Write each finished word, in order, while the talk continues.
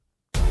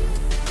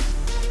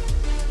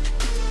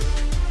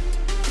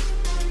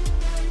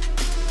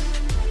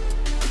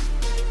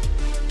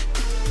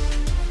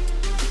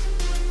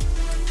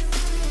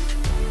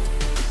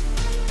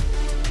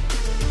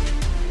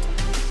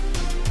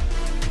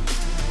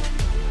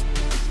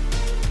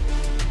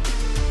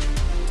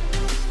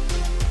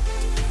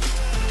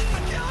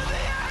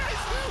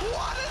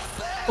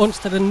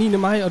onsdag den 9.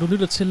 maj, og du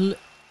lytter til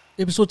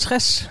episode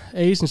 60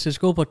 af Asens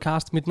CSGO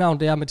podcast. Mit navn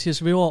det er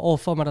Mathias Væver,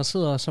 overfor mig der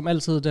sidder som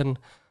altid den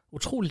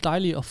utrolig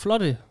dejlige og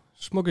flotte,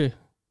 smukke,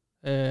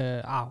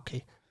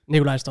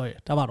 Nikolaj Støj,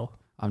 der var du.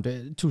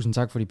 Jamen tusind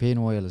tak for de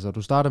pæne ord, altså.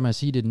 Du starter med at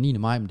sige, at det er den 9.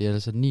 maj, men det er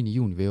altså den 9.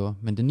 juni, Væver.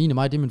 Men den 9.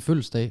 maj, det er min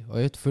fødselsdag,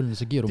 og efterfølgende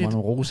så giver du mig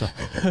nogle roser.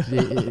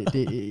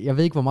 Jeg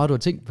ved ikke, hvor meget du har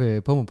tænkt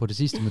på mig på det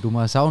sidste, men du må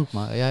have savnet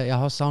mig, og jeg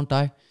har også savnet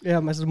dig. Ja,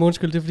 men altså,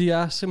 undskyld, det er fordi,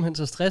 jeg er simpelthen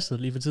så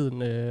stresset lige for tiden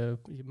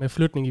med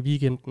flytning i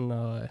weekenden.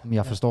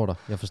 Jeg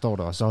forstår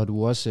dig, og så har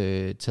du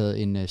også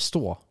taget en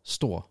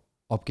stor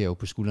opgave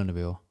på skuldrene,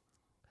 Væver.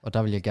 Og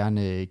der vil jeg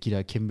gerne give dig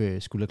et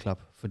kæmpe skulderklap,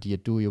 fordi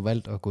at du er jo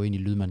valgt at gå ind i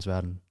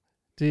lydmandsverdenen.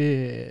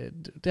 Det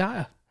har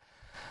jeg.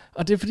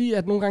 Og det er fordi,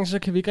 at nogle gange så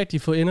kan vi ikke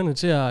rigtig få enderne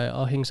til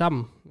at hænge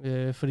sammen,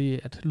 fordi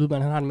at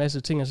lydmanden han har en masse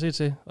ting at se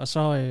til, og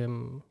så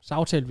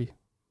aftalte vi.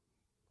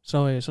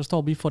 Så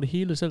står vi for det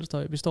hele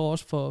selvstøj. Vi står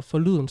også for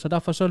lyden, så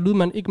derfor så er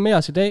lydmanden ikke med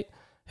os i dag,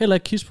 heller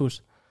ikke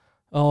Kispus.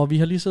 Og vi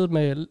har lige siddet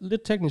med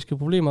lidt tekniske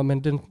problemer,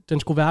 men den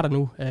skulle være der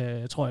nu,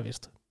 tror jeg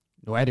vist.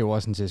 Nu er det jo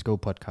også en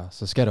CSGO-podcast,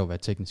 så skal der jo være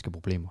tekniske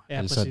problemer. Ja,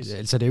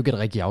 altså det er jo ikke et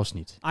rigtigt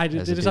afsnit. Nej,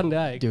 det er sådan, det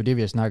er ikke. Det er jo det,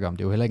 vi har snakket om.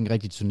 Det er jo heller ikke en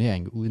rigtig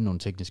turnering uden nogle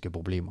tekniske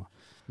problemer.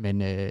 Men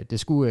det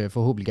skulle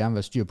forhåbentlig gerne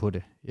være styr på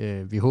det.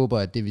 Vi håber,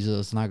 at det, vi sidder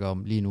og snakker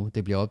om lige nu,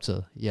 det bliver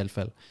optaget i hvert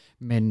fald.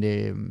 Men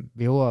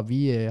vi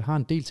har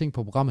en del ting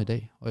på programmet i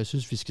dag, og jeg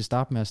synes, vi skal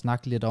starte med at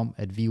snakke lidt om,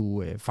 at vi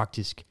jo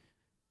faktisk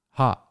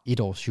har 1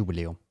 års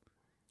jubilæum.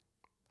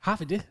 Har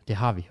vi det? Det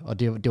har vi, og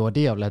det var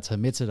det, jeg ville have taget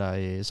med til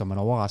dig som en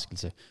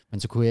overraskelse. Men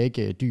så kunne jeg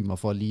ikke dybe mig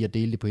for lige at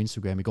dele det på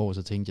Instagram i går,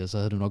 så tænkte jeg, så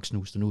havde du nok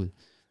snust den ud.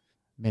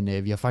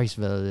 Men vi har faktisk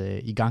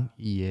været i gang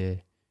i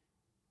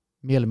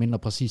mere eller mindre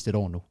præcist 1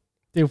 år nu.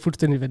 Det er jo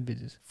fuldstændig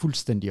vanvittigt.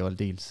 Fuldstændig og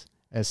dels.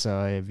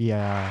 Altså, vi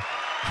er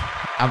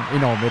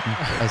ind over med den.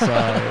 Altså,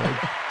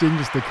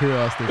 jingles, det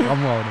kører også, det er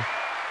fremragende.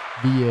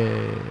 Vi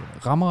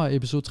rammer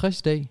episode 60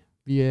 i dag.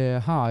 Vi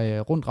har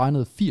rundt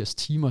regnet 80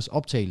 timers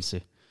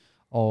optagelse,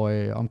 og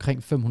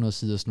omkring 500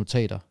 siders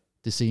notater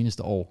det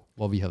seneste år,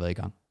 hvor vi har været i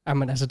gang.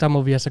 Jamen altså, der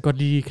må vi altså godt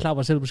lige klappe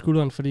os selv på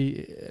skulderen, fordi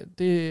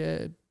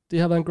det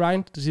har været en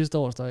grind det sidste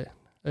år, Støj.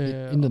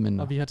 Intet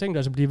mindre. Og vi har tænkt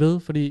os at blive ved,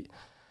 fordi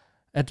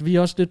at vi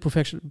er også lidt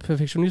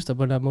perfektionister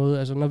på den der måde.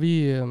 Altså,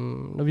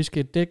 når vi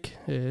skal dække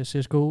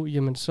CSGO,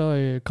 jamen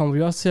så kommer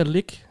vi også til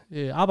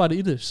at arbejde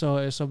i det,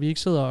 så vi ikke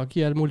sidder og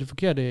giver alle mulige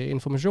forkerte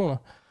informationer.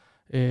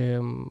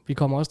 Vi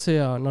kommer også til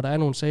at, når der er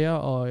nogle sager,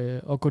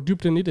 og gå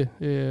dybt ind i det,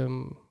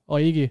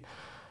 og ikke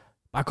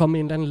bare komme med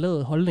en eller anden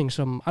ladet holdning,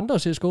 som andre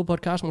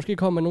CSGO-podcasts måske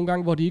kommer med nogle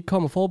gange, hvor de ikke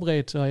kommer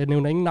forberedt, og jeg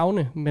nævner ingen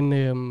navne,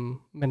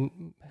 men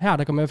her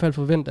der kan man i hvert fald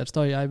forvente, at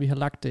Støj og jeg, vi har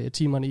lagt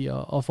timerne i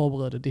at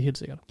forberede det er helt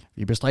sikkert.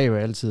 Vi bestræber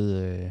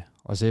altid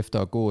os efter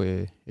at gå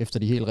efter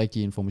de helt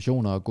rigtige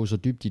informationer, og gå så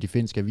dybt i de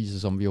finske aviser,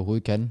 som vi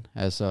overhovedet kan.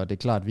 Altså, det er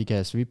klart, at vi kan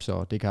have sweeps,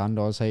 og det kan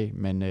andre også have,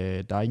 men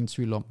der er ingen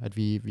tvivl om, at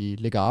vi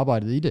lægger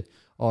arbejdet i det.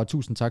 Og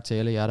tusind tak til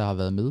alle jer, der har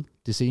været med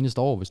det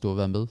seneste år, hvis du har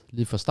været med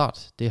lige fra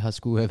start. Det har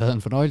sgu have været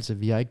en fornøjelse.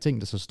 Vi har ikke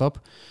tænkt os at stoppe.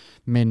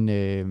 Men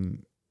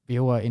vi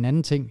har en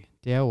anden ting.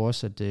 Det er jo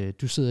også,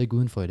 at du sidder ikke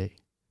udenfor i dag.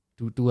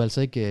 Du er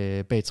altså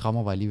ikke bag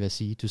trammer, var jeg lige ved at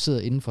sige. Du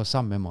sidder indenfor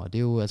sammen med mig. Og det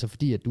er jo altså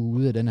fordi, at du er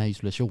ude af den her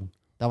isolation.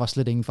 Der var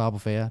slet ingen fare på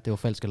færre. Det var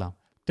falsk alarm.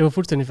 Det var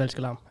fuldstændig falsk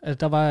alarm. Altså,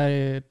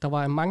 der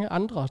var mange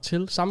andre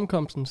til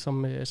sammenkomsten,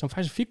 som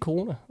faktisk fik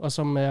corona, og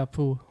som er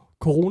på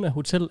Corona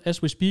Hotel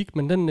as we speak,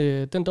 men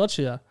den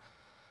dodger jeg.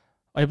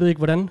 Og jeg ved ikke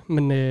hvordan,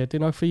 men det er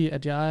nok fordi,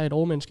 at jeg er et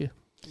overmenneske,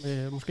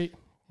 måske.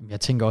 Jeg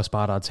tænker også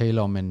bare, der er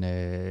tale om en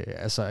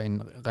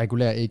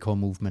regulær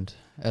ACOR-movement.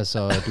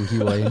 Altså, du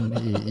hiver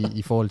ind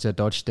i forhold til at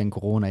dodge den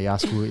corona. Jeg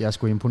er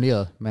sgu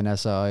imponeret, men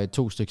altså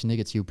 2 stykker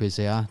negativ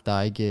PCR, der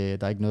er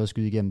ikke noget at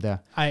skyde igennem der.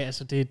 Nej,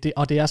 altså det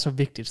er så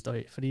vigtigt,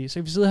 Støj, fordi så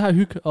kan vi sidde her og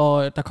hygge,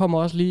 og der kommer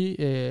også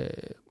lige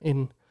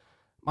en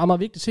meget, meget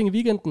vigtig ting i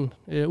weekenden.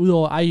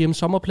 Udover IEM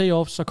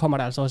sommerplayoffs, så kommer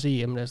der altså også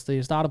EM. Altså,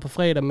 det starter på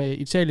fredag med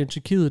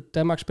Italien-Tyrkiet.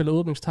 Danmark spiller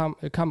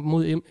åbningskamp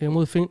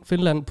mod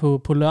Finland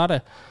på lørdag.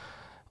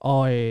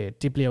 Og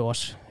det bliver jo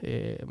også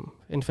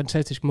en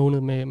fantastisk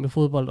måned med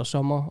fodbold og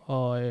sommer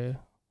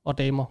og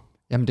damer.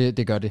 Jamen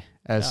det gør det.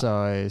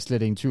 Altså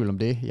slet ingen tvivl om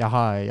det. Jeg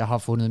har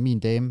fundet min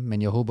dame,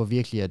 men jeg håber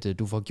virkelig, at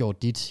du får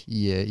gjort dit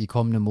i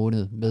kommende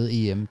måned med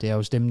EM. Det er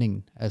jo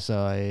stemningen.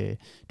 Altså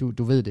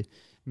du ved det.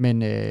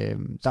 Men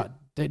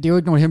det er jo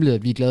ikke nogen hemmelighed,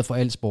 at vi er glade for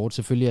al sport.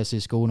 Selvfølgelig er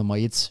CSGO nummer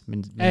 1,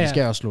 men vi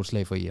skal også slå et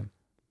slag for EM.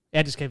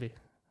 Ja, det skal vi.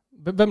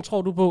 Hvem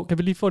tror du på? Kan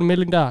vi lige få en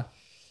melding der?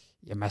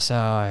 Jamen altså,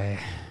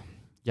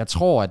 jeg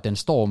tror, at den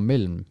står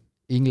mellem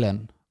England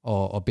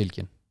og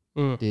Belgien.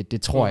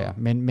 Det tror jeg.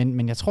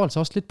 Men jeg tror altså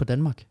også lidt på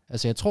Danmark.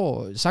 Altså jeg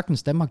tror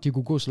sagtens Danmark, de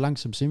kunne gå så langt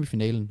som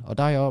semifinalen. Og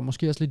der er jeg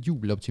måske også lidt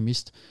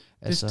jubeloptimist.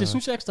 Altså, det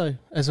synes jeg ikke stadig.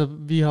 Altså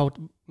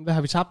hvad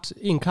har vi tabt?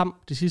 En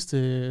kamp de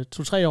sidste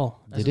 2-3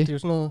 år. Altså, det er jo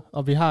sådan noget.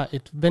 Og vi har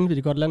et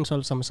vanvittigt godt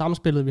landshold, som er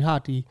samspillet. Vi har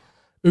de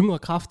yngre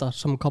kræfter,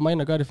 som kommer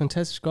ind og gør det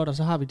fantastisk godt. Og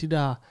så har vi de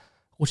der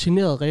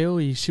rutinerede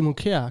ræve i Simon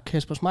Kjær,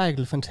 Kasper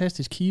Schmeichel,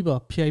 fantastisk keeper,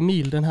 Pierre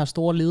Emil, den her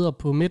store leder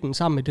på midten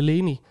sammen med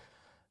Delaney.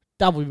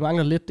 der, hvor vi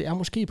mangler lidt, det er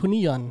måske på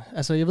nieren.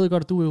 Altså, jeg ved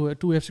godt, at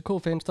du er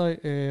FCK-fan, Støj,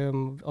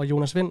 og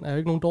Jonas Vind er jo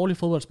ikke nogen dårlig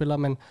fodboldspiller,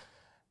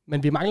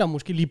 men vi mangler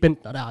måske lige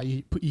Bentner der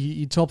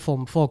i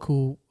topform, for at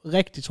kunne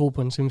rigtig tro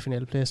på en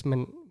semifinalplads,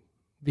 men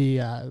vi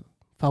er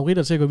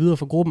favoritter til at gå videre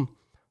for gruppen,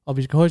 og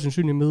vi skal højst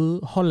sandsynligt møde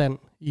Holland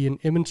i en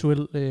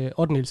eventuel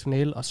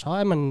 8-delsfinale, og så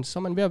er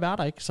man ved at være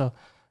der, ikke? Så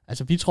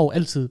altså, vi tror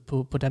altid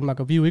på Danmark,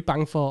 og vi er jo ikke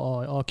bange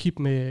for at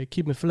kippe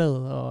med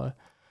fladet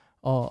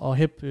og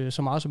hæppe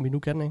så meget, som vi nu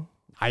kan, ikke?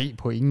 Nej,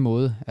 på ingen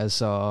måde.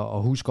 Altså,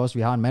 og husk også, at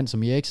vi har en mand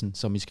som Eriksen,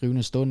 som i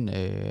skrivende stund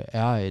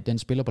er den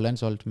spiller på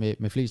landsholdet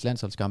med flest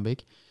landsholdskampe,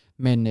 ikke?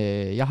 Men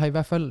jeg har i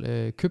hvert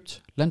fald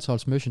købt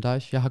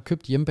landsholdsmerchandise. Jeg har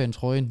købt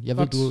hjemmebanetrøjen. Jeg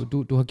ved,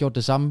 du har gjort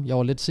det samme. Jeg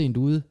var lidt sent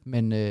ude,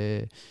 men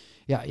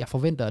jeg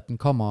forventer, at den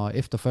kommer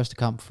efter første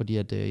kamp, fordi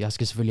at, jeg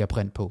skal selvfølgelig have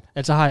print på.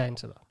 Altså har jeg en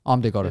til dig.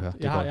 Om det er godt at høre.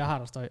 Jeg har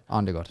der, Støj.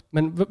 Om det er godt.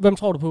 Men hvem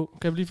tror du på?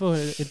 Kan vi lige få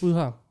et bud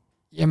her?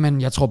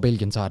 Jamen, jeg tror,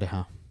 Belgien tager det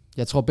her.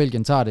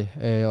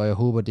 Og jeg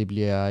håber, det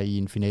bliver i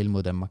en finale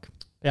mod Danmark.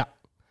 Ja.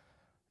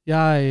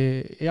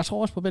 Jeg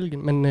tror også på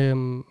Belgien,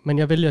 men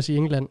jeg vælger at sige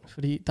England,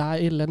 fordi der er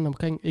et eller andet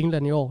omkring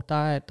England i år. Der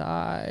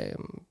er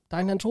en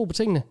anden tro på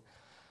tingene.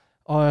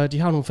 Og de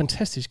har nogle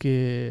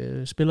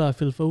fantastiske spillere.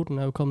 Phil Foden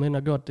er jo kommet ind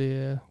og gjort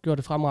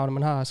det fremragende.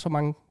 Man har så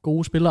mange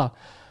gode spillere.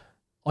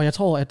 Og jeg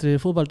tror,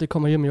 at fodbold det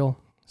kommer hjem i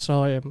år.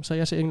 Så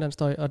jeg ser England,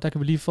 Støj, og der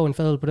kan vi lige få en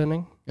fadøl på den,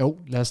 ikke? Jo,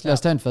 lad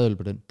os tage en fadøl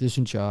på den. Det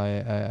synes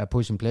jeg er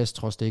på sin plads,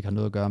 trods det ikke har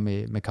noget at gøre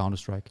med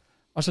Counter-Strike.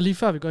 Og så lige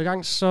før vi går i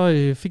gang,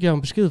 så fik jeg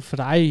en besked fra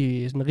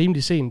dig sådan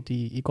rimelig sent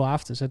i går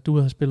aftes, at du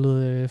havde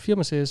spillet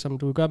firmaserie, som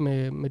du gør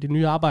med dit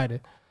nye arbejde.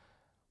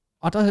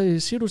 Og der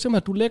siger du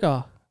simpelthen, at du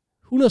lægger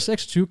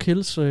 126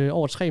 kills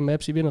over 3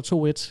 maps, I vinder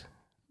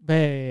 2-1.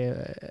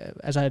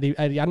 Altså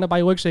er de andre bare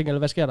i rygsækken, eller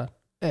hvad sker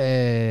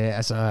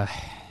der?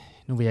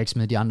 Nu vil jeg ikke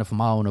smide de andre for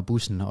meget under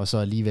bussen, og så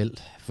alligevel,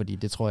 fordi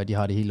det tror jeg, de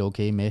har det helt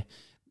okay med.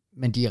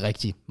 Men de er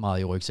rigtig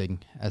meget i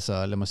rygsækken.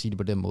 Altså, lad mig sige det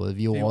på den måde.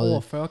 Vi er jo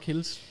over 40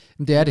 kills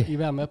det er det. I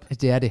hver map.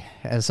 Det er det.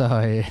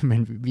 Altså,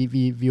 men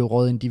vi er jo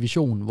rådet en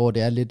division, hvor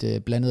det er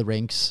lidt blandet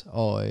ranks,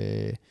 og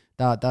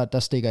der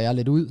stikker jeg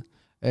lidt ud.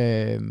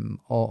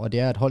 Og det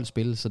er et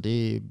holdspil, så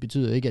det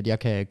betyder ikke, at jeg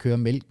kan køre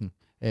mælken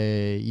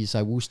i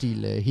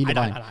Saiwu-stil hele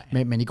vejen.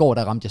 Nej. Men i går,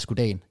 der ramte jeg sgu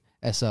dagen.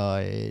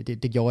 Altså,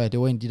 det gjorde jeg. Det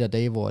var en af de der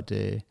dage, hvor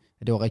det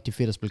var rigtig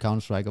fedt at spille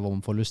Counter-Strike, hvor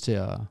man får lyst til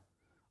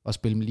at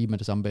spille lige med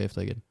det samme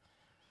bagefter igen.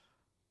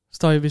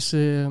 Støj, hvis...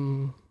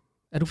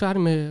 er du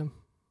færdig med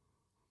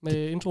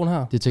introen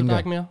her? Det tænker der er jeg.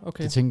 Ikke mere?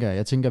 Okay. Det tænker jeg.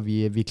 Jeg tænker,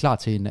 vi er klar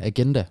til en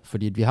agenda,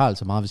 fordi vi har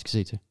altså meget, vi skal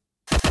se til.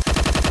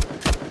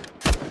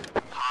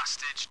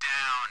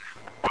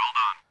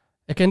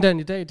 Agendaen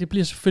i dag, det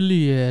bliver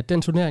selvfølgelig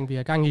den turnering, vi er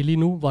i gang i lige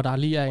nu, hvor der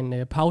lige er en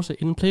pause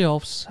inden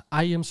playoffs,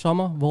 IEM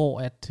Sommer, hvor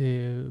at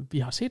vi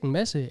har set en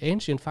masse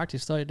Ancient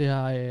faktisk. Det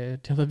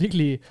har været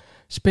virkelig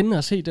spændende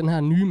at se den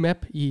her nye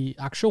map i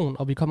aktion,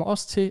 og vi kommer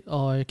også til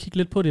at kigge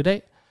lidt på det i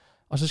dag.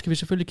 Og så skal vi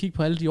selvfølgelig kigge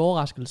på alle de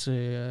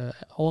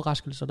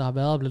overraskelser, der har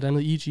været. Blandt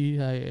andet EG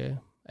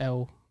er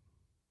jo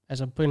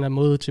altså på en eller anden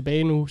måde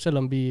tilbage nu,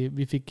 selvom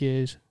vi fik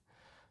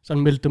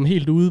sådan meldt dem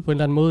helt ude på en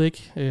eller anden måde,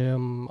 ikke?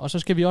 Og så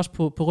skal vi også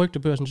på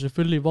rygtebørsen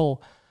selvfølgelig,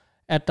 hvor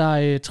at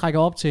der trækker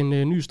op til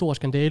en ny stor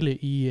skandale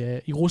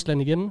i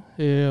Rusland igen.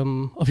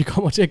 Og vi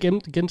kommer til at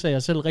gentage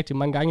os selv rigtig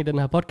mange gange i den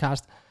her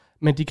podcast,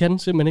 men de kan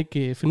simpelthen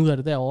ikke finde ud af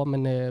det derovre.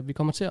 Men vi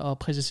kommer til at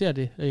præcisere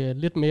det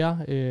lidt mere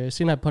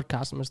senere i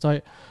podcasten med Støj.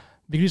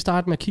 Vi kan lige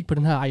starte med at kigge på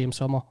den her IEM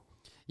Sommer.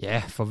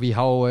 Ja, for vi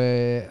har jo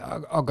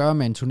at gøre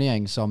med en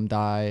turnering, som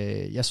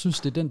jeg synes,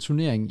 det er den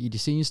turnering i de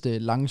seneste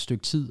lange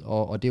stykke tid,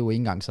 og det er jo ikke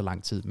engang så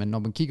lang tid, men når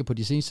man kigger på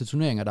de seneste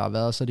turneringer, der har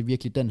været, så er det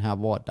virkelig den her,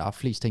 hvor der er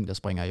flest ting, der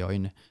springer i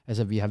øjnene.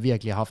 Altså, vi har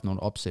virkelig haft nogle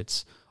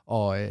opsæts,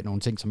 og nogle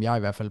ting, som jeg i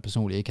hvert fald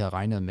personligt ikke havde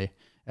regnet med.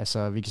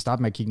 Altså, vi kan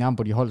starte med at kigge nærmere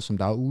på de hold, som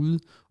der er ude,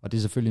 og det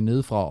er selvfølgelig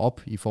nedefra og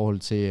op i forhold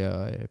til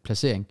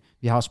placering.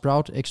 Vi har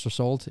Sprout, Extra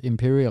Salt,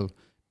 Imperial,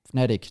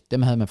 Fnatic,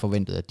 dem havde man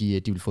forventet, at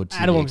de ville få et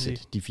tidligt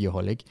exit, de 4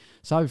 hold, ikke?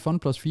 Så har vi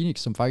FunPlus Phoenix,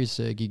 som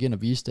faktisk gik ind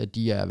og viste, at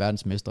de er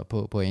verdensmestre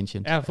på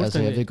Ancient. Ja,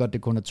 altså, jeg ved godt,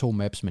 det kun er 2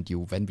 maps, men de er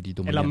jo vanvittigt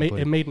dominerende på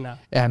det. Eller Maiden er.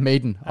 Ja,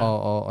 Maiden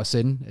og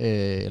Zen,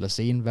 eller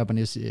Zen, hvad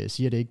man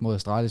siger det ikke mod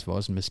Astralis, var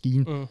også en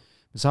maskine. Men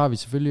så har vi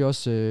selvfølgelig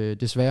også,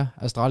 desværre,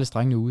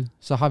 Astralis-drengene ude.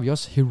 Så har vi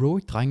også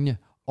Heroic-drengene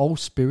og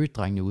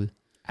Spirit-drengene ude.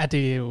 Ja,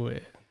 det er jo...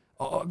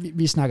 Og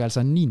vi snakker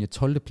altså 9. og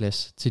 12.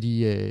 plads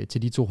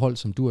til de 2 hold,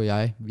 som du og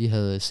jeg, vi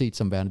havde set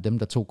som værende dem,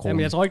 der tog kronen.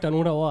 Jamen, jeg tror ikke, der er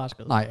nogen, der er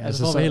overrasket. Nej,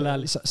 altså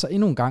så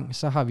endnu en gang,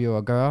 så har vi jo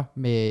at gøre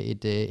med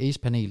et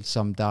Ace-panel,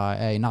 som der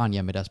er i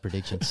Narnia med deres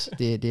predictions.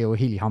 det er jo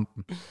helt i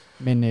hampen.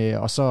 Men,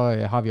 og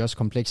så har vi også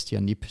Complexity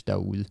og NiP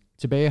derude.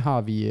 Tilbage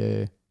har vi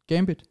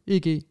Gambit,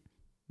 EG,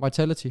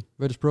 Vitality,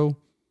 Virtus Pro,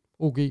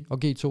 OG og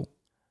G2.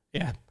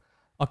 Ja,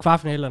 og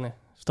kvartfinalerne,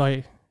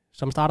 Støj,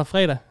 som starter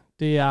fredag.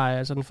 Det er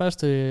altså den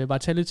første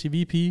Vitality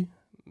VP.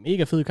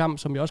 Mega fed kamp,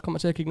 som vi også kommer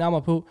til at kigge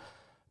nærmere på.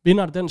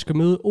 Vinderen, den skal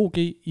møde OG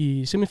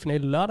i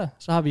semifinalen lørdag.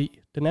 Så har vi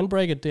den anden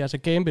bracket, det er altså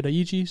Gambit og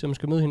EG, som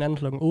skal møde hinanden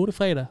kl. 8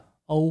 fredag.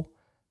 Og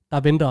der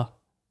venter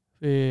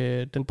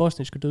den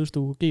bosniske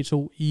dødstue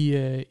G2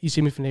 i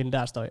semifinalen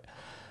der, Støj.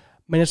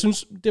 Men jeg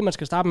synes, det man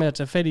skal starte med at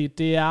tage fat i,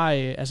 det er,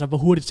 altså, hvor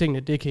hurtigt tingene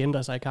det kan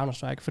ændre sig i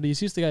Counter-Strike. Fordi i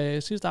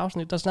sidste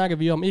afsnit, der snakker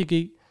vi om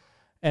EG,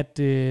 at,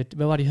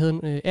 hvad var de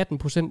havde,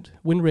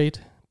 18% win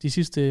rate de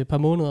sidste par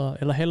måneder,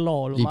 eller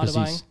halvår, eller hvor meget det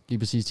var, ikke? Lige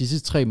præcis. De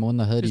sidste 3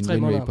 måneder havde de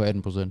en win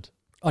rate på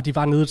 18%. Og de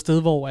var nede et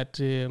sted, hvor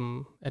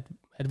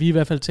at vi i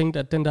hvert fald tænkte,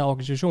 at den der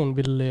organisation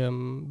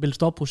ville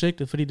stoppe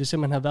projektet, fordi det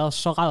simpelthen har været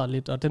så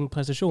rædderligt, og den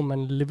præstation,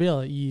 man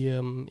leverede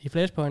i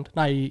Flashpoint,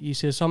 i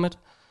CS Summit,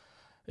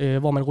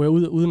 hvor man ryger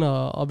ud uden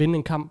at vinde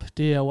en kamp,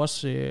 det er jo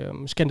også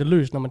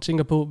skandaløst, når man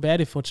tænker på, hvad er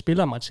det for et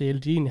spillermateriale,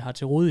 de egentlig har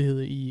til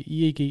rådighed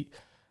i EG.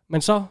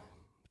 Men så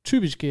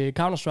typisk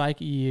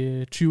Counter-Strike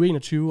i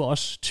 2021 og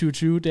også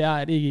 2020, det er,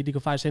 at EG de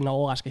kan faktisk hen og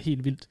overraske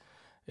helt vildt.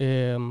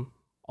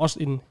 Også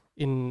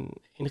en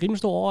rimelig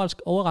stor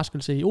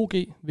overraskelse i OG,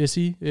 vil jeg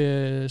sige,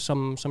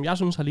 som jeg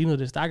synes har lignet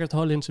det stærkeste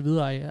hold indtil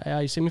videre, er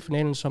i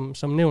semifinalen,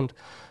 som nævnt.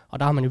 Og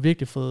der har man jo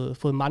virkelig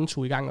fået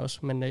Mantu i gang også.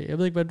 Men jeg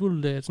ved ikke, hvad du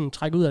vil sådan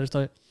trække ud af det,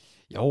 Støj.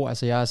 Jo,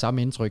 altså jeg har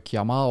samme indtryk. Jeg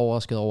er meget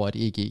overrasket over, at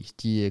EG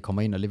de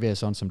kommer ind og leverer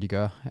sådan, som de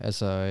gør.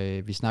 Altså,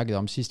 vi snakkede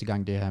om sidste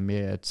gang det her med,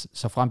 at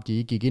så frem de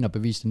ikke gik ind og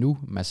beviste nu,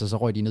 altså, så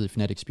røg de ned i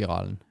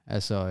Fnatic-spiralen.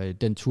 Altså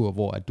den tur,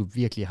 hvor at du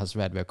virkelig har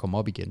svært ved at komme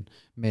op igen.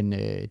 Men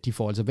de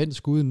får altså vendt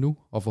skuden nu,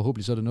 og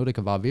forhåbentlig så er det noget, der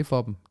kan vare ved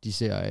for dem. De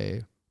ser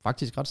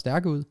faktisk ret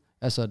stærke ud.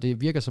 Altså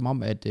det virker som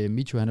om, at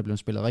Micho han er blevet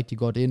spillet rigtig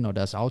godt ind, og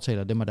deres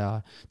aftaler, dem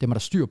er der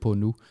styr på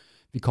nu.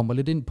 Vi kommer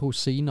lidt ind på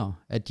senere,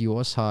 at de jo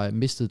også har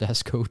mistet deres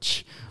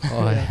coach,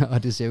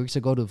 og det ser jo ikke så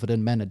godt ud for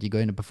den mand, at de går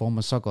ind og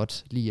performer så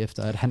godt, lige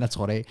efter at han er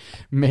trådt af.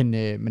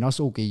 Men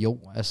også OG,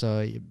 altså,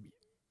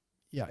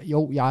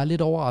 jeg er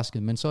lidt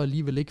overrasket, men så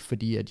alligevel ikke,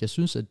 fordi at jeg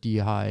synes, at de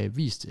har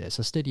vist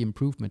altså steady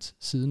improvements,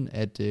 siden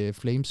at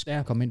Flames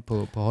kom ind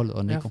på holdet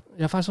og Nico.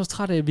 Jeg er faktisk også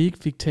træt af, at vi ikke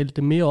fik talt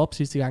det mere op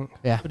sidste gang,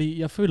 fordi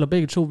jeg føler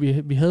begge to,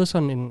 vi havde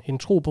sådan en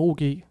tro på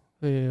OG,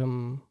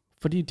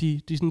 fordi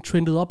de sådan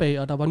trendede opad,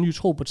 og der var ny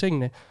tro på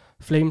tingene.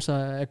 Flames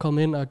er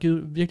kommet ind og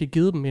virkelig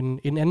givet dem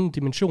en anden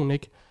dimension,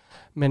 ikke?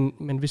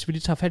 Men hvis vi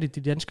lige tager fat i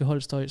de danske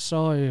holdstøj, så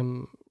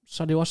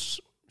er det jo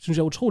også, synes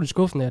jeg, utroligt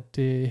skuffende, at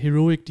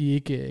Heroic de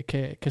ikke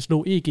kan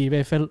slå EG i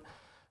hvert fald.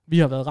 Vi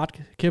har været ret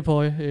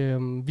kæphøje.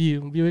 Vi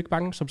er jo ikke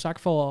bange, som sagt,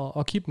 for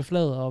at kippe med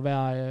fladet og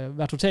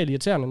være totalt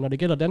irriterende, når det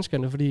gælder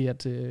danskerne, fordi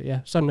at,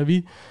 sådan er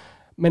vi.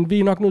 Men vi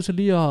er nok nødt til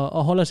lige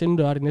at holde os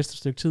indendør det næste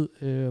stykke tid,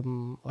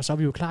 og så er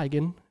vi jo klar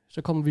igen.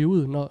 Så kommer vi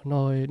ud,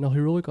 når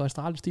Heroic og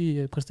Astralis,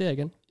 de præsterer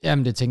igen.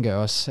 Jamen, det tænker jeg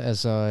også.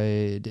 Altså,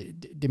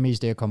 det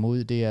meste, jeg kommer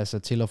ud, det er altså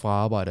til og fra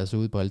arbejde, altså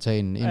ude på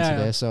altanen. Indtil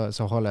da,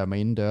 så holder jeg mig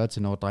indendør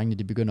til, når drengene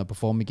de begynder at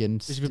performe igen.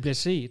 Hvis vi bliver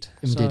set,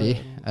 jamen, det er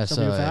det. Altså,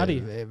 så bliver vi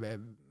færdige.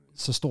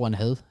 Så stor en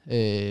had,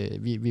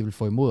 vi vil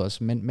få imod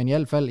os. Men i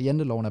hvert fald,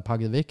 janteloven er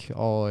pakket væk,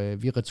 og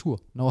vi er retur,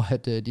 når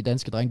at, de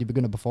danske drenge de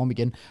begynder at performe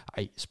igen.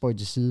 Ej, spøj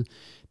til side.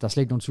 Der er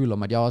slet ikke nogen tvivl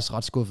om, at jeg er også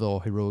ret skuffet over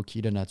Heroic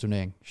i den her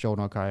turnering. Sjovt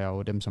nok har jeg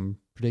jo dem som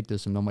predicted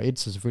som nummer 1,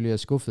 så selvfølgelig er jeg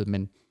skuffet,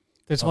 men...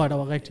 Det tror jeg, der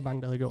var rigtig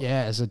mange, der havde gjort.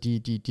 Ja, altså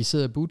de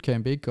sidder i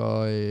bootcamp, ikke?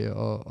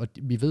 Og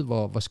vi ved,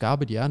 hvor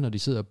skarpe de er, når de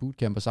sidder og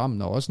bootcamper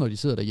sammen, og også når de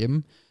sidder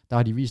derhjemme, der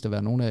har de vist at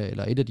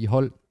være et af de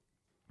hold,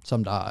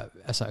 som der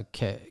altså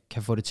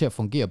kan få det til at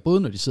fungere,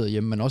 både når de sidder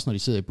hjemme, men også når de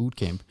sidder i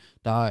bootcamp.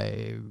 Der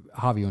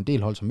har vi jo en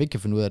del hold, som ikke kan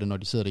finde ud af det, når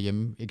de sidder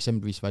derhjemme.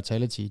 Eksempelvis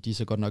Vitality, de er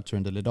så godt nok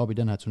trendet lidt op i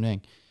den her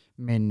turnering.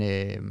 Men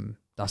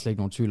der er slet ikke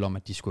nogen tvivl om,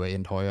 at de skulle have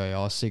endt højere. Jeg er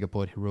også sikker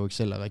på, at Heroic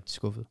selv er rigtig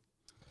skuffet.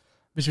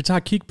 Hvis vi tager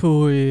et kig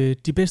på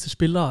de bedste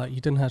spillere i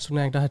den her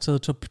turnering, der har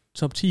taget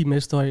top 10 med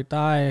støj,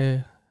 der er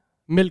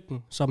Mælken,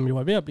 som jo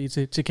er ved at blive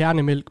til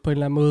kernemælk på en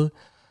eller anden måde.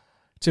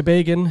 Tilbage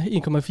igen, 1,44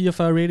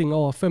 rating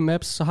over 5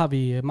 maps, så har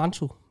vi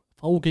Mantu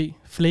fra OG,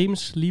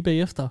 Flames lige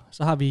bagefter,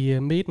 så har vi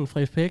Maiden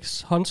fra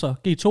FPX, Hunter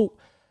G2,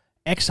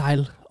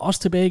 Exile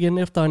også tilbage igen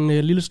efter en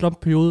lille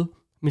slump-periode,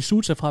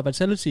 Misuta fra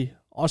Vitality,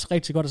 også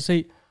rigtig godt at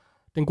se,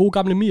 den gode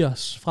gamle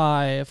Mirs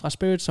fra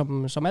Spirit,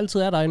 som altid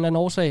er der en eller anden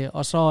årsag,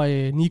 og så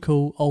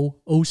Nico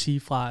og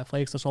OC fra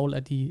Extra Soul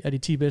er de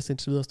 10 bedste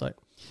indtil videre støj.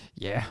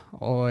 Ja,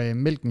 og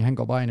Mælken han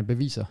går bare ind og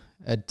beviser,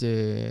 at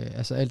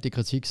altså alt det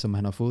kritik, som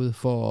han har fået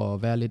for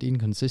at være lidt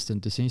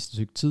inconsistent det seneste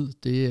stykke tid,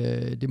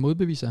 det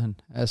modbeviser han.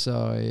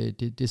 Altså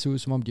det ser ud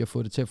som om, de har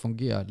fået det til at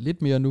fungere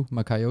lidt mere nu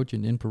med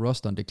Kyojin inde på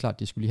rosteren. Det er klart,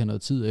 de skulle lige have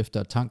noget tid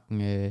efter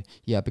tanken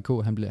i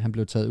RBK, han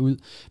blev taget ud.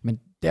 Men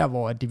der,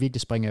 hvor det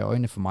virkelig springer i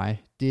øjnene for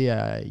mig, det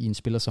er i en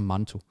spiller som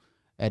Mantu.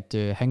 At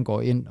han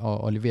går ind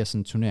og leverer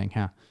sådan en turnering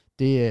her.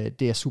 Det er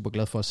jeg super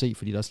glad for at se,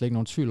 fordi der er slet ikke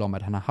nogen tvivl om,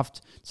 at han har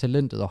haft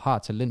talentet og har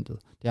talentet.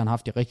 Det har han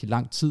haft i rigtig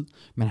lang tid,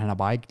 men han har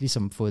bare ikke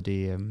ligesom fået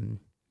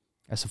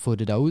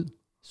det derud,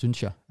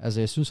 synes jeg. Altså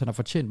jeg synes, han har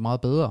fortjent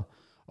meget bedre,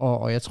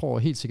 og jeg tror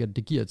helt sikkert, at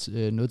det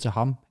giver noget til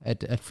ham,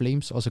 at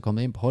Flames også er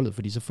kommet ind på holdet,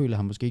 fordi så føler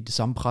han måske ikke det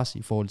samme pres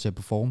i forhold til at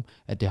performe,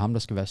 at det er ham, der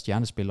skal være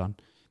stjernespilleren.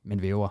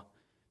 Men væver,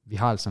 vi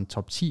har altså en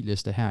top 10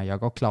 liste her. Jeg er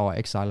godt klar over, at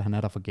Exile han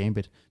er der for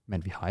Gambit,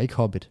 men vi har ikke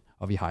Hobbit,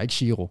 og vi har ikke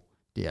Shiro.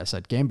 Det er altså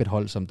et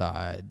Gambit-hold, som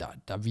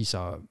der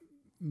viser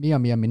mere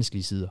og mere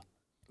menneskelige sider.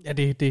 Ja,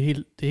 det er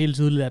helt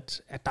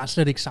tydeligt, at der er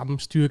slet ikke samme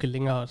styrke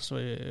længere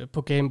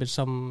på Gambit,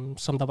 som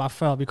der var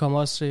før. Vi kommer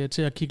også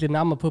til at kigge lidt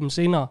nærmere på dem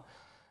senere.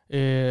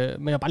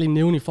 Men jeg vil bare lige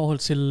nævne i forhold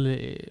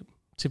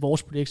til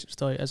vores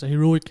predictions. Altså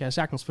Heroic kan jeg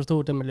sagtens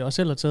forstå, dem jeg også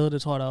selv har taget.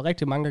 Det tror jeg, der er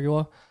rigtig mange, der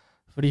gjorde.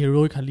 Fordi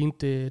Heroic har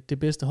lignet det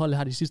bedste hold, jeg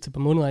har de sidste par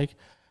måneder, ikke?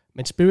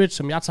 Men Spirit,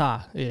 som jeg tager,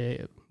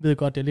 ved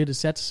godt, det er lidt et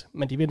sats,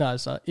 men de vinder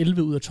altså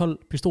 11 ud af 12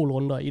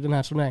 pistolrunder i den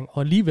her turnering,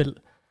 og alligevel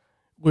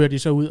ryger de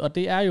så ud. Og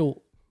det er jo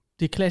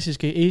det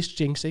klassiske ace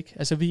jinx, ikke?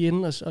 Altså vi er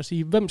inde og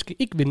sige, hvem skal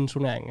ikke vinde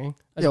turneringen, ikke?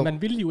 Altså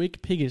man vil jo ikke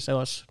pikke sig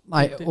også.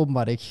 Nej,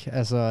 åbenbart ikke.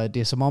 Altså det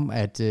er som om,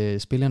 at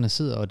spillerne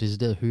sidder og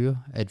decideret hører,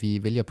 at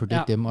vi vælger at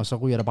predict dem, og så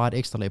ryger der bare et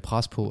ekstra lag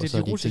pres på, det og så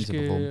er de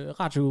russiske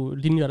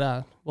radiolinjer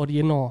der, hvor de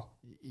ender over.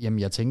 Jamen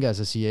jeg tænker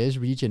altså, CIS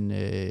Region,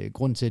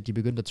 grunden til, at de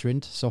begyndte at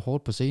trend så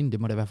hårdt på scenen, det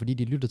må da være, fordi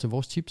de lytter til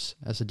vores tips.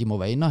 Altså de må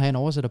være inde og have en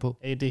oversætter på.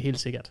 Det er helt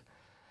sikkert.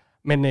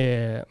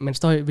 Men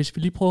Støj, hvis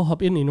vi lige prøver at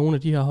hoppe ind i nogle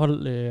af de her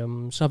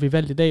hold, så har vi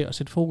valgt i dag at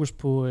sætte fokus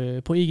på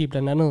EG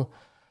blandt andet.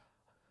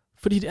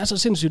 Fordi det er så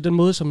sindssygt den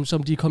måde,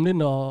 som de er kommet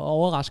ind og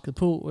overrasket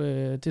på.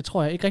 Det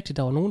tror jeg ikke rigtigt,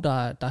 der var nogen,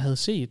 der havde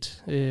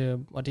set.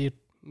 Og det er et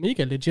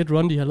mega legit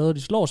run, de har lavet.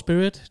 De slår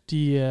Spirit,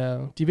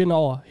 de vinder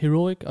over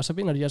Heroic, og så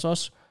vinder de altså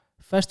også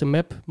første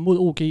map mod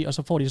OG, og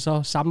så får de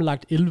så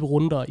sammenlagt 11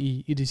 runder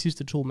i de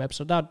sidste 2 maps.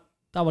 Så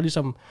der var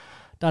ligesom,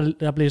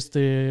 der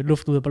blæste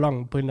luft ud af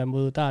ballonen på en eller anden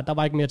måde. Der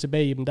var ikke mere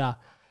tilbage i dem der.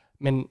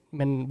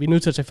 Men vi er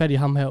nødt til at tage fat i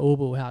ham her,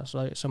 Obo her.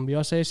 Så, som vi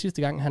også sagde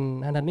sidste gang,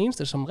 han er den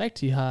eneste, som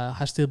rigtig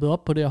har steppet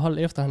op på det her hold,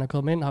 efter han er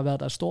kommet ind, har været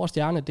der store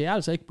stjerne. Det er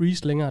altså ikke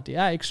Breeze længere, det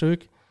er ikke Zerg.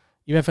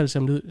 I hvert fald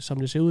som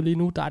det ser ud lige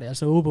nu, der er det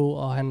altså Obo,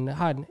 og han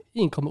har en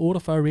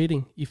 1,48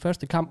 rating i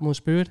første kamp mod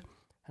Spirit.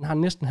 Han har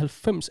næsten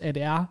 90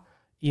 ADR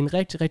i en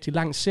rigtig, rigtig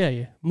lang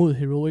serie mod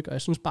Heroic, og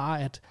jeg synes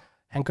bare, at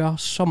han gør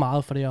så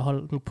meget for det her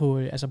hold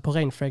på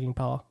ren fragking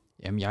power.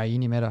 Jamen, jeg er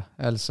enig med dig.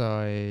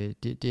 Altså,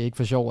 det er ikke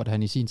for sjovt, at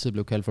han i sin tid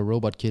blev kaldt for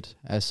Robot Kid.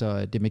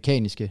 Altså, det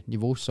mekaniske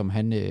niveau, som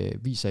han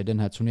viser i den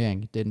her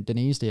turnering, den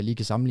eneste, jeg lige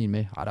kan sammenligne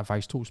med, der er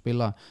faktisk 2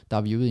 spillere, der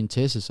er vi ude i en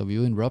Tessus, og vi er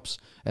ude i en Robs.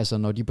 Altså,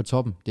 når de er på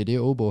toppen, det er det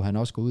Obo, han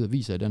også går ud og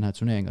viser i den her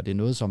turnering, og det er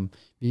noget, som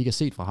vi ikke har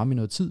set fra ham i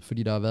noget tid,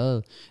 fordi der har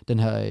været den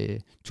her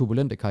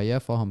turbulente karriere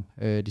for ham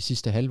de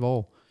sidste halve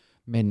år.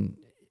 Men,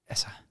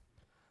 altså,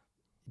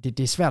 det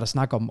er svært at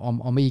snakke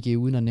om EG,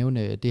 uden at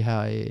nævne det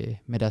her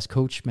med deres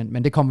coach,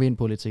 men det kommer vi ind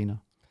på lidt senere.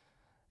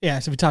 Ja,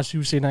 altså vi tager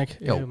 7 senere, ikke?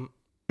 Jo.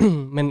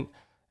 Men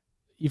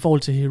i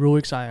forhold til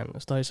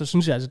Heroic-sejren, så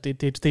synes jeg, altså,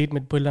 det er et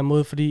statement på en eller anden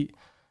måde, fordi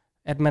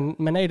at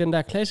man er i den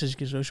der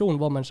klassiske situation,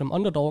 hvor man som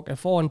underdog er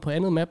foran på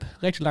andet map,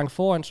 rigtig langt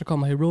foran, så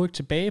kommer Heroic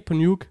tilbage på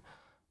Nuke,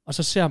 og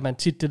så ser man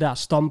tit det der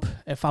stomp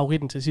af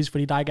favoritten til sidst,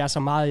 fordi der ikke er så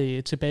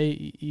meget tilbage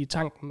i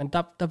tanken, men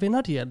der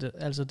vinder de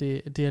altså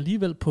det er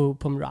alligevel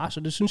på Mirage,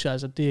 og det synes jeg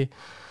altså, det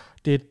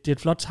er et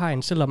flot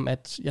tegn, selvom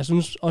at jeg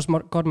synes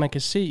også godt, man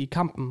kan se i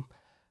kampen,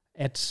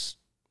 at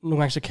nogle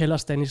gange så kalder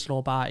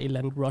Stanislaw bare et eller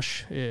andet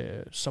rush,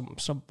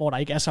 hvor der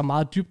ikke er så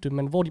meget dybde,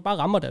 men hvor de bare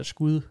rammer deres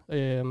skud.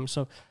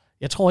 Så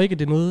jeg tror ikke,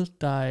 det er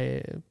noget,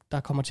 der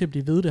kommer til at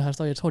blive ved det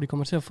her. Jeg tror, de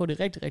kommer til at få det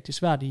rigtig, rigtig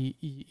svært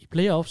i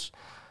playoffs.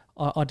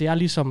 Og det er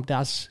ligesom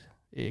deres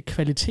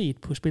kvalitet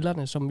på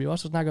spillerne, som vi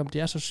også snakker om.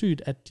 Det er så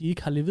sygt, at de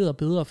ikke har leveret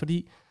bedre,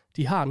 fordi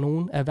de har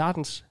nogle af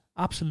verdens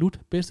absolut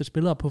bedste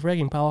spillere på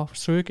fragging power.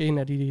 Zerg en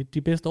af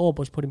de bedste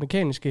overbrugs på det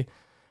mekaniske.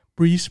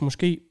 Breeze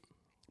måske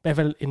i hvert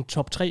fald en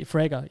top 3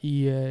 fragger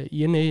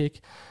i NA,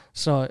 ikke?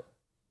 Så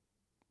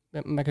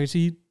man kan jo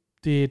sige,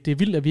 det er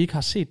vildt, at vi ikke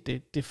har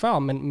set det før,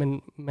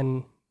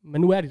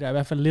 men nu er de der i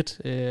hvert fald lidt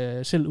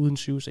selv uden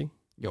syvs, ikke?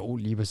 Jo,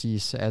 lige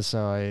præcis. Altså,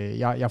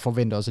 jeg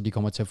forventer også, at de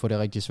kommer til at få det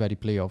rigtig svært i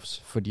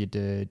playoffs, fordi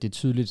det er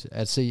tydeligt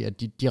at se,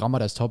 at de rammer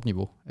deres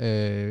topniveau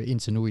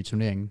indtil nu i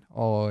turneringen.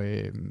 Og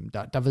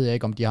der ved jeg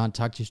ikke, om de har en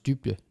taktisk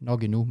dybde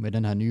nok endnu med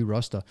den her nye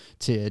roster,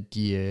 til at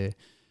de,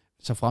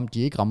 så frem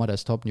de ikke rammer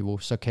deres topniveau,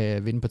 så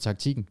kan vinde på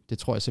taktikken. Det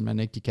tror jeg simpelthen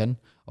ikke, de kan.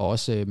 Og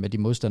også med de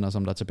modstandere,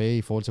 som der er tilbage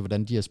i forhold til,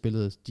 hvordan de har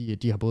spillet.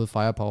 De har både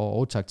firepower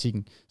og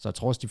taktikken, så jeg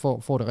tror også, de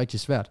får det rigtig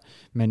svært.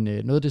 Men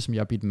noget af det, som jeg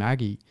har bidt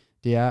mærke i,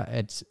 det er,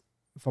 at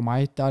for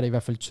mig, der er det i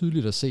hvert fald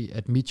tydeligt at se,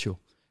 at Micho,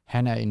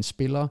 han er en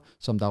spiller,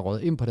 som der er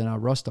røget ind på den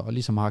her roster, og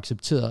ligesom har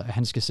accepteret, at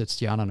han skal sætte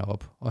stjernerne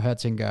op. Og her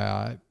tænker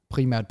jeg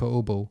primært på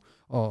Obo.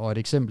 Og et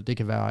eksempel, det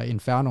kan være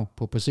Inferno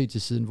på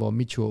CT-siden, hvor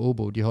Micho og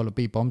Obo, de holder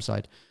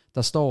B-bombsite.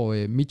 Der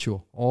står Micho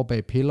over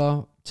bag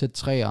piller til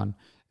træeren,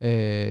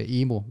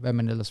 emo, hvad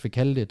man ellers vil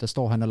kalde det. Der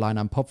står han og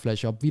liner en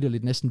popflash op,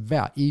 vitterligt næsten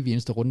hver evig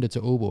eneste runde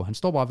til Obo. Han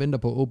står bare og venter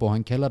på Obo,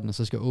 han kalder den, og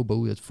så skal Obo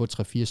ud og få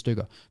 3-4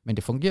 stykker. Men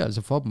det fungerer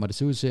altså for dem, og det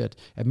ser ud til,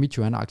 at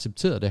Micho han har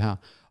accepteret det her,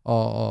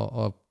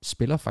 og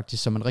spiller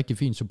faktisk som en rigtig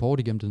fin support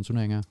igennem den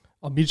turnering her.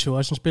 Og Micho er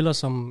også en spiller,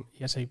 som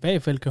i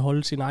hvert fald kan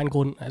holde sin egen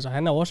grund. Altså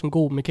han er også en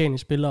god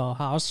mekanisk spiller, og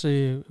har også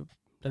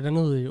blandt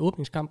andet i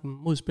åbningskampen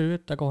mod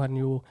Spirit, der går han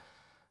jo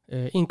 1,7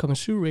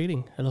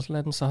 rating, eller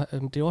sådan noget. Så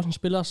det er også en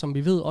spiller, som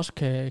vi ved også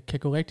kan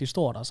gå rigtig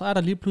stort. Og så er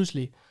der lige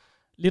pludselig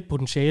lidt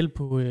potentiale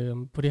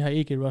på det her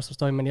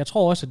EG-roster-støj, men jeg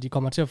tror også, at de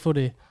kommer til at få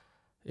det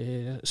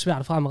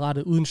svært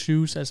fremadrettet uden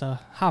Shoes. Altså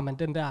har man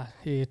den der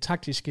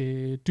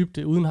taktiske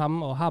dybde uden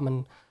ham, og har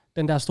man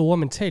den der store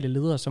mentale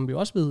leder, som vi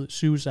også ved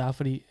Shoes er,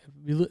 fordi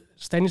vi ved,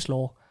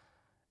 Stanislaw,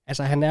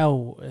 altså han er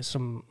jo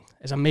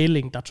altså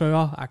mailing, der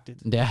tørrer-agtigt.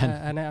 Det er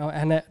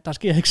han. Der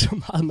sker ikke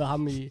så meget med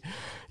ham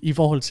i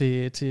forhold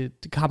til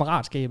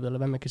kammeratskabet, eller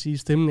hvad man kan sige,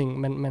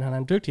 stemningen, men han er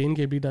en dygtig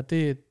in-game leader,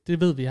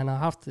 det ved vi. Han har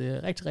haft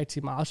rigtig,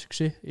 rigtig meget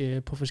succes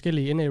på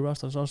forskellige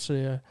NA-rosters,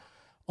 også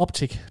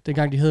Optic,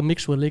 dengang de havde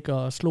Mixwell League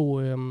og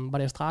slog, var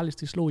det Astralis,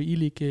 de slog i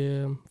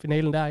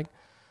E-League-finalen der,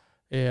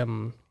 ikke?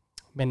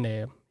 Men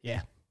ja,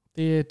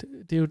 det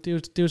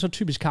er jo så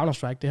typisk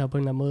Counter-Strike, det her på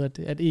en eller anden måde,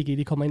 at EG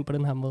de kommer ind på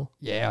den her måde.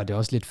 Ja, og det er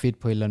også lidt fedt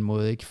på en eller anden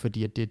måde, ikke?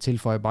 Fordi at det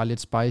tilføjer bare lidt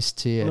spice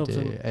til,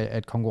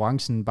 at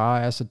konkurrencen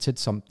bare er så tæt,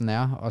 som den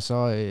er, og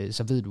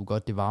så ved du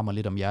godt, det varmer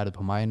lidt om hjertet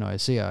på mig, når jeg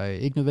ser,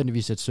 ikke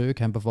nødvendigvis at Zerg,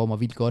 han performer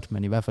vildt godt,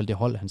 men i hvert fald det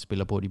hold, han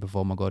spiller på, de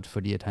performer godt,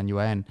 fordi at han jo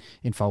er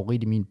en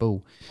favorit i min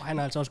bog. Og han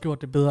har altså også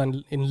gjort det bedre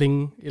end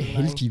længe.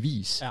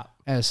 Heldigvis. Ja.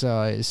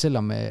 Altså,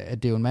 selvom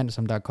at det er jo en mand,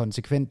 som der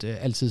konsekvent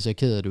altid ser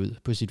ked ud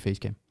på sit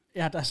facecam.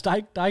 Ja,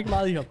 der er ikke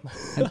meget i ham.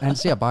 han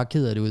ser bare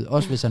ked af det ud,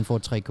 også hvis han får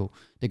 3K.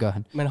 Det gør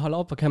han. Men hold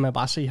op, og kan man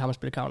bare se ham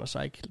spille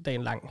Counter-Strike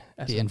dagen lang.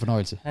 Altså, det er en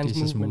fornøjelse. Det er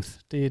så smooth.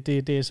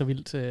 Det er så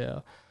vildt.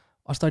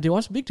 Og så er det jo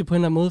også vigtigt på en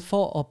eller anden måde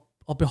for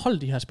at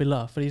beholde de her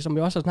spillere. Fordi som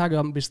vi også har snakket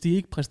om, hvis de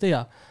ikke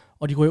præsterer,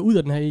 og de går ud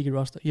af den her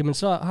EG-roster, jamen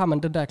så har man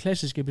den der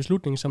klassiske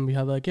beslutning, som vi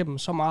har været igennem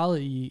så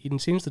meget i den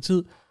seneste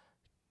tid.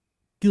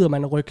 Gider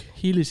man at rykke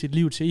hele sit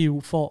liv til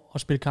EU for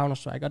at spille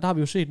Counter-Strike? Og der har vi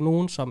jo set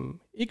nogen, som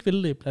ikke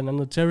vil det, blandt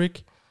andet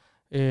Tarik.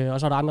 Og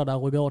så er der andre, der er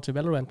rykket over til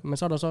Valorant. Men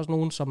så er der så også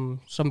nogen,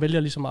 som vælger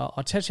ligesom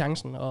at tage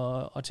chancen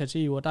og tage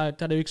til EU. Og der er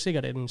det jo ikke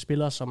sikkert, at en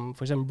spiller som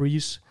for eksempel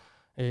Breeze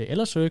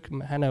eller Zerg,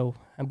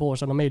 han bor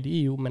så normalt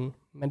i EU, men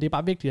det er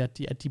bare vigtigt,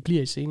 at de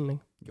bliver i scenen,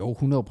 ikke? Jo,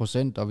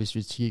 100%, og hvis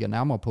vi kigger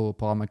nærmere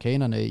på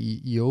amerikanerne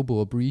i Obo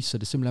og Breeze, så er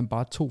det simpelthen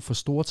bare 2 for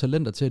store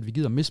talenter til, at vi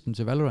gider miste dem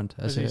til Valorant.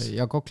 Altså,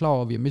 jeg er godt klar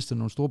over, at vi har mistet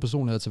nogle store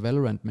personligheder til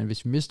Valorant, men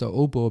hvis vi mister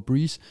Obo og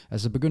Breeze,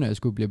 altså begynder jeg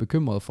at blive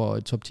bekymret for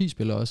top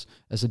 10-spillere også.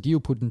 Altså, de er jo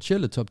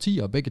potentielle top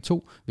 10'ere begge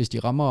to, hvis de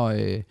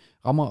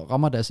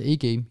rammer deres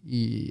A-game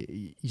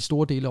i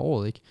store dele af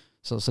året, ikke?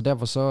 Så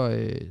derfor så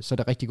er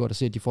det rigtig godt at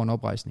se, at de får en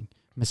oprejsning.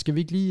 Men skal vi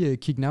ikke lige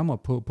kigge nærmere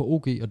på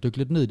OG og dykke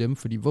lidt ned i dem,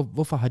 fordi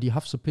hvorfor har de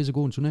haft så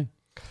pissegod en turné?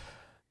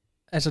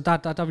 Altså,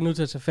 der er vi nødt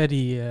til at tage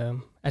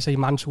fat i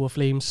Mantu og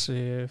Flames,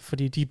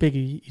 fordi de er begge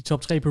i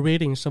top 3 på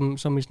rating,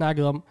 som vi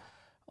snakkede om.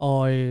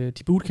 Og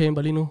de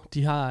bootcamper lige nu.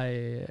 De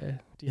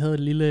havde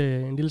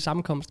en lille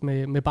sammenkomst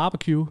med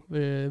barbecue.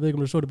 Jeg ved ikke,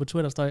 om du så det på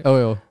Twitter, Støj.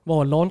 Jo.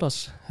 Hvor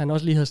Launders, han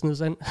også lige havde snedet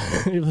sig ind.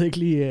 Jeg ved ikke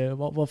lige,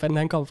 hvor fanden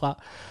han kom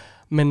fra.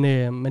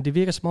 Men det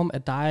virker som om,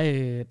 at der er en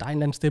eller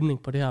anden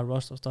stemning på det her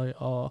roster, Støj.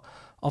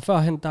 Og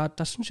førhen,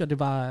 der synes jeg, det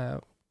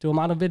var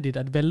meget nødvendigt,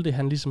 at Valde,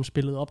 han ligesom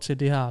spillede op til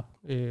det her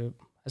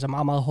altså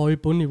meget, meget høje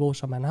bundniveau,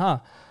 som han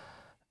har.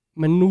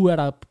 Men nu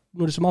er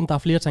det som om, der er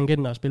flere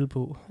tangenter at spille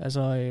på.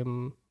 Altså,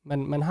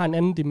 man har en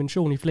anden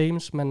dimension i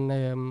Flames, man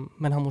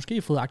har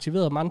måske fået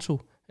aktiveret Mantu,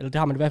 eller det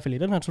har man i hvert fald i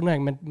den her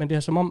turnering, men det er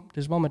som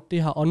om, at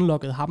det har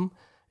unlocket ham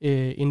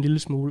en lille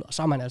smule, og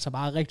så er man altså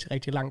bare rigtig,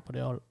 rigtig langt på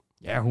det hold.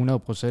 Ja,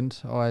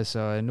 100%. Og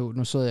altså,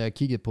 nu sad jeg og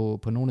kiggede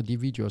på nogle af de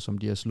videoer, som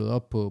de har slået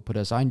op på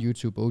deres egen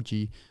YouTube OG,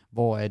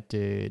 hvor at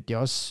det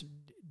også...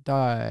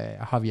 Der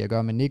har vi at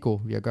gøre med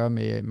Nico, vi har at gøre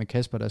med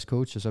Kasper, deres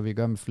coach, og så har vi at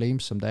gøre med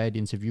Flames, som der er i et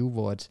interview,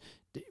 hvor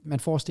man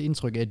får også det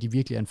indtryk af, at de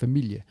virkelig er en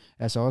familie.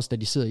 Altså også, da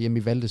de sidder hjemme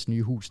i Valdes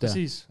nye hus der.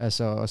 Præcis.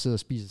 Altså, og sidder og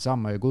spiser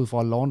sammen. Og jeg går ud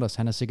fra Launders,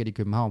 han er sikkert i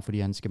København, fordi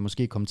han skal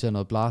måske komme til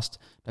noget Blast.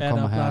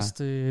 Der Blast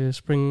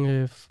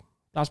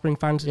Spring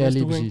Finals. Ja,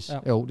 lige præcis.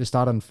 Ja. Jo, det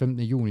starter den 15.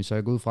 juni, så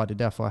jeg går ud fra, at det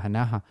er derfor, at han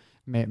er her.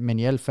 Men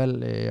i hvert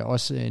fald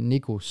også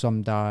Nico,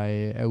 som der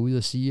er ude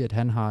at sige, at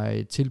han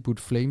har tilbudt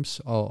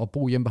Flames at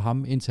bo hjemme på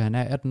ham, indtil han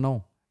er 18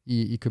 år.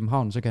 I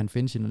København, så kan han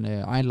finde sin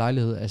egen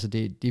lejlighed. Altså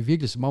det er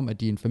virkelig som om, at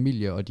de er en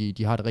familie, og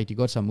de har det rigtig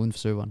godt sammen uden for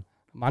serveren.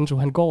 Manju,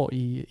 han går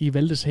i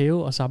Valdes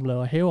have og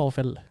samler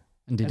haveaffald.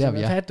 Men det er der,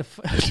 vi er.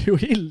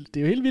 Det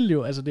er jo helt vildt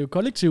jo. Altså det er jo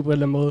kollektivt på en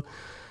eller anden måde.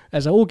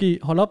 Altså OG,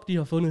 hold op, de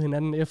har fundet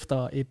hinanden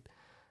efter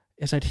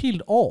et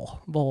helt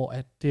år, hvor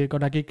at det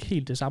godt nok ikke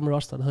helt det samme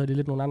roster, der havde de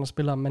lidt nogle andre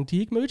spillere, men de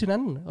ikke mødte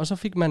hinanden. Og så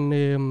fik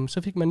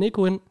man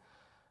Nico ind,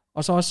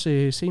 og så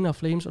også senere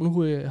Flames, og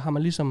nu har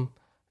man ligesom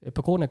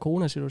på grund af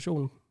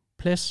coronasituationen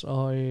plads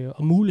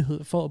og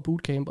mulighed for at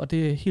bootcamp, og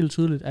det er helt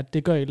tydeligt, at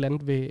det gør et eller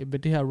andet ved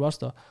det her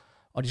roster.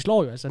 Og de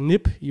slår jo altså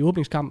NIP i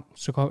åbningskamp,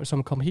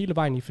 som kom hele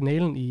vejen i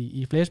finalen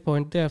i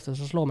Flashpoint. Derefter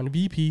så slår man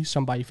VP,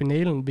 som var i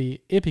finalen ved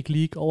Epic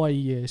League over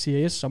i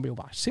CAS, som jo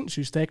var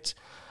sindssygt stærkt.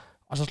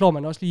 Og så slår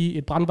man også lige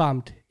et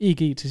brandvarmt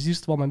EG til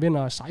sidst, hvor man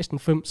vinder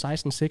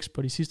 16-5, 16-6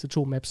 på de sidste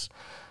 2 maps.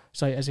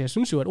 Så altså, jeg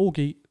synes jo, at OG,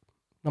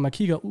 når man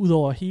kigger ud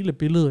over hele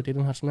billedet i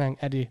den her turnering,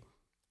 er det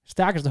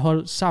stærkeste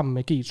hold sammen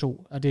med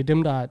G2, og det er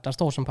dem, der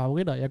står som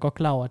favoritter. Jeg er godt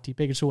klar over, at de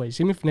begge to er i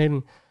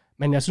semifinalen,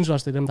 men jeg synes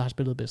også, det er dem, der har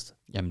spillet bedst.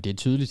 Jamen, det er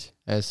tydeligt.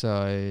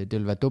 Altså, det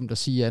vil være dumt at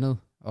sige andet.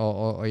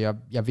 Og jeg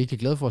er virkelig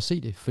glad for at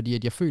se det, fordi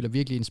at jeg føler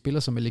virkelig, en spiller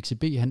som Alexi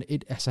B,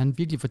 han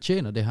virkelig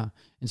fortjener det her.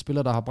 En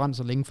spiller, der har brændt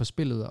så længe for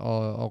spillet,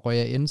 og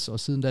røger ends, og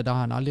siden da, der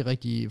har han aldrig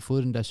rigtig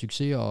fået den der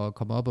succes, og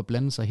kommet op og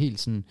blande sig helt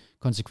sådan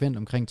konsekvent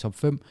omkring top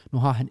 5. Nu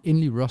har han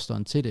endelig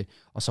rosteren til det,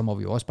 og så må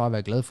vi jo også bare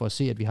være glade for at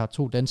se, at vi har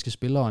 2 danske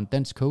spillere og en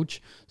dansk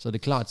coach, så er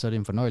det klart, så er det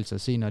en fornøjelse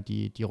at se, når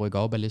de rykker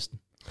op af listen.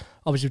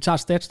 Og hvis vi tager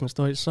statsen,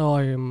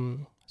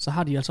 så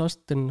har de altså også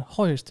den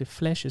højeste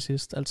flash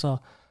assist, altså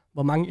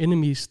hvor mange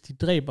enemies de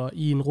dræber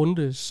i en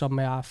runde, som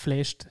er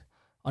flashed.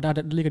 Og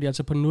der ligger de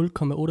altså på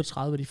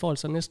 0,38. De får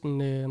altså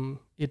næsten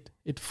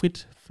et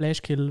frit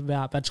flashkill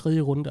hver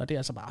tredje runde, og det er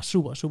altså bare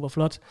super, super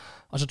flot.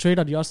 Og så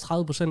trader de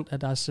også 30% af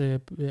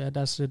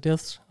deres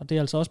deaths, og det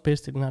er altså også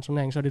bedst i den her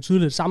turnering. Så det er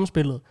tydeligt,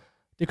 samspillet,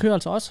 det kører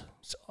altså også.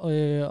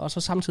 Og så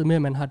samtidig med,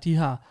 at man har de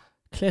her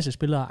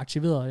klassespillere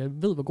aktiveret. Jeg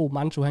ved, hvor god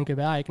Mantu han kan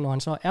være, ikke, når han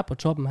så er på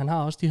toppen. Han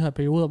har også de her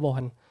perioder,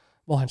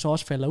 hvor han så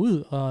også falder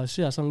ud og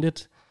ser sådan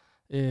lidt...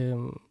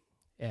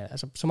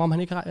 altså, som om han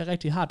ikke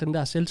rigtig har den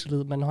der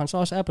selvtillid, men når han så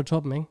også er på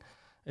toppen, ikke?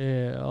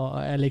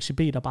 Og Alexi B,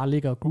 der bare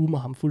ligger og groomer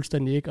ham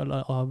fuldstændig, ikke?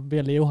 Og ved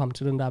at lave ham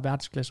til den der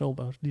verdensklasse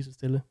over lige så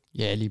stille.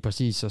 Ja, lige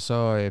præcis, og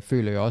så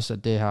føler jeg også,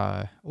 at det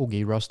her OG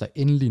roster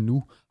endelig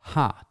nu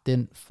har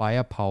den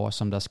firepower,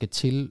 som der skal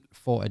til,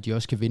 for at de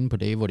også kan vinde på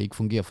dage, hvor det ikke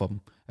fungerer for dem.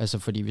 Altså,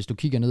 fordi hvis du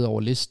kigger ned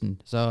over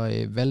listen,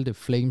 så valgte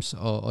Flames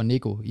og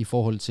Nico i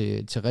forhold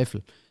til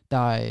Riffel,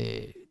 der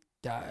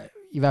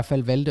i hvert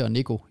fald Valde og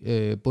Nico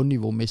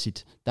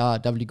bundniveau-mæssigt,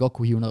 der vil de godt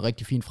kunne hive noget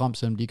rigtig fint frem,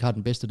 selvom de ikke har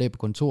den bedste dag på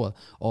kontoret,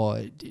 og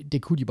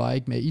det kunne de bare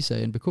ikke med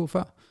Isa og NBK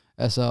før.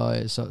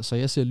 Altså, så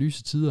jeg ser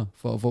lyse tider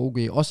for OG,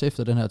 også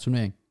efter den her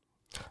turnering.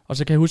 Og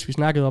så kan jeg huske, vi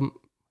snakkede om,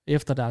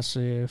 efter deres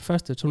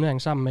første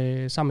turnering sammen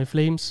med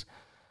Flames,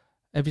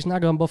 at vi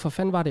snakkede om, hvorfor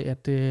fanden var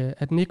det,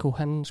 at Nico,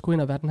 han skulle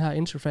ind og være den her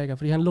entry-fragger,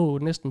 fordi han lå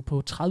næsten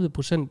på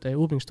 30% af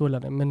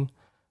åbningsduellerne, men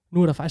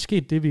nu er der faktisk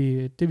sket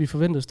det vi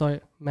forventede støj.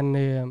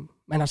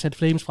 Man har sat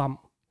Flames frem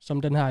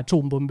som den her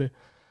atombombe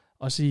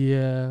og sige,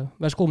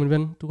 værsgo min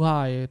ven, du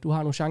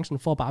har nu chancen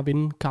for at bare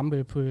vinde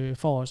kampe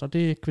for os. Og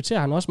det kvitterer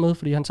han også med,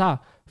 fordi han tager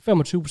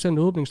 25% af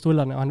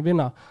åbningsduellerne, og han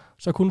vinder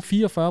så kun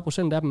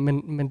 44% af dem,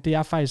 men det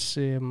er faktisk,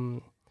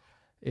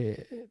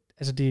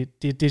 altså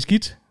det er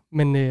skidt,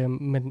 men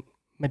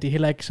det er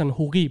heller ikke sådan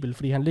horribelt,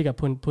 fordi han ligger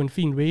på en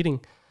fin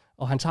rating,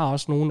 og han tager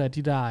også nogle af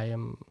de der,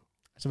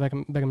 altså hvad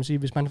kan man sige,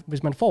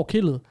 hvis man får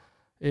killet,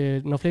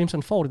 når Flames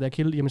får det der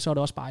kill, jamen så er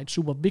det også bare et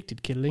super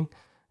vigtigt kill, ikke?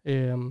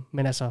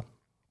 Men altså,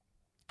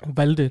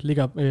 Valde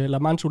ligger,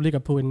 Mantu ligger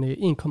på en 1,27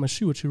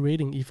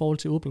 rating i forhold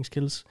til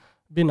åbningskills,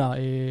 vinder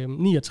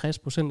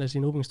 69% af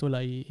sine åbningsdueller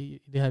i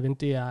det her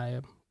event.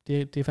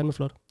 Det er fandme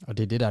flot. Og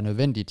det er det, der er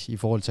nødvendigt i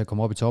forhold til at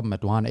komme op i toppen,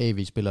 at du har en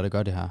AV-spiller, der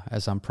gør det her.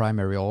 Altså en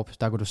primary orb.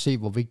 Der kan du se,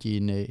 hvor vigtig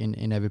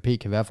en AVP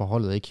kan være for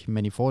holdet, ikke?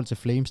 Men i forhold til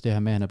Flames, det her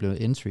med, at han er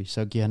blevet entry,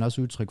 så giver han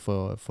også udtryk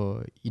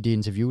for i det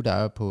interview, der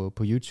er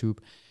på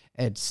YouTube,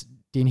 at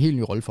det er en helt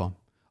ny rolle for ham.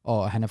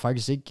 Og han er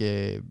faktisk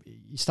ikke...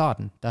 I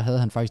starten, der havde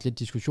han faktisk lidt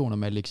diskussioner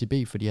med Alexi B,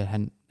 fordi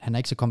han er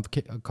ikke så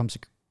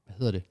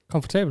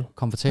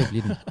komfortabel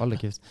i den. Hold da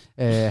kæft.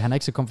 Han er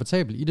ikke så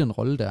komfortabel i den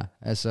rolle der.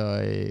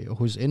 Altså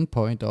hos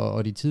Endpoint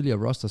og de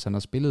tidligere rosters, han har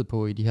spillet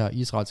på i de her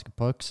israelske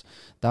pucks,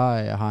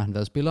 der har han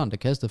været spilleren, der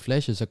kastede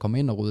flashes og kom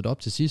ind og ryddet op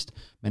til sidst.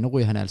 Men nu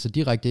ryger han altså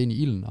direkte ind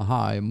i ilden og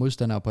har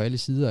modstandere på alle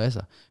sider af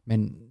sig.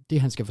 Men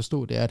det han skal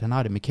forstå, det er, at han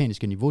har det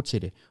mekaniske niveau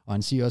til det. Og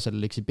han siger også, at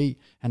Alexi B,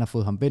 han har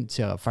fået ham vendt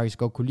til at faktisk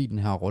godt kunne lide den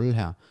her rolle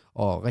her.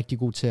 Og rigtig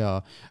god til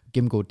at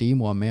gennemgå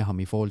demoer med ham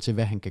i forhold til,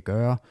 hvad han kan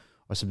gøre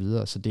og så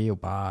videre, så det er jo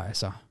bare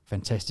altså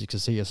fantastisk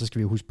at se, og så skal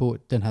vi huske på, at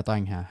den her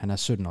dreng her, han er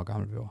 17 år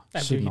gammel. Ja,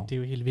 det er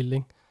jo helt vildt,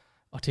 ikke?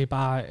 Og det er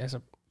bare, altså,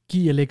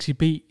 giv Alexi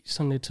B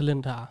sådan et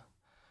talent her,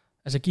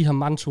 altså giv ham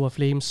Mantu og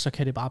Flames, så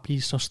kan det bare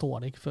blive så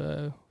stort, ikke?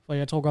 For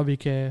jeg tror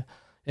godt,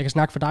 jeg kan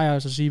snakke for dig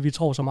og så sige, at vi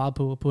tror så meget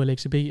på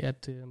Alexi B,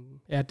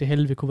 at det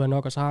halve vil kunne være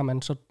nok, og så har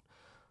man så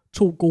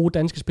 2 gode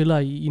danske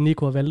spillere i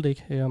Nico og Valde,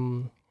 ikke?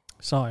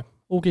 Så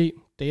okay,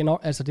 det er nok,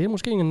 altså det er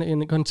måske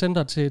en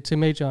contender til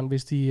majoren,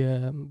 hvis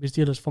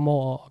de ellers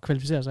formår at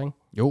kvalificere sig, ikke?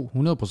 Jo,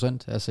 100%.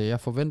 Altså jeg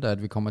forventer,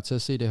 at vi kommer til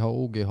at se det her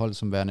OG-hold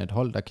som værende et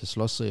hold, der kan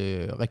slås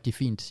rigtig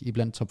fint i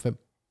blandt top 5.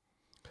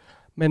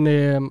 Men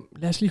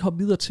lad os lige hoppe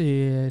videre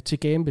til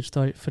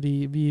Gambit-støj,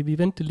 fordi vi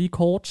ventede lige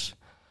kort.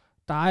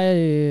 Der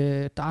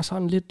er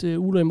sådan lidt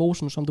uler i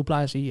mosen, som du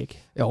plejer at sige, ikke?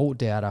 Jo,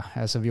 det er der.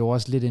 Altså, vi var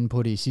også lidt inde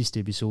på det i sidste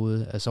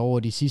episode. Altså, over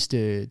de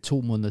sidste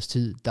 2 måneders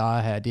tid, der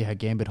er det her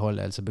Gambit-hold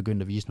altså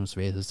begyndt at vise nogle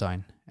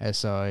svaghedstegn.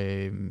 Altså,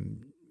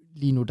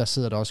 lige nu, der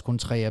sidder der også kun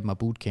 3 af dem af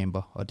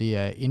bootcamper, og det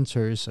er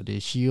Inters, og det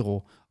er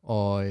Shiro,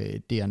 og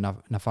det er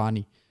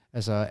Nafani.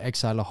 Altså,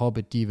 Exile og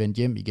Hobbit, de er vendt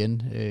hjem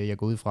igen. Jeg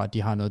går ud fra, at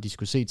de har noget, de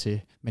skulle se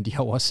til, men de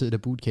har jo også siddet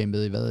af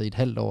bootcampet i et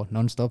halvt år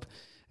non-stop.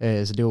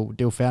 Så det er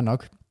jo fair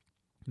nok.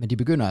 Men de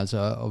begynder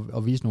altså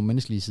at vise nogle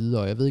menneskelige sider,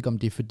 og jeg ved ikke, om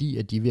det er fordi,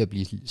 at de er ved at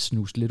blive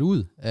snust lidt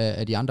ud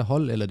af de andre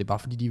hold, eller det er bare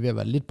fordi, de er ved at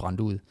være lidt brændt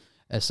ud.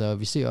 Altså,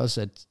 vi ser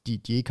også, at de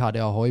ikke har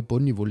det her høje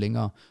bundniveau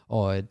længere,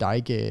 og der er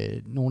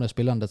ikke nogen af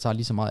spillerne, der tager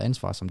lige så meget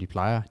ansvar, som de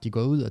plejer. De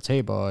går ud og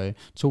taber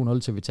 2-0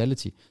 til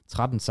Vitality,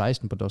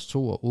 13-16 på DOS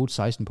 2 og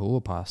 8-16 på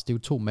Overpass. Det er jo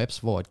 2 maps,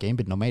 hvor et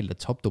Gambit normalt er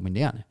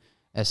topdominerende.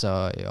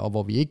 Altså, og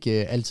hvor vi ikke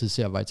altid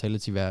ser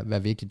Vitality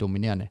være virkelig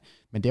dominerende.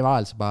 Men det var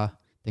altså bare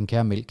den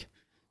kære Mælk,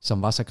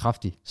 som var så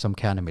kraftig som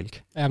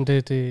kernemælk. Jamen,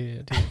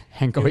 det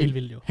han går det er ind, helt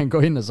vildt jo. Han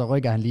går ind, og så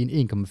rykker han lige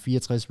en 1,64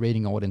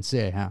 rating over den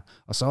serie her.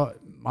 Og så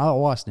meget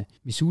overraskende,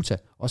 Misuta,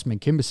 også med en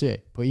kæmpe serie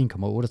på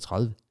 1,38.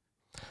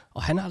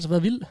 Og han har altså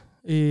været vild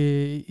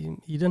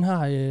i den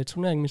her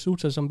turnering,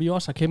 Misuta, som vi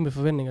også har kæmpe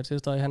forventninger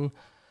til.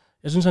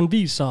 Jeg synes, han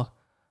viser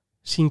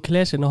sin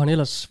klasse, når han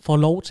ellers får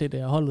lov til det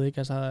her holdet, ikke?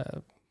 Altså,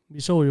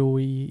 vi så jo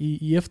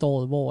i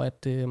efteråret,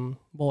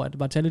 hvor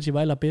at Vitality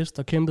var allerbedst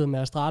og kæmpede med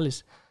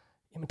Astralis.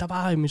 Jamen, der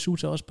var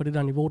Misuta også på det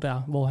der niveau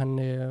der, hvor han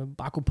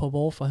bare kunne poppe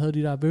off og havde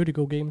de der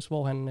Vertigo games,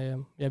 hvor han,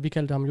 vi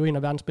kaldte ham jo en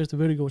af verdens bedste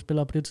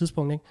Vertigo-spillere på det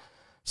tidspunkt, ikke?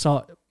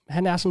 Så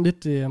han er sådan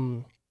lidt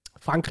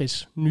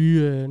Frankrigs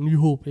nye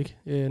håb, ikke?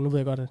 Nu ved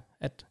jeg godt,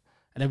 at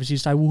jeg vil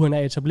sige, at Wuhan er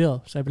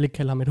etableret, så jeg vil ikke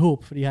kalde ham et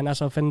håb, fordi han er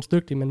så fandens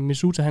dygtig, men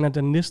Misuta, han er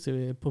den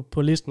næste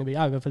på listen, vil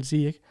jeg i hvert fald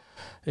sige,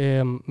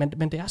 ikke?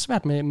 Men det er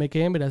svært med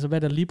Gambit, altså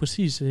hvad der lige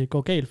præcis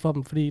går galt for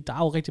dem, fordi der er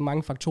jo rigtig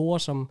mange faktorer,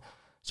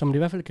 som det i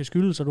hvert fald kan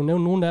skyldes, så du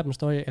nævner nogle af dem,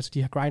 altså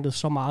de har grindet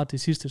så meget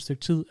det sidste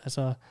stykke tid,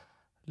 altså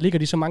ligger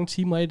de så mange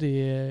timer i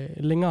det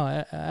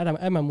længere,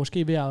 er man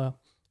måske ved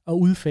at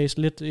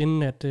udfase lidt,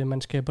 inden at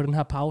man skal på den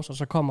her pause, og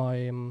så kommer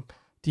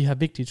de her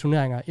vigtige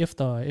turneringer.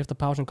 Efter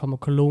pausen kommer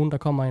Cologne, der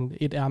kommer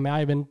et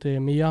RMR-event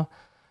mere,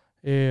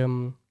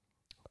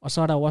 og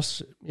så er der jo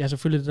også, ja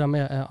selvfølgelig det der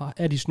med,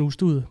 er de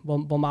snust ud,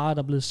 hvor meget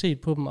der er blevet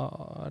set på dem,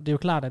 og det er jo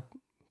klart, at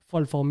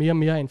folk får mere og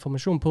mere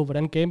information på,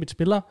 hvordan Gambit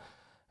spiller,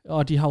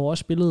 og de har jo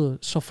også spillet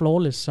så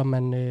flawless, som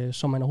man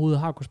overhovedet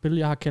har kunne spille.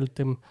 Jeg har kaldt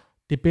dem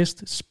det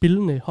bedst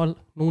spillende hold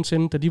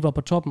nogensinde, da de var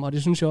på toppen, og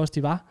det synes jeg også,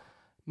 de var.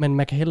 Men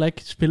man kan heller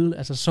ikke spille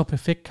altså, så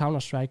perfekt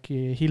Counter-Strike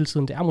hele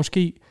tiden. Det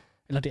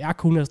er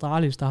kun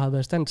Astralis, der har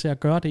været i stand til at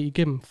gøre det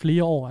igennem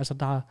flere år.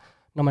 Altså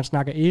når man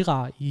snakker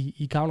æra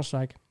i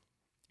Counter-Strike,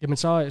 jamen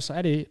så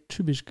er det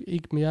typisk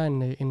ikke mere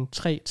end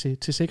 3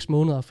 til 6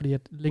 måneder, fordi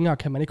at længere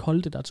kan man ikke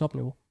holde det der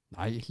topniveau.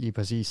 Nej, lige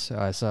præcis.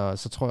 Og altså,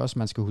 så tror jeg også,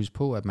 man skal huske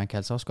på, at man kan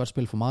altså også godt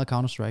spille for meget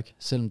Counter-Strike,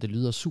 selvom det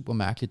lyder super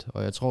mærkeligt.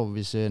 Og jeg tror,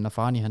 hvis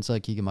Nafani han sad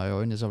og kiggede mig i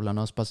øjnene, så ville han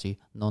også bare sige,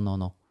 no,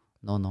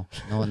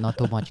 not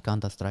too much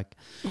Counter-Strike.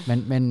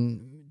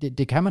 Men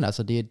det kan man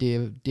altså.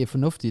 Det er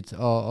fornuftigt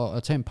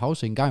at tage en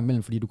pause en gang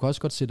imellem, fordi du kan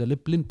også godt sætte dig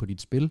lidt blind på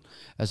dit spil.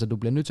 Altså, du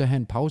bliver nødt til at have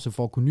en pause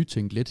for at kunne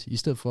nytænke lidt, i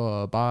stedet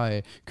for at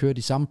bare køre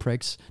de samme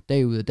pracks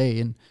dag ud og dag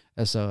ind.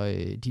 Altså,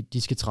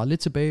 de skal træde lidt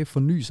tilbage,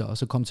 forny sig, og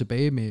så komme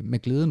tilbage med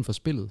glæden for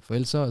spillet, for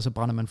ellers så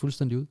brænder man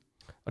fuldstændig ud.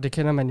 Og det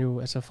kender man jo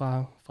altså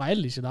fra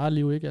alt i sit eget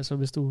liv, ikke? Altså,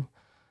 hvis du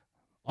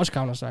også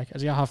Counter-Strike.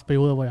 Altså, jeg har haft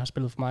perioder, hvor jeg har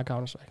spillet for meget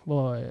Counter-Strike,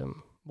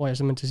 hvor jeg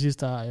simpelthen til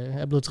sidst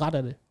er blevet træt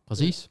af det.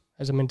 Præcis.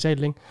 Altså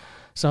mentalt, ikke?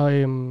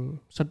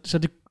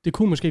 Så det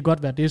kunne måske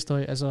godt være det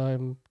støj. Altså,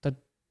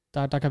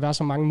 der kan være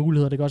så mange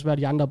muligheder. Det kan også være, at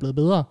de andre er blevet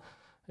bedre.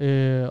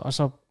 Og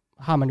så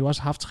har man jo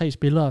også haft 3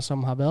 spillere,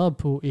 som har været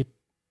på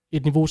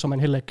et niveau, som man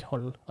heller ikke kan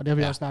holde. Og det har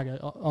vi også snakket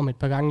om et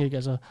par gange, ikke?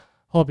 Altså,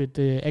 Hobbit,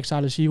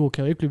 Exile og Zero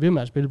kan jo ikke blive ved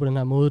med at spille på den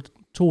her måde.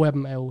 2 af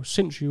dem er jo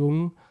sindssygt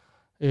unge.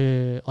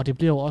 Og det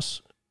bliver jo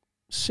også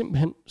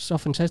simpelthen så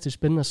fantastisk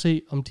spændende at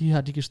se, om de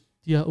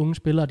her unge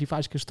spillere, de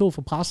faktisk kan stå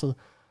for presset,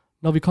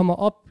 når vi kommer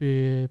op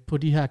på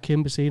de her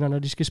kæmpe scener, når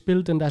de skal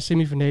spille den der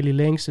semifinale i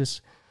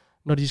Lanxess,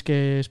 når de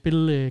skal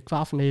spille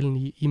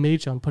kvartfinalen i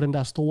Majoren på den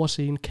der store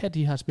scene, kan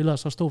de her spillere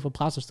så stå for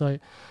pressestøj?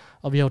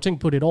 Og vi har jo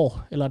tænkt på det et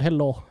år, eller et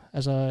halvt år.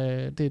 Altså,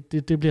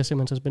 det bliver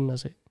simpelthen så spændende at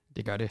se.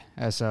 Det gør det.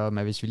 Altså,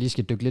 men hvis vi lige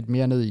skal dykke lidt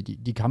mere ned i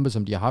de kampe,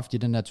 som de har haft i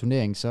den her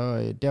turnering,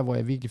 så der, hvor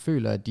jeg virkelig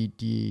føler, at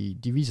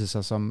de viser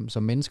sig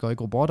som mennesker og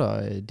ikke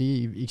robotter,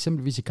 det er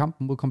eksempelvis i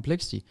kampen mod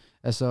Complexity.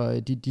 Altså,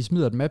 de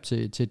smider et map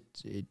til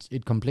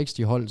et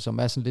Complexity-hold, som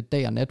er sådan lidt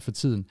dag og nat for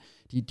tiden.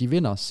 De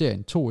vinder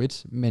serien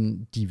 2-1,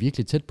 men de er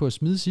virkelig tæt på at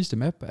smide sidste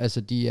map.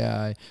 Altså, de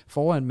er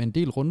foran med en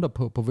del runder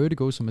på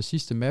Vertigo, som er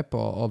sidste map,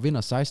 og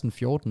vinder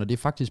 16-14, og det er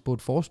faktisk på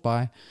et force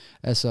buy.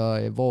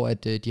 Altså, hvor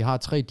at de har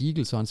 3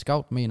 deagles og en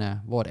scout, mener jeg,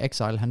 hvor at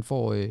Exile, han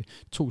får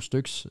 2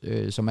 styks,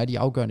 som er de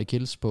afgørende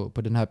kills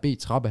på den her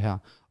B-trappe her.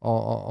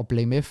 Og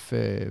Blame F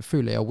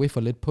føler jeg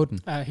whiffer lidt på den.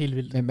 Ja, helt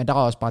vildt. Men der er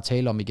også bare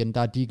tale om igen,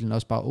 der er deaglen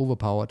også bare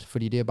overpowered,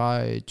 fordi det er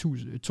bare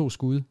 2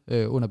 skud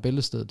under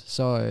bæltestedet,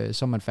 så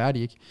er man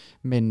færdig, ikke?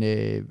 Men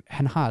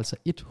han har altså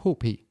 1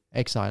 HP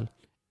Exile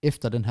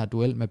efter den her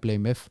duel med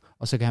Blame F,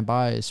 og så kan han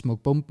bare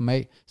smukke bomben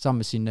af sammen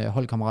med sin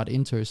holdkammerat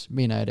Inters,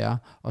 mener jeg det er,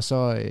 og så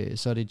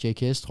er det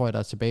JKS, tror jeg, der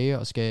er tilbage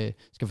og skal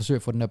forsøge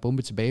at få den her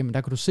bombe tilbage, men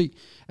der kan du se,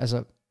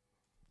 altså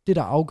det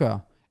der afgør,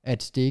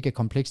 at det ikke er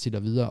Complexity der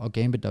videre, og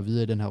Gambit der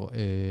videre i den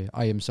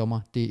her IM Sommer,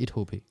 det er 1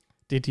 HP.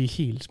 Det er de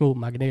helt små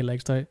marginaler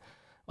ekstra.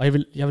 Og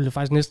jeg vil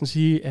faktisk næsten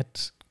sige,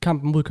 at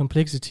kampen mod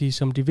Complexity,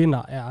 som de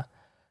vinder,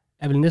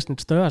 er vel næsten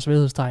et større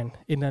sværhedstegn,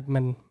 end at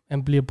man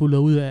bliver bullet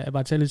ud af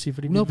Vitality,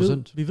 fordi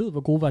vi ved,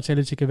 hvor god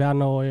Vitality kan være,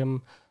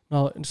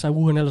 når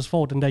Saru han ellers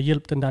får den der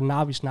hjælp, den der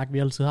Navi-snak, vi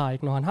altid har,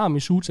 ikke? Når han har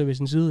Misuta ved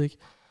sin side, ikke?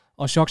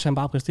 Og Shox han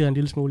bare præsterer en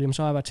lille smule, jamen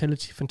så er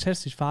Vitality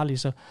fantastisk farlig,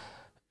 så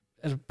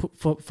altså,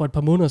 for et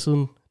par måneder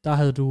siden, der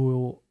havde du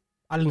jo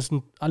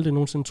aldrig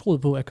nogensinde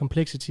troet på, at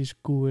Complexity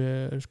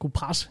skulle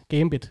presse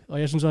Gambit, og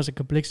jeg synes også, at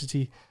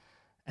Complexity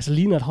altså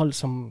ligner et hold,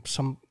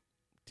 som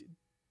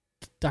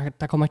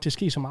der kommer ikke til at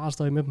ske så meget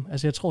støj med dem.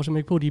 Altså jeg tror simpelthen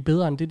ikke på, at de er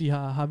bedre end det, de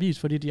har vist,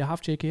 fordi de har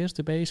haft JKS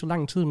tilbage i så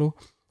lang tid nu,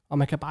 og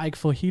man kan bare ikke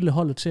få hele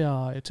holdet til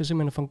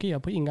simpelthen at fungere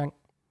på én gang.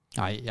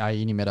 Nej, jeg er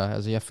enig med dig.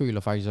 Altså, jeg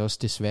føler faktisk også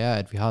desværre,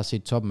 at vi har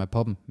set toppen af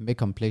poppen med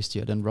Complexity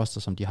og den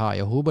roster, som de har.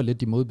 Jeg håber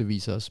lidt, de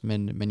modbeviser os,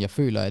 men jeg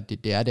føler, at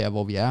det er der,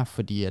 hvor vi er,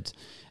 fordi at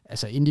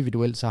altså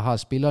individuelt, så har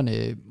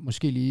spillerne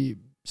måske lige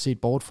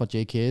set bort fra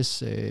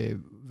JKS,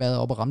 været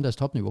op og ramme deres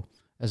topniveau.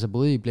 Altså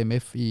både i Blame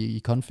F,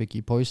 i Config,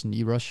 i Poison,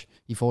 i Rush,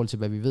 i forhold til,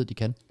 hvad vi ved, de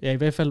kan. Ja, i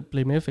hvert fald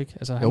Blame F, ikke?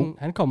 Altså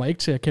han kommer ikke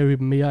til at carry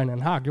dem mere, end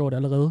han har gjort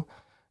allerede.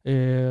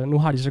 Nu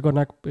har de så godt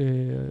nok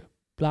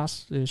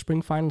Blast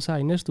Spring Finals her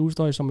i næste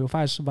uge, som jo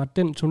faktisk var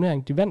den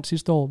turnering, de vandt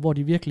sidste år, hvor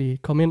de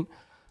virkelig kom ind,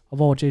 og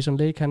hvor Jason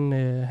Lake,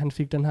 han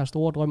fik den her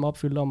store drøm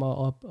opfyldt om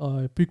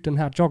at bygge den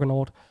her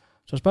Juggernaut.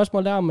 Så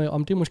spørgsmålet er,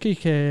 om det måske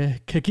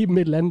kan give dem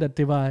et eller andet, at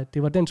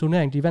det var den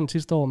turnering, de vandt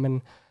sidste år,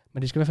 men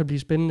det skal i hvert fald blive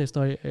spændende,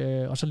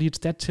 og så lige et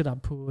stat til dig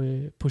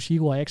på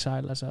Shiro og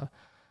Exile, altså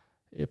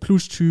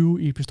plus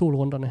 20 i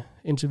pistolrunderne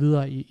indtil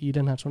videre i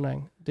den her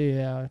turnering. Det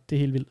er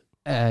helt vildt.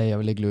 Ja, jeg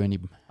vil ikke løbe ind i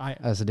dem. Nej.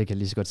 Altså det kan jeg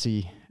lige så godt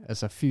sige.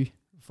 Altså fy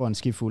for en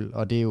skifuld,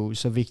 og det er jo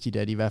så vigtigt,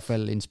 at i hvert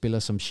fald en spiller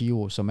som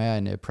Shiro, som er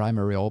en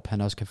primary AWP,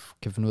 han også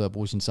kan finde ud af at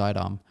bruge sin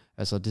sidearm.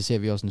 Altså det ser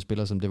vi også en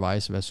spiller som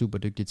Device være super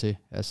dygtig til.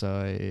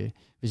 Altså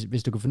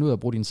hvis du kan finde ud af at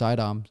bruge din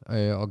sidearm,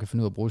 og kan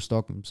finde ud af at bruge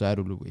stokken, så er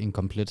du en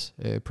komplet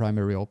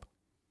primary AWP.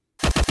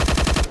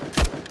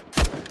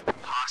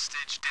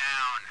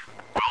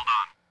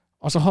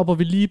 Og så hopper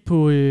vi lige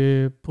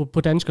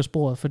på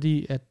danskersporet,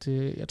 fordi at,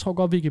 jeg tror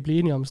godt, vi kan blive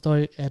enige om,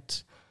 Støj,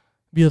 at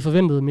vi havde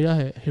forventet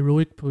mere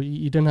Heroic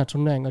i den her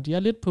turnering, og de er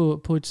lidt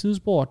på et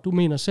sidespor. Du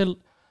mener selv,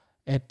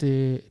 at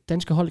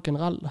danske hold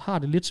generelt har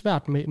det lidt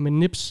svært med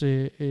Nips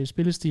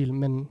spillestil,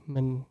 men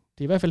det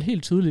er i hvert fald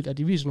helt tydeligt, at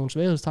de viser nogle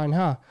svaghedstegn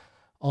her,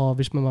 og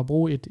hvis man må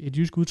bruge et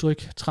jysk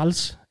udtryk,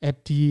 træls,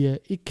 at de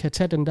ikke kan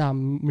tage den der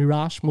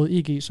Mirage mod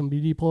EG, som vi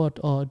lige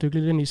prøver at dykke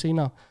lidt ind i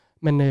senere.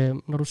 Men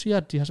når du siger,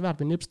 at de har svært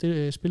ved Nips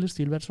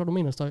spillestil, hvad så du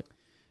mener, Støj?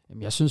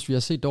 Jamen, jeg synes, vi har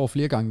set det over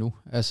flere gange nu.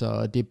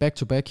 Altså, det er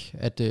back-to-back,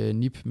 at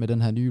NiP med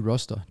den her nye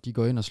roster, de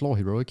går ind og slår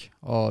Heroic.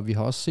 Og vi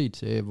har også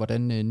set,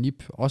 hvordan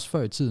NiP, også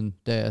før i tiden,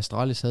 da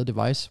Astralis havde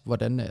Device,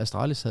 hvordan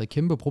Astralis havde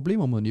kæmpe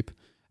problemer mod NiP.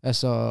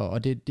 Altså,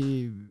 og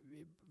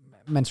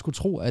man skulle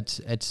tro,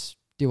 at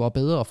det var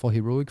bedre for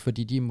Heroic,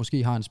 fordi de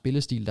måske har en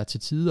spillestil, der til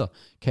tider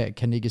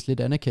kan nikkes lidt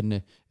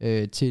anerkendende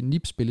til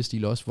NiPs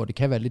spillestil også, hvor det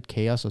kan være lidt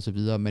kaos og så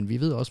videre, men vi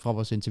ved også fra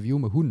vores interview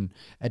med hunden,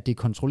 at det er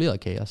kontrolleret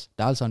kaos.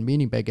 Der er altså en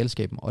mening bag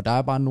galskaben, og der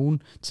er bare nogle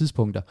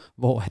tidspunkter,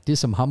 hvor det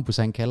som Hampus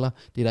han kalder,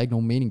 det er der ikke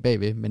nogen mening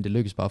bagved, men det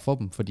lykkes bare for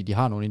dem, fordi de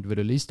har nogle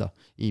individualister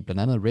i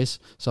blandt andet Res,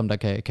 som der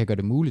kan gøre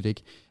det muligt,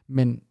 ikke?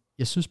 Men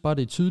jeg synes bare,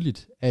 det er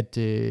tydeligt,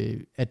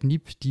 at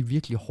NiP, de er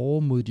virkelig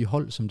hårde mod de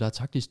hold, som der er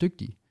taktisk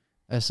dygtige.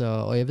 Altså,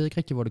 og jeg ved ikke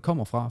rigtig, hvor det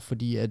kommer fra,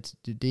 fordi at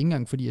det er ikke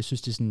engang, fordi jeg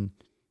synes, det sådan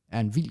er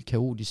en vild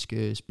kaotisk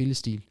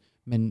spillestil,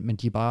 men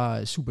de er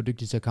bare super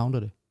dygtige til at counter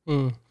det.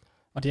 Mm.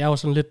 Og det er jo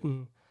sådan lidt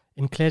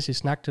en klassisk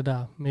snak, det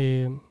der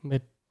med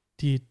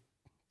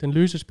den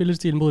løse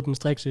spillestil mod den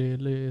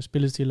strikse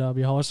spillestil, og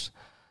vi har også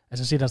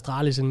set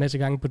Astralis en masse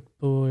gange,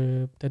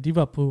 da de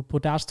var på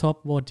deres top,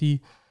 hvor de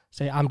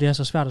sagde, at det er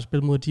så svært at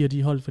spille mod de og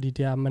de hold,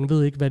 fordi man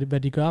ved ikke, hvad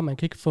de gør, man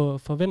kan ikke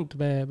forvente,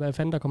 hvad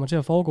fanden der kommer til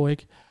at foregå,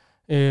 ikke?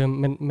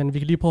 Men vi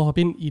kan lige prøve at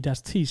hoppe ind i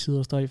deres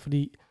T-sider, Støj,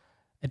 fordi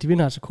at de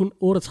vinder altså kun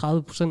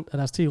 38% af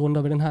deres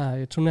T-runder ved den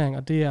her turnering,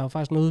 og det er jo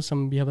faktisk noget,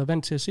 som vi har været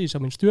vant til at se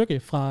som en styrke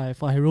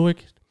fra Heroic.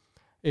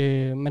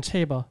 Man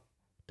taber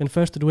den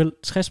første duel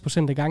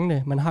 60% af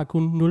gangene, man har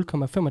kun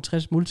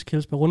 0,65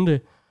 multikills per runde,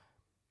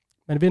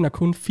 man vinder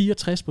kun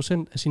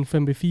 64% af sine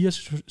 5v4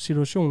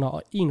 situationer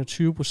og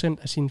 21%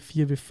 af sine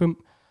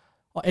 4v5.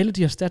 Og alle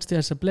de her stats, det er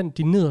altså blandt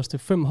de nederste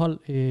 5 hold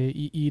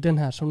i den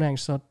her turnering,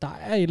 så der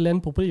er et eller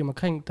andet problem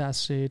omkring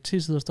deres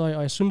T-sider, Støj,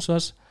 og jeg synes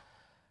også,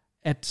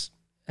 at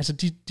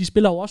de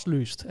spiller jo også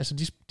løst.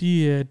 Altså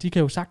de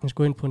kan jo sagtens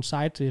gå ind på en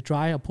side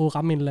dry og prøve at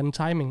ramme en eller anden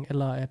timing,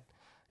 eller at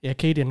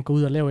Cadian går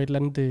ud og laver et eller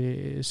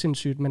andet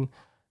sindssygt, men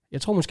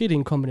jeg tror måske, det er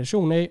en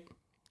kombination af,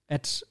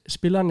 at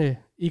spillerne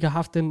ikke har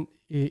haft den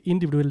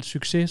individuelle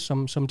succes,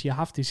 som de har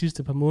haft de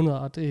sidste par måneder,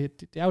 og det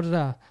er jo det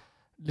der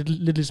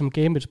lidt ligesom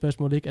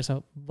Gambit-spørgsmål, ikke?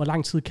 Altså, hvor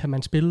lang tid kan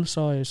man spille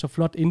så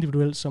flot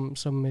individuelt,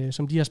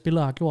 som de her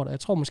spillere har gjort? Og jeg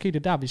tror måske,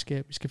 det er der, vi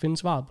skal finde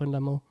svaret på en eller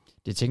anden måde.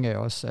 Det tænker jeg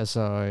også.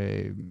 Altså,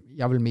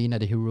 jeg vil mene,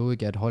 at det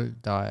Heroic er et hold,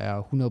 der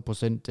er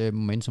 100%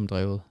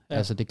 momentumdrevet. Ja.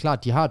 Altså, det er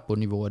klart, de har et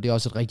bundniveau, og det er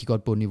også et rigtig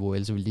godt bundniveau,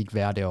 ellers vil de ikke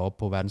være deroppe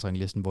på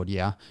verdensranglisten, hvor de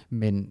er.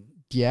 Men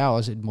de er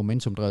også et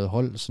momentumdrevet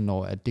hold, så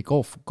når at det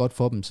går godt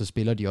for dem, så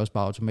spiller de også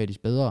bare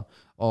automatisk bedre.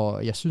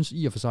 Og jeg synes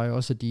i og for sig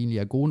også, at de egentlig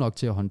er gode nok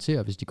til at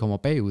håndtere, hvis de kommer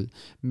bagud.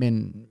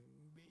 Men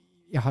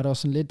jeg har da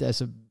også sådan lidt,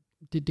 altså,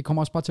 det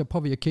kommer også bare til at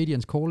påvirke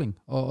Cadians calling,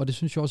 og det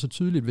synes jeg også er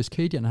tydeligt, hvis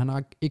Cadian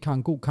han ikke har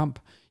en god kamp,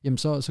 jamen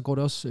så går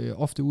det også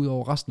ofte ud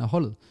over resten af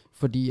holdet,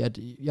 fordi at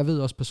jeg ved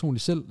også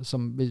personligt selv,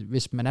 som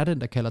hvis man er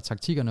den, der kalder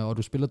taktikkerne, og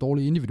du spiller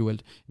dårligt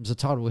individuelt, jamen så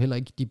tager du heller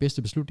ikke de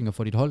bedste beslutninger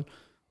for dit hold,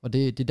 og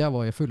det er der,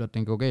 hvor jeg føler, at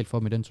den går galt for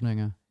med den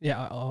turnering her.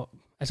 Ja, og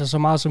altså så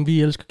meget som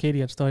vi elsker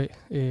Cadians støj,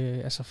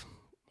 altså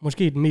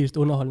måske den mest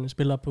underholdende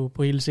spiller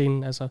på hele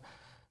scenen, altså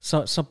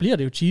så bliver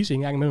det jo cheesy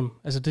en gang imellem.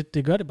 Altså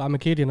det gør det bare med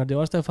Cadian, og det er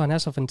også derfor, han er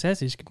så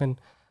fantastisk. Men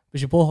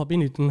hvis vi prøver at hoppe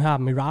ind i den her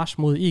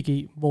Mirage mod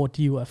EG, hvor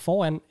de jo er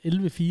foran 11-4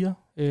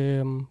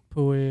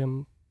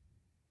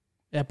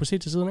 på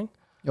CT-siden, ikke?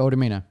 Jo, det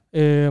mener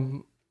jeg.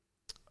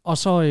 Og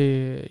så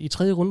i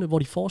tredje runde, hvor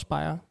de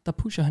forspejrer, der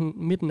pusher han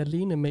midten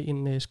alene med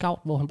en scout,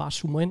 hvor han bare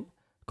zoomer ind.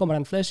 Kommer der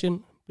en flash ind,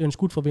 bliver en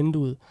skudt fra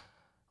vinduet.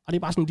 Og det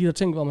er bare sådan de der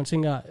ting, hvor man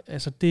tænker,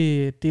 altså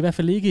det er i hvert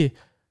fald ikke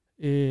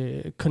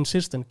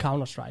consistent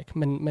Counter-Strike.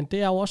 Men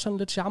det er jo også sådan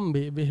lidt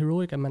charme ved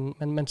Heroic,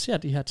 at man ser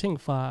de her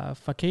ting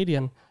fra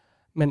Cadian.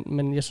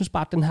 Men jeg synes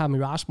bare, at den her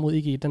Mirage mod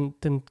EG,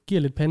 den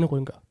giver lidt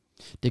panderynker.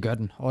 Det gør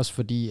den. Også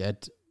fordi,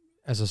 at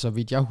altså, så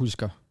vidt jeg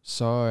husker,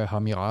 så har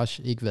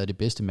Mirage ikke været det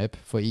bedste map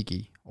for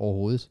EG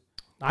overhovedet.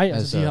 Nej,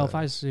 altså de har jo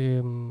faktisk...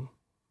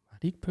 har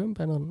de ikke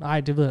permbandet den?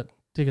 Nej, det ved jeg.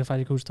 Det kan jeg faktisk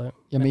ikke huske.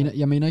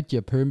 Jeg mener ikke, de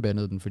har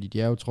permbandet den, fordi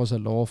de er jo trods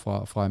alt over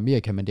fra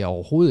Amerika, men det har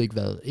overhovedet ikke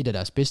været et af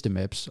deres bedste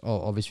maps.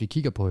 Og hvis vi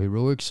kigger på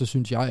Heroic, så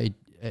synes jeg,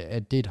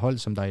 at det er et hold,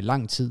 som der i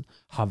lang tid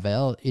har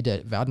været et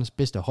af verdens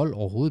bedste hold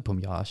overhovedet på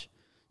Mirage.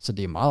 Så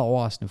det er meget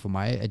overraskende for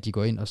mig, at de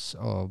går ind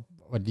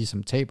og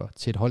ligesom taber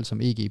til et hold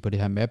som EG på det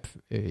her map.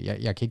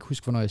 Jeg kan ikke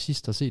huske, hvornår jeg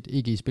sidst har set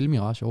EG spille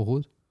Mirage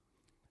overhovedet.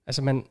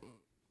 Altså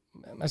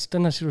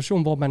den her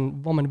situation,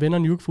 hvor man vender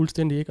Nuke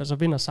fuldstændig, ikke, og så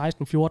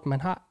vinder 16-14.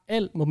 Man har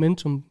alt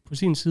momentum på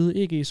sin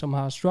side. EG, som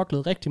har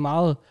strugglet rigtig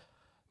meget.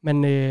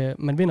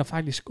 Man vinder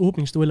faktisk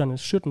åbningsduellerne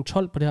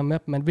 17-12 på det her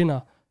map. Man vinder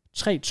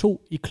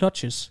 3-2 i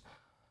clutches.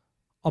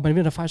 Og man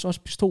vinder faktisk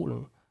også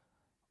pistolen.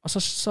 Og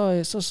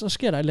så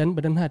sker der et eller andet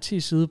med den her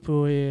 10-side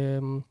på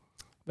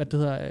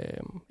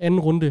anden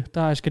runde.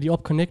 Der skal de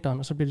op connectoren,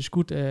 og så bliver de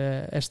skudt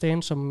af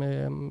Stan,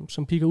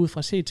 som piker ud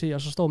fra CT,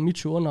 og så står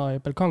Michu under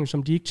balkongen,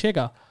 som de ikke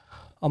tjekker.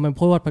 Og man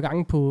prøver et par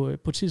gange på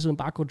 10-siden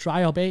bare at gå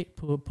dry op af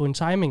på en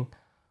timing.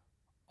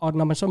 Og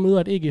når man så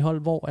møder et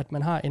EG-hold, hvor at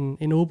man har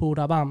en Obo,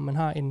 der er varm, man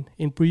har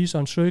en Breeze og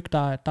en Zerg,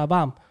 der er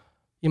varm,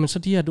 jamen så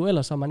de her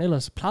dueller, som man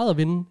ellers plejede at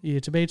vinde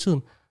tilbage i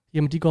tiden,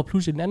 jamen de går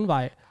pludselig den anden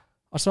vej.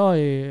 Og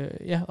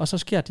så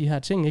sker de her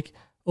ting, ikke?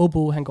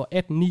 Obo, han går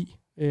 18-9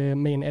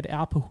 med en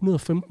ADR på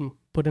 115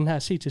 på den her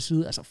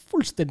CT-side. Altså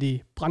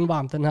fuldstændig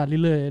brandvarm, den her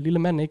lille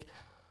mand, ikke?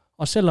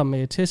 Og selvom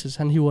Tessis,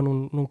 han hiver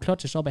nogle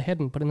clutches op af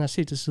hatten på den her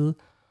CT-side,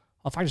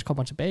 og faktisk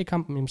kommer tilbage i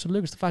kampen, jamen, så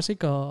lykkes det faktisk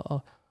ikke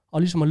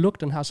at ligesom at lukke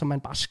den her, som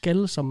man bare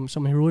skal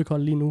som Heroic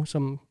hold lige nu,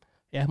 som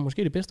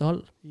måske det bedste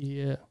hold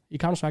i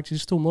Counter-Strike de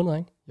sidste 2 måneder,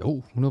 ikke?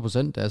 Jo,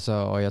 100%, altså,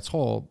 og jeg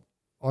tror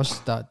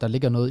også, der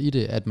ligger noget i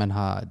det, at man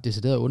har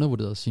decideret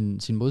undervurderet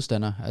sin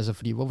modstander, altså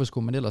fordi hvorfor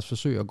skulle man ellers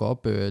forsøge at gå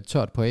op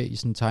tørt på A i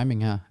sådan en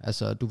timing her,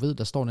 altså du ved,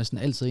 der står næsten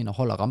altid en og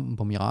holder rampen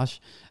på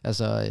Mirage,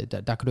 altså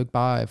der kan du ikke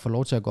bare få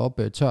lov til at gå op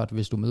tørt,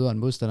 hvis du møder en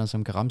modstander,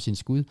 som kan ramme sin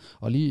skud,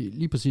 og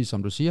lige præcis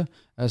som du siger,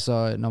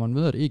 altså når man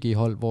møder et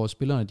EG-hold, hvor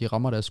spillerne de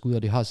rammer deres skud,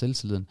 og de har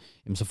selvtilliden,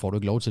 jamen så får du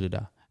ikke lov til det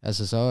der.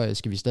 Altså så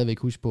skal vi stadigvæk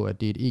huske på,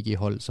 at det er et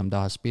EG-hold, som der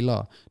har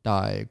spillere,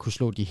 der kunne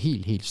slå de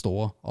helt, helt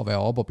store, og være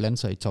oppe og blande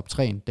sig i top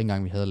 3,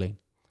 dengang vi havde LAN.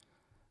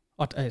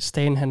 Og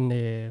Stan, han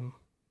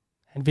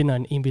vinder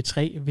en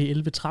 1v3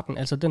 ved 11-13.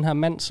 Altså den her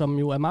mand, som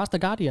jo er Master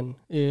Guardian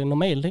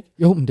normalt, ikke?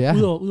 Jo, men det er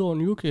Udover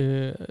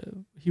Nuke,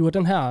 hiver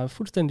den her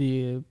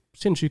fuldstændig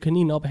sindssyge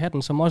kanin op af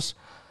hatten, som også,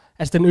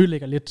 altså den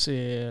ødelægger lidt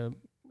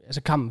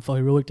altså kampen for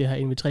Heroic, det her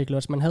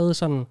 1v3-klods. Man havde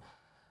sådan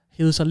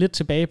hævet sig lidt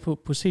tilbage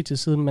på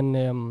CT-siden, men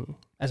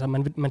altså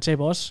man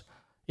taber også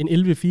en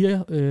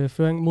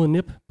 11-4-føring mod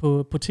NIP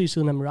på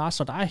T-siden af Mirage,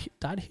 så der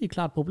er et helt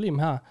klart problem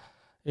her,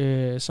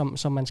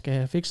 som man skal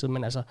have fikset,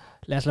 men altså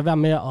lad os lade være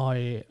med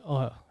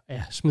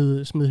at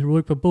smide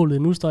Heroic på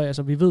bålet nu,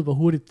 altså vi ved, hvor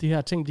hurtigt de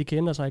her ting, de kan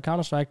ændre sig i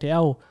Counter-Strike. Det er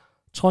jo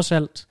trods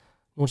alt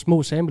nogle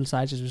små sample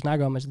sizes, vi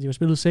snakker om, altså de har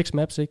spillet 6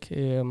 maps,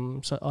 ikke?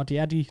 Og det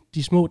er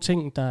de små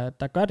ting,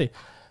 der gør det,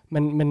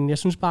 men jeg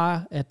synes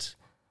bare, at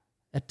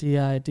det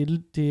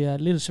er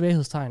lidt et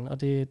svaghedstegn, og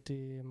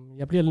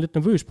jeg bliver lidt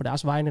nervøs på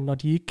deres vegne, når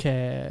de ikke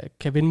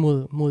kan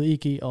vinde mod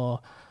EG,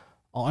 og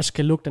også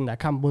kan lukke den der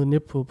kamp mod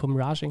NIP på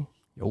Mirage, ikke?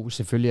 Jo,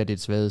 selvfølgelig er det et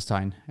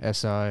svaghedstegn.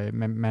 Altså,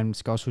 man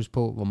skal også huske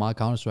på, hvor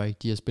meget Counter-Strike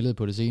de har spillet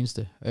på det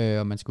seneste,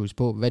 og man skal huske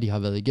på, hvad de har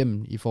været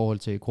igennem i forhold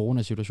til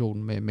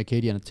coronasituationen med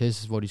Cadian og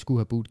Tessis, hvor de skulle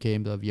have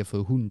bootcampet, og vi har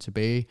fået hunden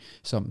tilbage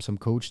som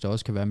coach, der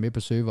også kan være med på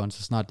serveren,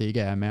 så snart det ikke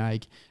er AMR,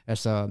 ikke?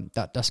 Altså,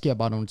 der sker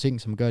bare nogle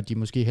ting, som gør, at de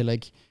måske heller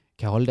ikke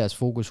kan holde deres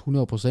fokus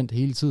 100%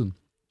 hele tiden.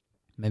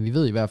 Men vi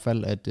ved i hvert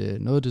fald, at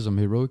noget af det, som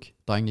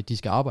Heroic-drengene, de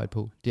skal arbejde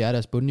på, det er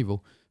deres bundniveau.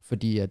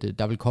 Fordi at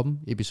der vil komme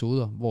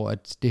episoder, hvor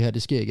at det her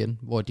det sker igen,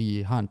 hvor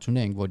de har en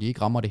turnering, hvor de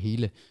ikke rammer det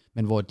hele,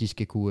 men hvor de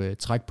skal kunne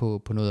trække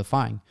på noget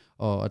erfaring,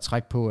 og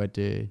trække på, at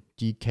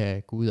de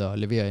kan gå ud og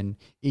levere en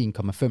 1,5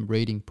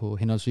 rating på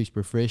henholdsvis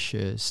Refresh,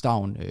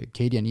 Stavn,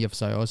 Cadian i og for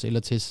sig også, eller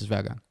Testes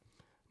hver gang.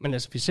 Men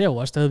altså, vi ser jo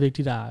også stadigvæk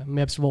de der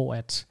maps, hvor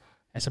at,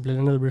 altså blandt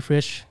andet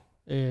Refresh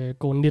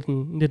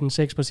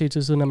går 19.6 på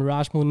CT-siden af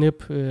Mirage mod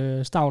Nip,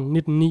 Stavn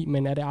 19.9,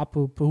 men er det op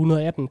på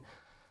 118.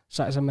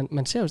 Så altså,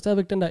 man ser jo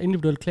stadigvæk den der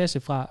individuelle klasse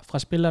fra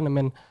spillerne,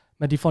 men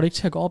de får det ikke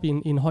til at gå op i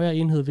en højere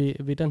enhed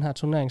ved den her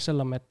turnering,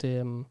 selvom at,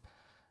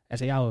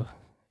 altså jeg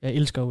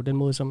elsker jo den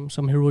måde,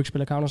 som Heroic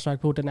spiller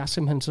Counter-Strike på. Den er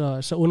simpelthen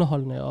så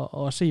underholdende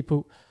at se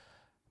på.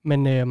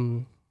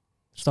 Men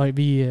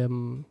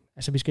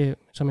vi skal,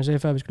 som jeg sagde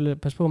før, vi skal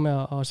passe på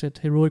med at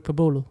sætte Heroic på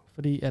bålet,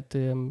 fordi at,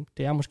 det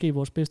er måske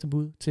vores bedste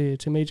bud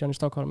til majoren i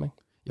Stockholm, ikke?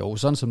 Jo,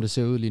 sådan som det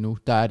ser ud lige nu,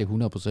 der er det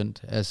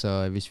 100%.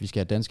 Altså, hvis vi skal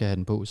have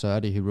danskerhatten på, så er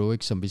det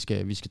Heroic, som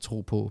vi skal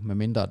tro på,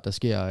 medmindre der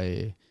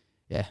sker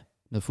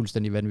noget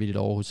fuldstændig vanvittigt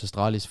over hos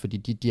Astralis, fordi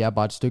de er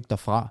bare et stykke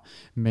derfra.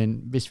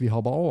 Men hvis vi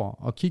hopper over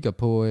og kigger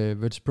på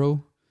Virtus.pro,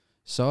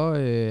 så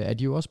er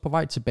de jo også på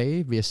vej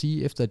tilbage, vil jeg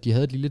sige, efter at de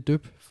havde et lille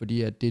dyp,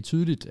 fordi at det er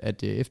tydeligt,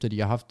 at efter de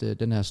har haft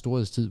den her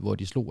storhedstid, hvor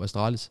de slog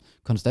Astralis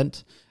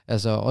konstant,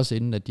 altså også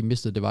inden at de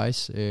mistede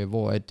Device,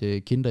 hvor at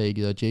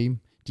Kinderægget og Jame,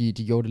 de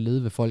gjorde det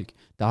lede ved folk,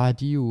 der har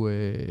de jo,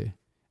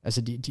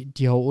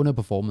 de har jo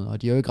underperformet,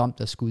 og de har jo ikke ramt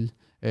deres skud.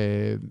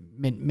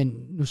 Men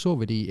nu så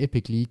vi det i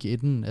Epic League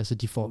inden, altså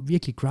de får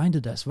virkelig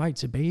grindet deres vej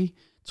tilbage,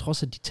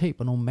 trods at de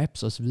taber nogle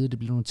maps og så videre, det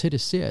bliver nogle tætte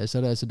serier, så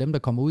er det altså dem, der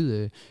kommer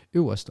ud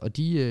øverst, og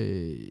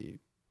de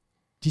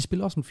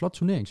spiller også en flot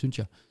turnering, synes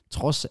jeg,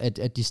 trods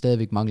at de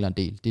stadigvæk mangler en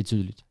del, det er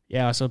tydeligt.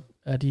 Ja, og så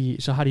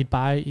har de et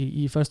bye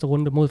i første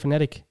runde mod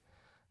Fnatic.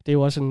 Det er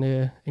jo også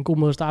en god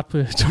måde at starte på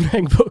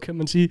turneringen på, kan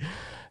man sige.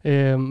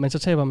 Men så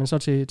taber man så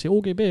til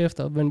OGB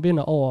efter, men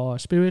vinder over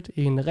Spirit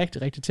i en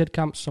rigtig, rigtig tæt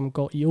kamp, som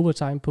går i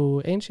overtime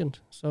på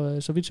Ancient,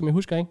 så vidt som jeg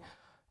husker, ikke?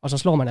 Og så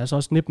slår man altså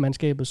også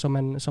NIP-mandskabet, så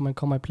man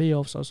kommer i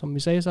playoffs, og som vi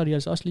sagde, så har de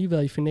altså også lige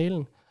været i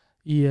finalen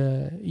i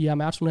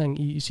RMR-turneringen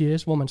i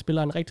CS, hvor man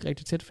spiller en rigtig,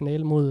 rigtig tæt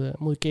finale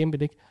mod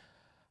Gambit, ikke?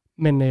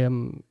 Men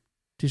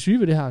det syge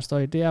ved det her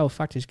støj, det er jo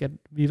faktisk, at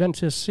vi er vant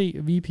til at se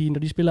VP, når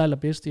de spiller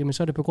allerbedst, jamen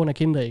så er det på grund af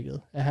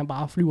Kinderægget, at han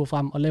bare flyver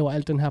frem og laver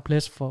alt den her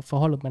plads for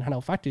holdet, men han er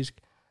jo faktisk,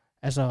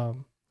 altså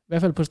i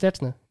hvert fald på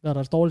statsene, der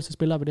er dårligste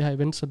spillere ved det her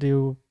event, så det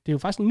er jo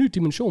faktisk en ny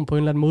dimension på en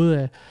eller anden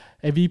måde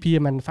af VP,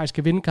 at man faktisk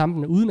kan vinde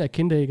kampene, uden at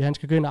Kinderægget, han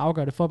skal gå ind og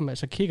afgøre det for dem.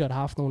 Altså Kickert har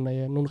haft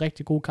nogle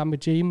rigtig gode kampe.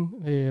 Jame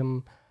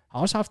har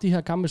også haft de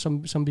her kampe,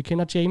 som vi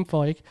kender Jame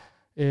for, ikke?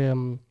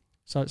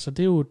 Så det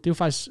er jo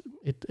faktisk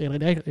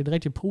et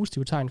rigtig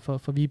positivt tegn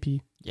for VP.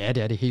 Ja,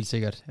 det er det helt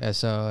sikkert.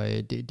 Altså,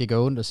 det gør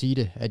ondt at sige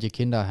det, at jeg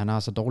kender, at han har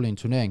så dårlig en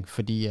turnering,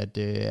 fordi at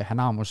han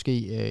har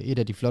måske et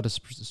af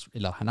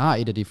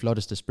de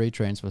flotteste spray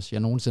transfers, jeg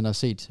nogensinde har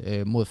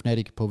set mod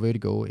Fnatic på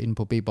Vertigo inde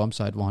på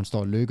B-bombsite, hvor han står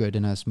og lykker i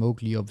den her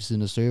smoke lige op ved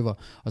siden af server,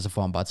 og så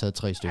får han bare taget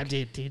 3 stykker.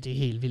 Ja, det er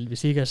helt vildt.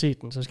 Hvis I ikke har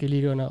set den, så skal I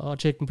lige gå ind og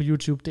tjekke den på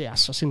YouTube. Det er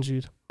så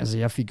sindssygt. Altså,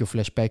 jeg fik jo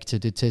flashback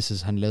til det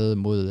Tesses, han lavede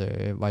mod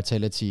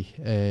Vitality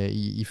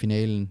i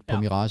finalen på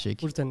Mirage, ikke?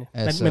 Fuldstændig.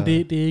 Altså, men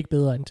det er ikke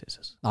bedre end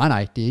Tesses.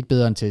 Nej, det er ikke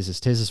bedre end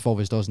Tesses. Tesses får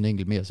vist også en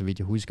enkelt mere, så vidt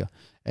jeg husker.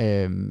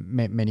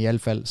 Men i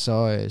hvert fald,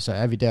 så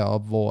er vi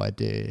deroppe, hvor at,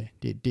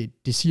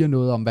 det siger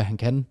noget om, hvad han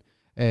kan.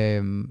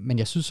 Men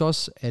jeg synes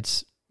også,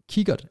 at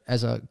Kickert,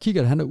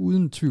 han er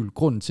uden tvivl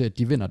grunden til, at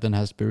de vinder den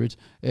her Spirit,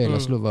 eller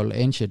slår vel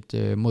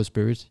Ancient mod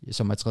Spirit,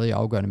 som er tredje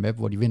afgørende map,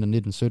 hvor de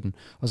vinder 19-17.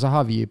 Og så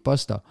har vi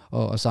Buster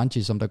og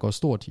Sanchi, som der går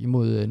stort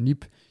imod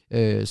Nip,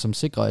 som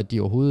sikrer, at de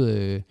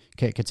overhovedet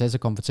kan tage sig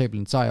komfortabelt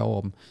en sejr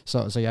over dem.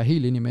 Så jeg er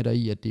helt enig med dig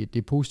i, at det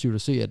er positivt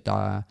at se, at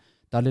der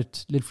er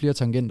lidt flere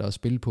tangenter at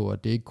spille på,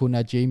 at det ikke kun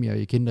er Jamie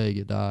og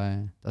Kinderægget,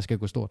 der skal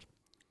gå stort.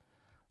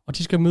 Og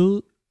de skal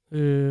møde,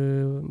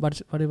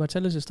 var det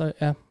Vitality, der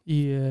er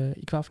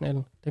i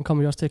kvartfinalen. Den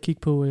kommer vi også til at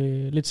kigge på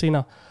lidt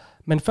senere.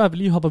 Men før vi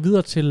lige hopper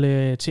videre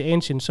til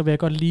Ancient, så vil jeg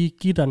godt lige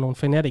give dig nogle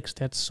Fnatic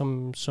stats,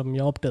 som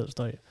jeg opdagede,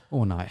 Støj.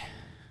 Nej.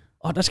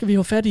 Og der skal vi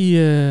jo fat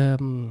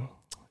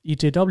i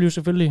JW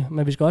selvfølgelig,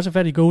 men vi skal også have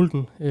fat i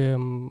Golden.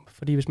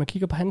 Fordi hvis man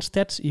kigger på hans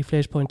stats i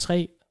Flashpoint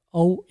 3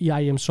 og i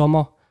IEM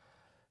Sommer,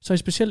 så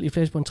specielt i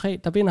Flashpoint 3,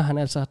 der vinder han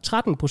altså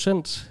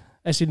 13%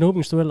 af sine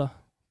åbningsdueller.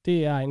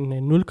 Det er en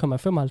 0,55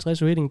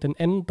 rating. Den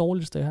anden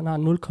dårligste, han har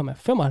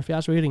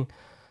 0,75 rating.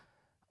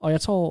 Og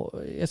jeg tror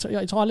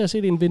aldrig, jeg har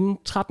set en vinde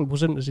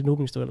 13% af sine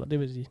åbningsdueller, det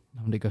vil sige.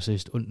 Jamen, det gør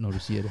seriøst ondt, når du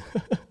siger det.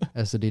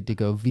 Altså, det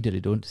gør jo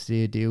vitterligt ondt.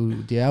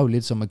 Det er jo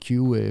lidt som at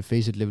queue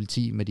Faceit level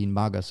 10 med dine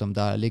makker, som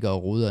der ligger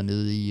og roder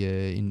nede i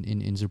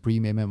en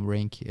Supreme MM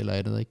rank eller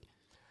andet, ikke?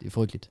 Det er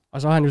frygteligt.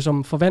 Og så har han jo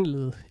som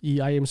forvandlet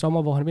i IEM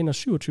Sommer, hvor han vinder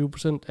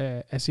 27%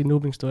 af sine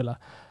åbningsdueller.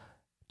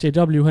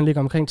 JW, han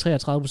ligger omkring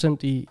 33%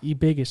 i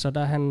begge, så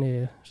der er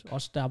han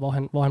også der,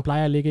 hvor han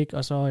plejer at ligge, ikke?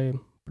 Og så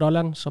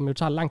Brollan, som jo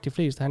tager langt de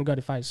fleste, han gør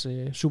det faktisk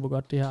super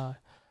godt,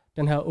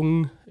 den her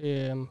unge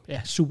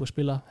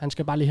superspiller. Han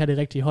skal bare lige have det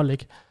rigtige hold,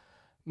 ikke?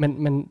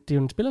 Men det er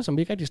jo en spiller, som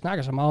vi ikke rigtig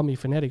snakker så meget om i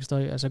Fnatic,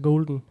 altså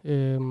Golden.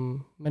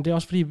 Men det er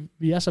også fordi,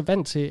 vi er så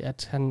vant til,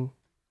 at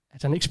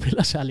han ikke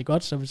spiller særlig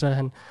godt,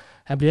 så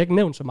han bliver ikke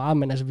nævnt så meget,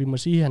 men altså, vi må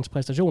sige, at hans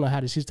præstationer her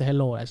det sidste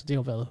halvår, altså, det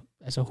har været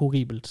altså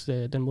horribelt,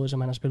 den måde,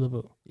 som han har spillet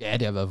på. Ja,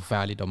 det har været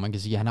forfærdeligt, og man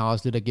kan sige, at han har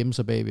også lidt at gemme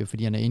sig bagved,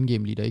 fordi han er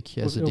in-game leader,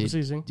 ikke? Altså,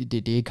 Præcis, ikke?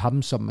 Det er ikke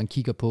ham, som man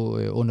kigger på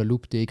under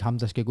lup. Det er ikke ham,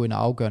 der skal gå ind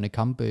og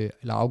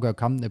afgøre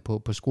kampene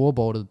på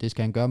scoreboardet. Det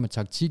skal han gøre med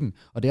taktikken,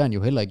 og det har han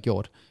jo heller ikke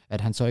gjort.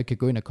 At han så ikke kan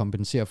gå ind og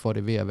kompensere for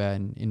det ved at være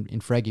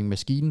en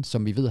fragging-maskine,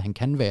 som vi ved, han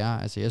kan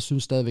være. Altså, jeg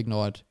synes stadigvæk,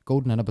 når at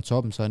Golden han er på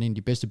toppen, så er han en af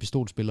de bedste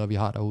pistolspillere, vi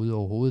har derude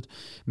overhovedet.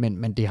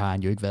 Men det har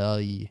han jo ikke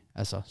været i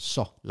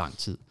så lang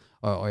tid.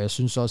 Og jeg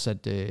synes også,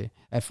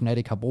 at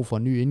Fnatic har brug for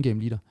en ny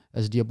in-game leader.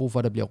 Altså, de har brug for,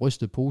 at der bliver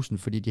rystet posen,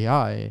 fordi de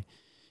har...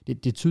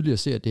 Det er tydeligt at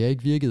se, at det har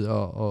ikke virket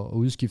at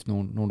udskifte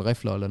nogle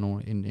rifler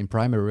eller en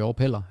primary op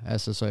heller.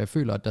 Altså, så jeg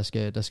føler, at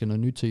der skal noget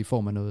nyt til i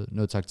form af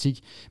noget taktik.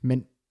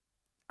 Men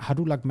har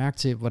du lagt mærke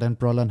til, hvordan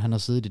Brawleren han har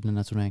siddet i den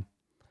her turnering?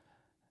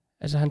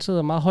 Altså, han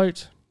sidder meget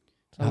højt,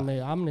 sådan med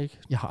armen, ikke?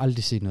 Jeg har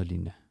aldrig set noget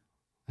lignende.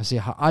 Altså,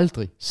 jeg har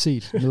aldrig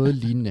set noget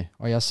lignende,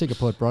 og jeg er sikker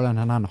på, at Brawleren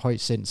han har en høj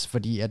sens,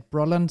 fordi at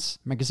Brawleren,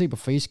 man kan se på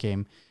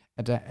facecam,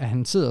 at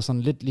han sidder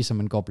sådan lidt ligesom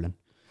en goblin.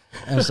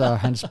 Altså,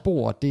 hans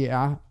bord, det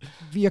er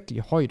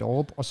virkelig højt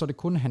oppe, og så er det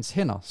kun hans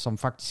hænder, som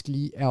faktisk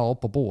lige er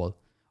oppe på bordet,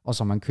 og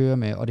som man kører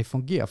med, og det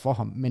fungerer for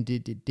ham, men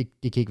det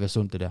kan ikke være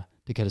sundt, det der.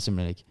 Det kan det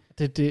simpelthen ikke.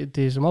 Det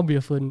er som om, vi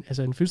har fået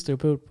en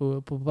fysioterapeut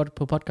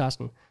på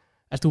podcasten.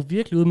 Altså, du er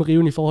virkelig ude med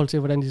riven i forhold til,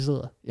 hvordan de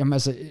sidder. Jamen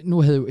altså,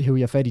 nu hævde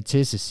jeg fat i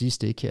Tesse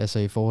sidst, ikke? Altså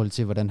i forhold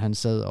til, hvordan han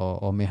sad,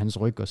 og med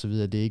hans ryg og så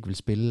videre, det ikke vil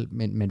spille.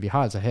 Men vi har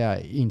altså her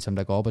en, som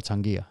der går op og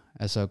tangerer.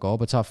 Altså går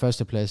op og tager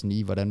førstepladsen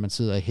i, hvordan man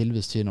sidder i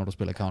helvedes til, når du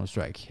spiller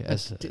Counter-Strike.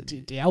 Altså,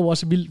 det er jo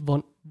også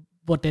vildt,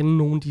 hvordan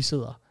nogen de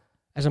sidder.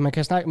 Altså, man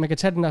kan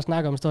tage den der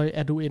snak om støj.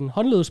 Er du en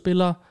håndløs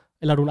spiller,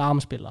 eller er du en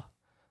armspiller?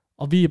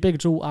 Og vi er begge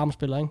to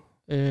armspillere, ikke?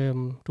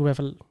 Du er i hvert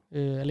fald,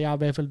 eller jeg er i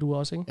hvert fald du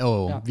også, ikke?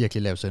 Jo, ja.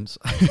 Virkelig lav sens.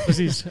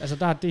 Præcis, altså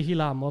der er det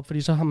hele armen op,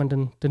 fordi så har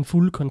man den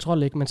fulde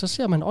kontrol, ikke? Men så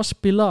ser man også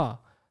spillere,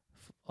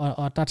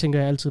 og der tænker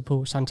jeg altid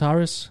på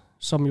Santaris,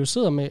 som jo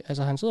sidder med,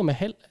 altså han sidder med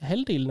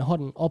halvdelen af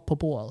hånden op på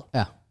bordet.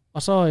 Ja.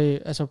 Og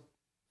så,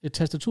 et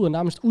tastatur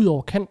nærmest ud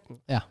over kanten.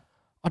 Ja.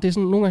 Og det er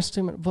sådan, nogle gange så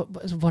tænker man,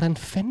 hvordan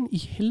fanden i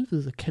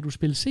helvede kan du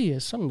spille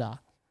CS sådan der?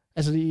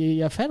 Altså,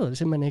 jeg fatter det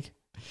simpelthen ikke.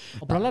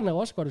 Og Brawleren er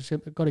også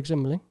et godt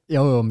eksempel, ikke?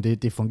 Jo, men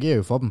det fungerer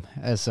jo for dem.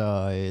 Altså,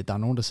 der er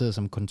nogen, der sidder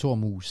som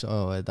kontormus,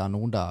 og der er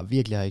nogen, der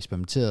virkelig har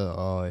eksperimenteret,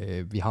 og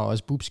vi har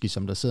også Bubski,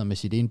 som der sidder med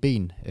sit ene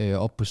ben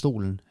op på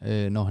stolen,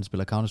 når han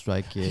spiller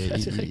Counter-Strike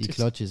i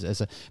clutches.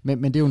 Altså,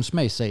 men det er jo en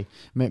smagssag.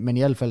 Men i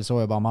hvert fald så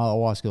var jeg bare meget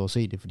overrasket over at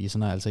se det, fordi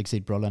sådan har jeg altså ikke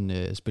set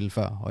Brawleren spille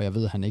før, og jeg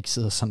ved, at han ikke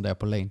sidder sådan der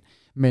på LAN.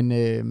 Men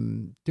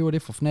det var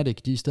det for Fnatic.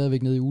 De er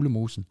stadigvæk nede i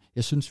Ulemosen.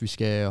 Jeg synes, vi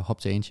skal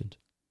hoppe til Ancient.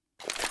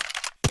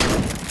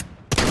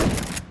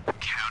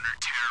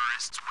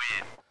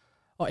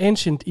 Og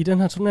Ancient i den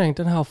her turnering,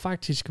 den har jo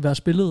faktisk været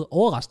spillet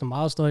overraskende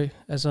meget støj.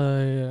 Altså,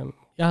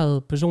 jeg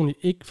havde personligt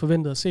ikke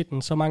forventet at se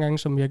den så mange gange,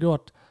 som vi har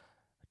gjort.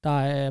 Der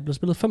er blevet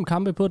spillet 5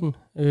 kampe på den,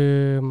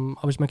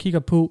 og hvis man kigger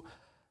på,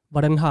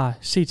 hvordan har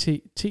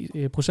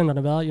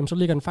CT-procenterne været, jamen så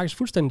ligger den faktisk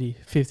fuldstændig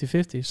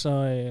 50-50.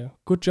 Så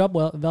good job,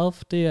 Valve.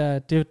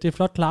 Det er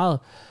flot klaret.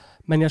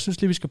 Men jeg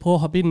synes lige, vi skal prøve at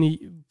hoppe ind i,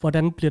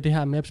 hvordan bliver det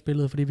her map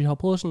spillet, fordi vi har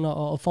prøvet sådan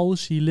at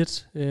forudsige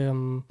lidt.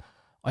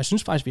 Og jeg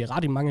synes faktisk, vi er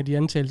ret i mange af de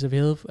antagelser, vi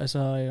havde.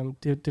 Altså,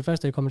 det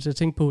første, jeg kommer til at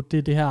tænke på, det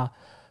er det her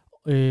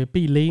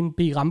B-lane,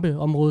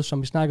 B-rampe-område,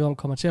 som vi snakkede om,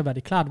 kommer til at være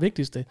det klart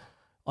vigtigste.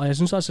 Og jeg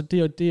synes også, at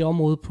det er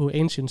område på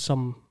Ancient,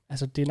 som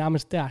altså, det er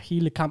nærmest der,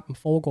 hele kampen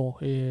foregår.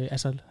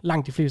 Altså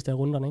langt de fleste af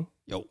runderne, ikke?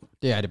 Jo,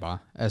 det er det bare.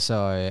 Altså,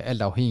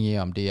 alt afhængig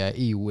af, om det er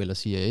EU eller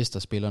CIS, der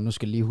spiller. Nu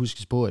skal lige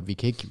huskes på, at vi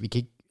kan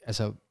ikke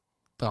altså,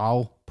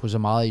 drage på så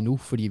meget endnu,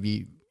 fordi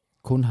vi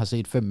kun har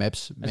set 5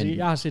 maps. Altså,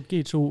 jeg har set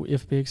G2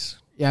 FPX.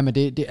 Ja, men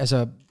det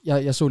altså,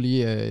 jeg så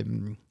lige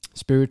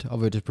Spirit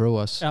og Virtus Pro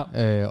også,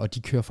 ja. Og de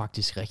kører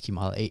faktisk rigtig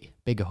meget af,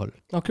 begge hold.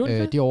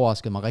 Det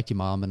overraskede mig rigtig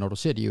meget, men når du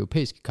ser de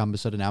europæiske kampe,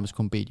 så er det nærmest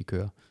kun B, de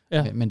kører.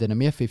 Ja. Men den er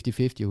mere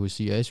 50-50 hos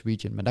CIS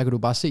Region, men der kan du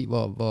bare se,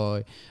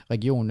 hvor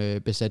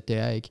regionbesat det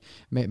er, ikke?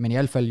 Men i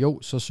hvert fald jo,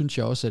 så synes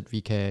jeg også, at vi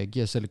kan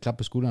give os selv et klap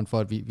på skulderen for,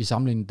 at vi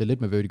sammenligner det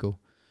lidt med Vertigo.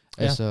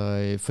 Ja.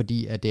 Altså,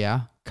 fordi at det er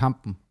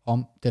kampen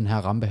om den her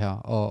rampe her,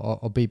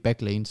 og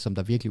B-backlane, som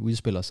der virkelig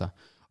udspiller sig.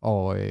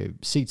 Og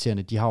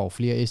CT'erne, de har jo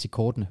flere S i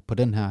kortene på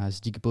den her.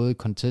 Altså, de kan både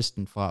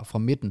contesten fra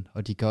midten,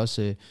 og de kan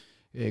også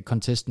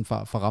contesten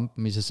fra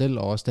rampen i sig selv,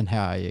 og også den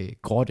her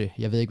grotte.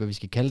 Jeg ved ikke, hvad vi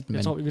skal kalde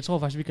den. Vi tror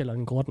faktisk, vi kalder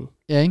den grotten.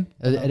 Ja, ikke?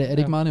 Er det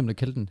ikke meget nemt at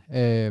kalde den?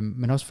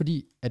 Men også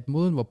fordi, at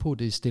måden, hvorpå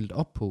det er stillet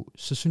op på,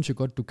 så synes jeg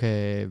godt, du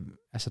kan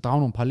drage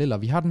nogle paralleller.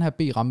 Vi har den her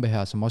B-rampe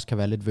her, som også kan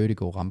være lidt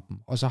Vertigo-rampen.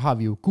 Og så har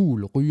vi jo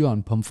gul,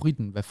 rygeren,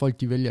 pomfritten, hvad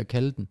folk de vælger at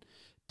kalde den.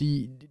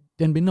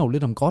 Den minder jo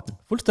lidt om grotten.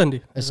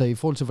 Fuldstændig. Altså i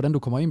forhold til, hvordan du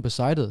kommer ind på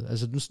sitet.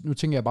 Altså nu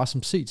tænker jeg bare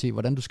som CT,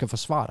 hvordan du skal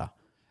forsvare dig.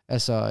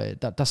 Altså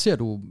der ser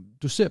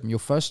du ser dem jo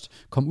først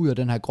komme ud af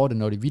den her grotte,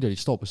 når de vitterligt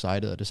står på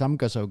sitet. Og det samme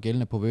gør sig jo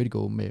gældende på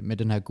Vertigo med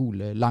den her gul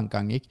lang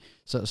gang, ikke?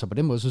 Så på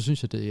den måde, så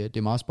synes jeg, det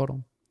er meget spot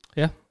on.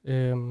 Ja,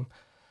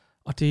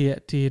 og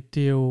det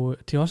er jo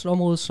også et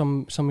område,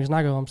 som vi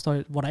snakker om,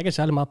 hvor der ikke er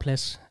særlig meget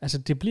plads. Altså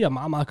det bliver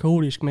meget, meget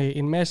kaotisk med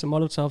en masse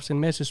molotovs, en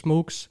masse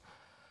smokes.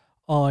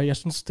 Og jeg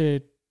synes,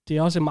 det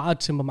er også et meget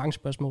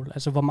temperamentsspørgsmål.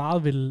 Altså, hvor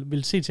meget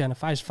vil CT'erne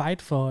faktisk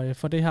fight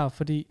for det her,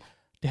 fordi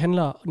det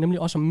handler nemlig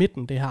også om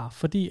midten, det her.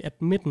 Fordi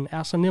at midten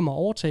er så nem at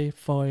overtage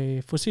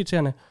for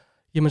CT'erne,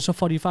 jamen så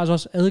får de faktisk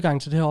også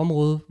adgang til det her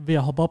område ved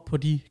at hoppe op på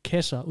de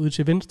kasser ude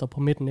til venstre på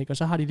midten, ikke? Og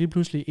så har de lige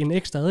pludselig en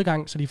ekstra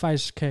adgang, så de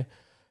faktisk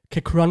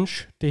kan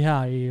crunch det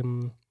her,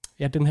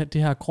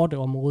 det her grotte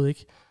område,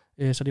 ikke?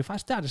 Så det er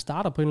faktisk der, det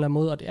starter på en eller anden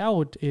måde, og det er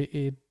jo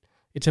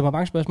et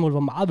temperamentsspørgsmål, hvor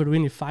meget vil du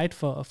egentlig fight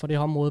for det her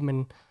område,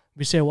 men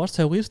vi ser jo også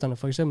terroristerne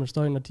for eksempel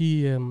støj,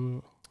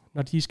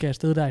 når de skal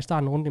afsted der i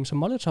starten af runden, så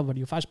Molotov var de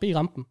jo faktisk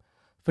B-rampen,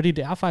 fordi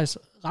det er faktisk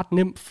ret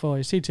nemt for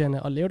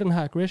CT'erne at lave den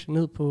her aggression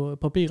ned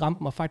på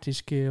B-rampen og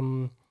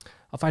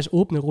faktisk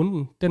åbne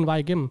runden den vej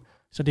igennem,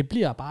 så det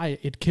bliver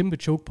bare et kæmpe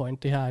choke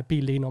point, det her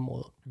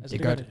B-lane-område. Altså,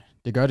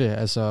 det gør det,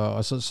 altså,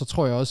 og så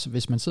tror jeg også,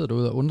 hvis man sidder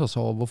derude og undrer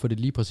sig over, hvorfor det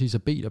lige præcis er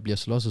B, der bliver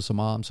slåsset så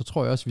meget om, så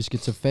tror jeg også, vi skal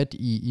tage fat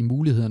i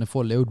mulighederne for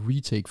at lave et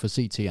retake for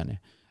CT'erne.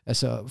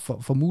 Altså,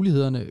 for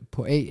mulighederne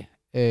på A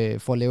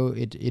for at lave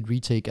et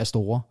retake er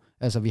store.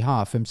 Altså, vi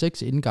har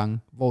 5-6 indgange,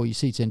 hvor i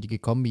CT'erne de kan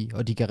komme i,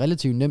 og de kan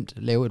relativt nemt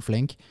lave et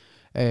flank.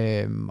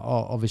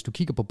 Og hvis du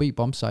kigger på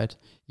B-bombsite,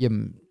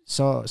 jamen,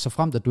 så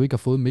fremt at du ikke har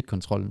fået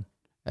midtkontrollen,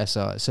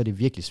 altså, så er det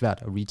virkelig svært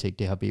at retake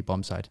det her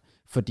B-bombsite.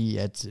 Fordi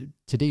at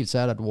til dels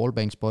er der et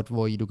wallbang spot,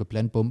 hvor i du kan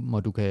plante bomben,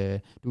 og du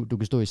kan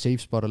stå i safe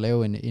spot og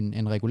lave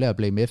en regulær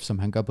blame F, som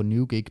han gør på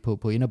Nuke, ikke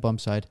på inner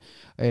bombsite.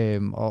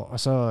 Og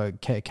så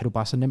kan du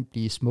bare så nemt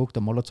blive smoked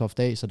og molotov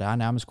af, så der er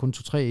nærmest kun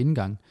 2-3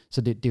 indgang.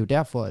 Så det er jo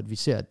derfor, at vi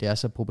ser, at det er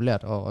så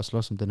populært at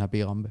slås om den her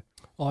B-rampe.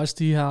 Og også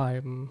de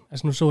her,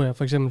 altså nu så jeg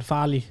for eksempel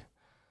Farlig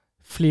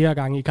flere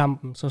gange i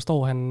kampen, så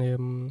står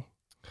han,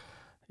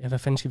 hvad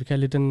fanden skal vi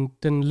kalde det,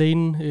 den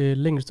lane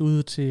længst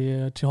ude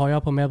til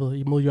højre på mappet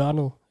imod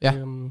hjørnet. Ja.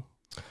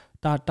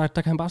 Der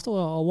kan han bare stå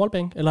og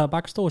wallbang, eller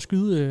bare stå og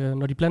skyde,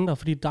 når de planter,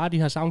 fordi der er de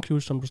her sound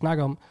cues, som du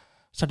snakker om.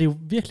 Så det er jo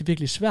virkelig,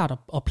 virkelig svært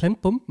at plante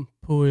bomben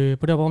på det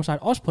her bombsite,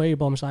 også på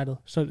A-bombsitet,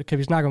 så kan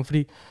vi snakke om,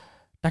 fordi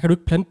der kan du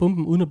ikke plante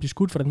bomben, uden at blive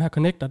skudt for den her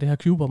connector, det her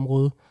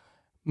cube-område.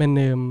 Men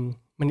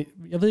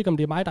jeg ved ikke, om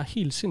det er mig, der er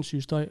helt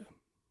sindssygt støj,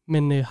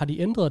 men har de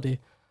ændret det,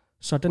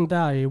 så den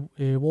der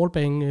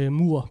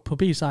wallbang-mur på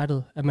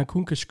B-sitet, at man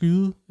kun kan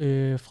skyde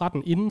fra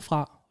den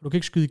indenfra, og du kan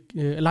ikke skyde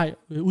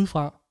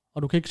udefra,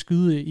 og du kan ikke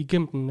skyde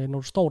igennem den, når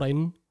du står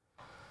derinde.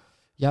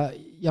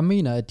 Jeg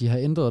mener, at de har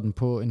ændret den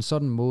på en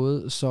sådan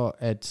måde, så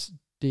at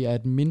det er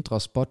et mindre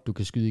spot, du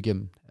kan skyde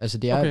igennem. Altså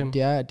det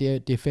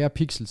er færre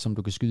pixels, som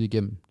du kan skyde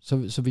igennem.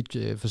 Så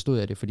vidt forstod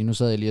jeg det, fordi nu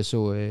sad jeg lige og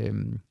så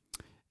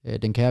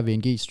den kære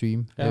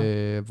VNG-stream,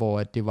 hvor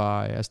at det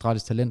var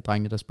Astralis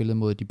talentdrengene, der spillede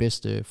mod de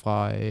bedste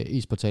fra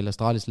e-sportal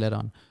Astralis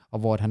ladderen, og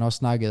hvor at han også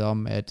snakkede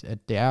om, at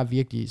det er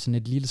virkelig sådan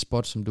et lille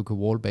spot, som du kan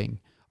wallbang.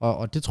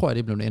 Og det tror jeg,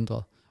 det er blevet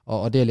ændret.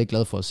 Og det er jeg lidt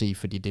glad for at se,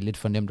 fordi det er lidt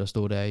for nemt at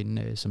stå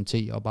derinde som T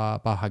og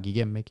bare hakke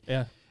igennem, ikke?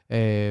 Ja.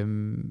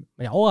 Men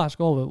jeg er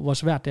overrasket over, hvor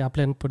svært det er at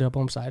plante på det her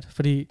bombsite,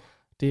 fordi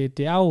det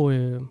er jo,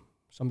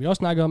 som vi også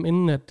snakkede om,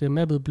 inden at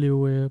mappet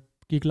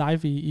gik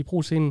live i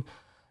pro-scenen,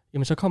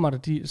 jamen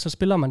så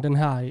spiller man den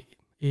her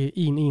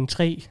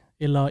 1-1-3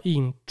 eller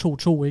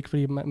 1-2-2, ikke?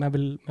 Fordi man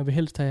vil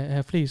helst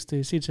have flest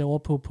CT over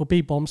på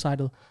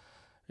B-bombsitet.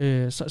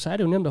 Så er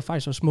det jo nemt at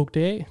faktisk at smukke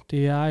det af.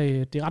 Det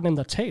er ret nemt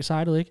at tage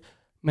sitet, ikke?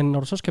 Men når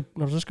du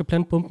så skal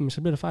plante bomben,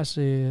 så bliver det faktisk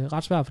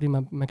ret svært, fordi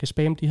man kan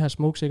spamme de her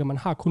smokes, ikke? Og man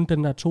har kun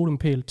den der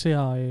totempæl til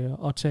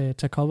at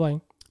tage cover, ikke?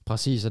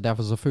 Præcis, og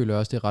derfor så føler jeg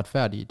også, det er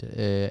retfærdigt,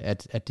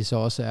 at det så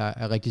også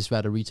er rigtig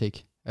svært at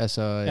retake.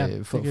 Altså,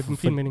 det giver en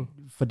fin mening.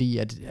 Fordi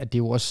at det er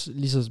jo også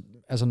lige så,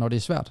 altså når det er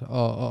svært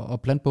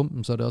at plante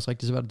bomben, så er det også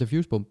rigtig svært at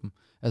diffuse bomben.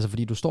 Altså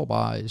fordi du står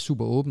bare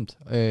super åbent.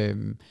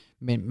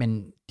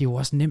 Men det er jo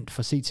også nemt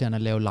for CT'erne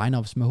at lave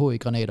lineups med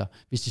HE-granater,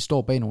 hvis de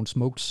står bag nogle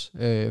smokes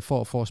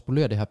for at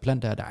spolere det her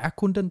plant der. Der er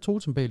kun den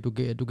totempæl,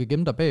 du kan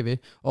gemme dig bagved,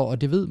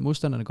 og det ved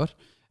modstanderne godt.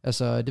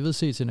 Altså, det ved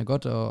CT'erne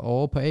godt, og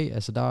over på A,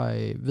 altså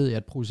der ved jeg,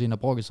 at ProScene har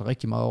brokket sig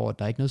rigtig meget over, at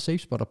der er ikke noget safe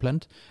spot at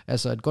plante.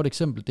 Altså, et godt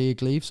eksempel, det er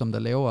Glaive, som der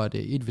laver et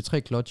 1v3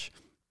 clutch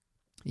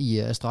i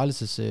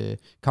Astralis'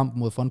 kamp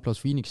mod Front plus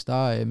Phoenix.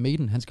 Der er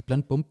Maiden, han skal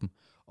plante bomben,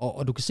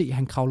 og du kan se, at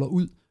han kravler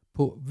ud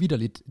på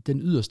vitterligt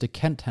den yderste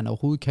kant, han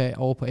overhovedet kan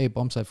over på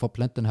A-bombsite for at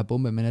plante den her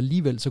bombe, men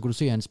alligevel så kan du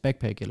se hans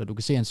backpack, eller du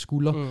kan se hans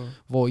skulder,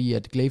 hvor i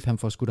at Glaive han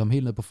får skudt ham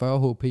helt ned på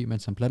 40 HP,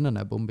 mens han planter den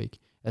her bombe, ikke?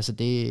 Altså,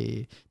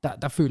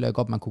 der føler jeg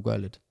godt, man kunne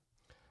gøre lidt.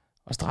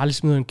 Astralis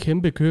smider en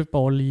kæmpe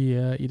curveball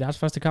i deres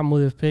første kamp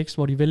mod FPX,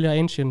 hvor de vælger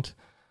Ancient,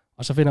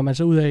 og så finder man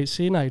så ud af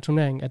senere i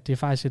turneringen, at det er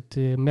faktisk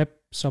et map,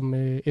 som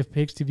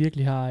FPX de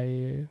virkelig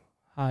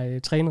har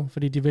trænet,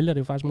 fordi de vælger det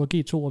jo faktisk mod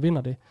G2 og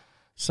vinder det.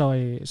 Så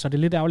det er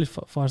lidt ærgerligt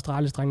for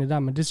Astralis-drengene der,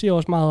 men det siger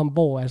også meget om,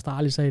 hvor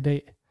Astralis er i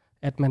dag,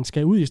 at man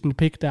skal ud i sådan en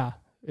pick der,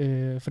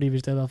 fordi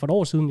hvis det havde været for et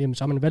år siden, jamen,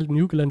 så har man valgt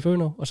Nuke eller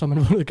Inferno, og så har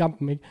man vundet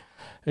kampen,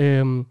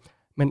 ikke?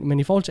 Men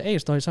i forhold til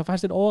A-støj, så er jeg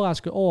faktisk lidt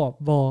overrasket over,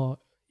 hvor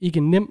ikke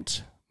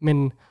nemt,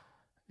 men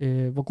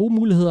hvor gode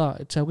muligheder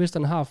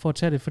terroristerne har for at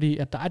tage det, fordi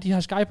at der er de her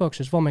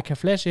skyboxes, hvor man kan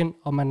flash ind,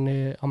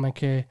 og man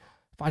kan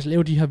faktisk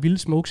lave de her vilde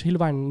smokes hele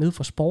vejen ned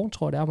fra Spore,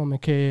 tror jeg det er, hvor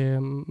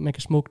man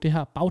kan smoke det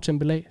her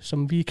bagtempel af,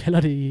 som vi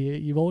kalder det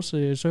i vores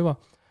server.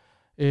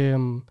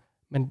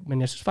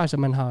 Men jeg synes faktisk,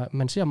 at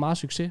man ser meget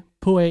succes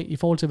på af, i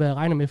forhold til, hvad jeg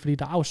regner med, fordi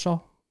der er jo så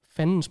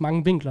fandens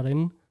mange vinkler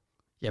derinde.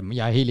 Jamen,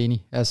 jeg er helt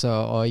enig. Altså,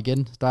 og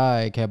igen,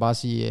 der kan jeg bare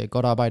sige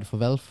godt arbejde for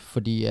Valve,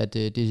 fordi at,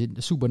 det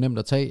er super nemt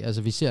at tage.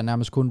 Altså, vi ser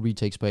nærmest kun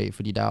retakes på af,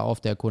 fordi der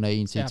ofte kun er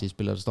én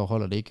CT-spiller, der står og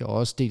holder det ikke. Og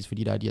også dels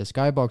fordi der er de her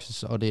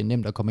skyboxes, og det er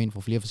nemt at komme ind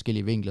fra flere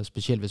forskellige vinkler,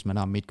 specielt hvis man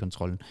har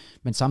midt-kontrollen.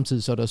 Men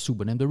samtidig så er det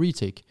super nemt at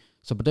retake.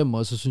 Så på den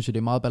måde, så synes jeg, det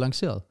er meget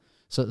balanceret.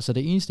 Så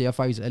det eneste, jeg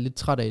faktisk er lidt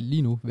træt af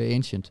lige nu ved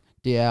Ancient,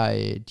 det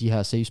er de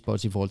her safe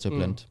spots i forhold til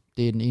Plant.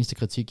 Det er den eneste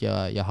kritik,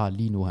 jeg har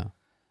lige nu her.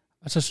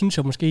 Og så synes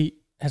jeg måske,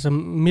 altså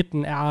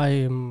midten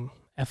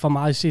er for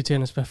meget i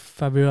CT'ernes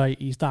favør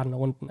i starten af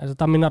runden. Altså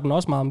der minder den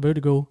også meget om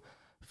Vertigo,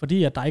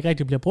 fordi at der ikke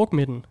rigtig bliver brugt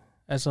midten.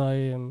 Altså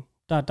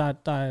der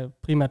er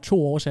primært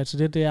 2 årsager til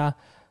det. Det er,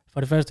 for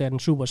det første er den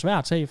super svær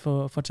at tage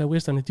for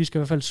terroristerne. De skal i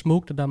hvert fald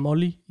smoke det der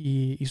molly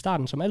i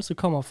starten, som altid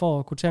kommer for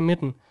at kunne tage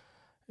midten.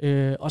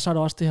 Og så er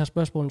der også det her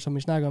spørgsmål, som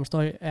vi snakker om,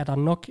 Støj, er der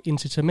nok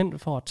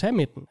incitament for at tage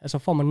midten? Altså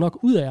får man nok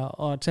ud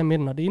af at tage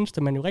midten? Og det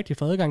eneste, man jo rigtig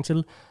får adgang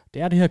til,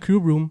 det er det her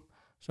cube room,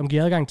 som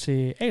giver adgang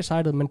til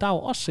A-sidet, men der er jo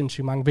også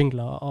sindssygt mange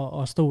vinkler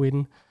at stå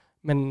inde.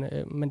 Men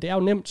det er jo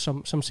nemt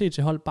som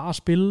CT-hold bare at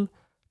spille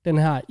den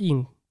her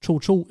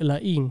 1-2-2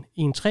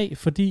 eller 1-1-3,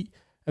 fordi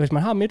at hvis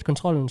man har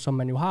midtkontrollen, som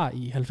man jo har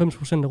i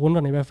 90% af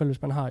runderne, i hvert fald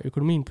hvis man har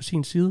økonomien på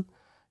sin side,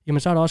 jamen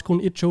så er der også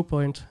kun et choke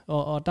point,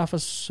 og derfor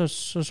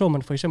så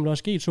man for eksempel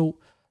også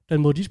G2,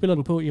 den måde de spiller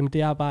den på, jamen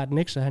det er bare, at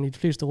Nexa, han i de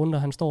fleste runder,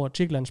 han står og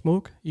tickler en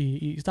smoke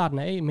i starten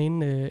af A med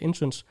en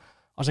entrance,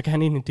 og så kan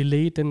han egentlig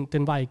delay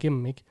den vej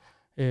igennem, ikke?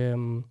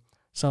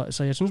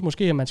 Så jeg synes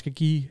måske, at man skal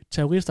give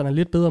terroristerne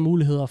lidt bedre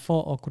muligheder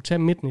for at kunne tage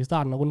midten i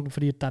starten af runden,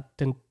 fordi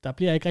der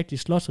bliver ikke rigtig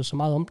slåsset så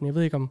meget om den. Jeg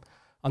ved ikke,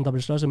 om der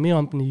bliver slåsset mere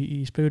om den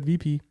i Spirit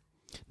VP.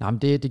 Nej, men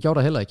det gjorde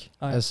der heller ikke.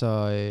 Altså,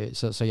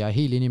 så jeg er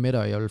helt enig med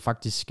dig, og jeg vil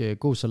faktisk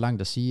gå så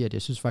langt at sige, at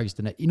jeg synes faktisk, at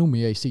den er endnu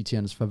mere i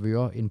CT'ernes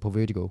favør end på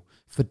Vertigo.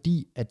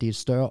 Fordi at det er et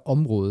større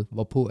område,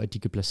 hvorpå at de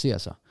kan placere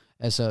sig.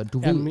 Altså, du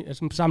ved...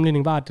 Altså,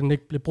 sammenligning var, at den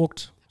ikke blev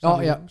brugt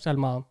særlig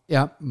meget.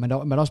 Ja, men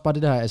også bare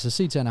det der,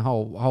 altså CT'erne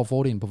har jo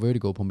fordelen på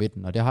Vertigo på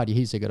midten, og det har de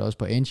helt sikkert også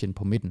på Ancient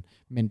på midten,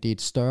 men det er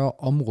et større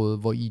område,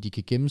 hvor i de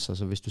kan gemme sig,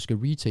 så hvis du skal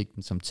retake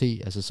den som T,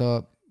 altså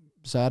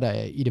så er der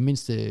i det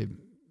mindste,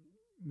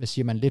 hvad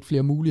siger man, lidt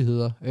flere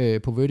muligheder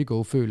på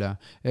Vertigo, føler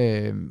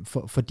jeg,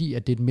 fordi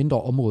at det er et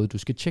mindre område, du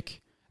skal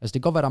tjekke. Altså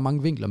det kan godt være, der er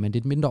mange vinkler, men det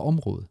er et mindre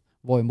område.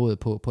 Hvorimod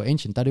på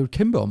Ancient, der er det jo et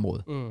kæmpe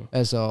område.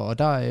 Altså, og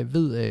der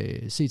ved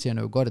CT'erne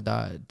jo godt, at der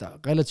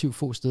er relativt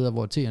få steder,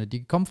 hvor T'erne de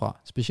kan komme fra.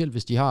 Specielt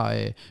hvis de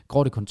har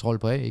grottekontrol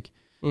på A, ikke?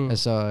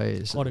 Altså,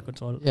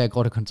 grottekontrol. Ja,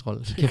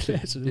 grottekontrol.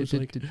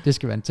 Det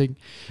skal være en ting.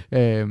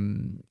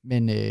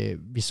 Men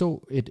vi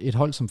så et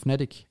hold som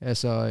Fnatic,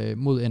 altså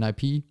mod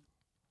NIP.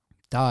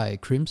 Der er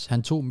Crims,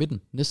 han tog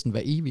midten næsten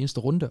hver evig eneste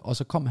runde, og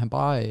så kom han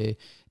bare,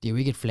 det er jo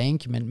ikke et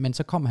flank, men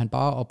så kom han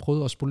bare og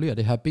prøvede at spolere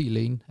det her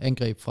B-lane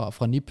angreb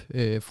fra NIP,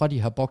 fra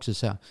de her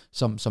boxes her,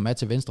 som er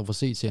til venstre for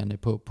CT'erne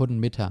på den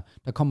midt her.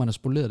 Der kom han og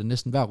spolerede det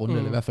næsten hver runde,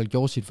 eller i hvert fald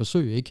gjorde sit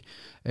forsøg, ikke?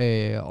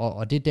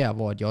 Og det er der,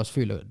 hvor jeg også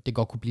føler, det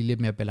godt kunne blive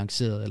lidt mere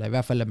balanceret, eller i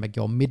hvert fald, at man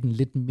gjorde midten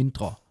lidt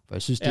mindre, for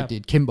jeg synes, det er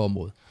et kæmpe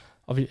område.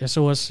 Og jeg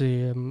så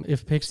også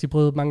FPX, de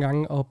prøvede mange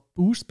gange at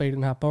booste bag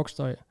den her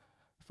boxstøj,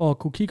 for at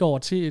kunne kigge over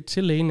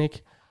til lane,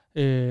 ikke?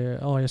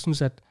 Og jeg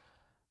synes,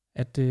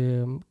 at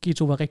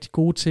G2 var rigtig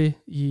gode til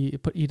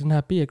i den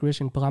her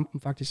B-aggression på rampen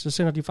faktisk. Så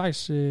sender de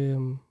faktisk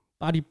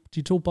bare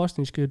de to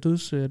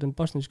den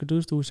bosniske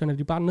dødsstue, sender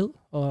de bare ned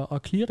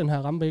og clear den her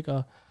rampe, ikke?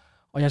 Og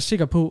jeg er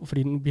sikker på,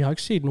 fordi vi har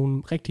ikke set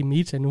nogen rigtig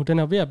meta nu, den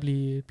er ved at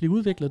blive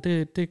udviklet.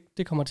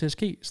 Det kommer til at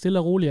ske stille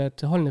og roligt,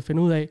 at holdene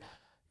finder ud af,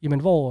 jamen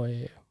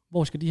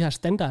hvor skal de her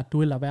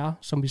standarddueller være,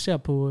 som vi ser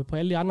på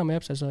alle de andre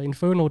maps. Altså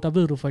Inferno, der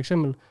ved du for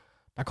eksempel,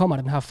 der kommer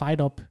den her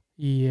fight op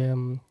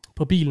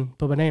på bilen,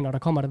 på bananer, og der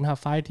kommer den her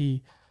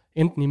fight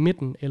enten i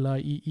midten eller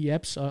i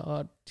apps,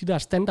 og de der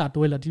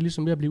standarddueller, de er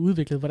ligesom ved at blive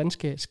udviklet. Hvordan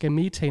skal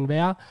metaen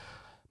være?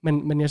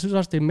 Men jeg synes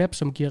også, det er en map,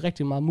 som giver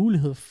rigtig meget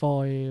mulighed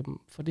for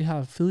det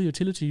her fede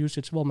utility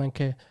usage, hvor man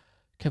kan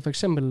for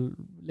eksempel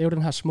lave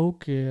den her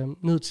smoke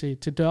ned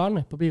til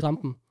dørene på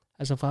B-rampen,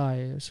 altså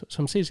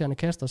som CC'erne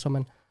kaster, så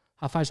man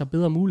har faktisk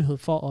bedre mulighed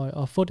for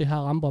at få det her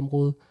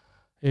rampeområde.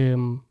 Det er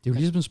jo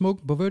ligesom en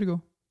smoke på Vertigo.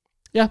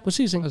 Ja,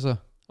 præcis. Ikke? Altså.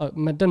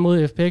 Men den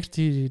måde FPX,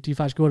 de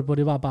faktisk gjorde det på,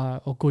 det var bare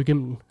at gå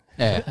igennem den.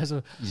 Ja,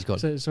 altså,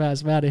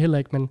 svært er det heller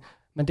ikke,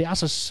 men det er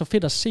så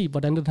fedt at se,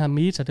 hvordan den her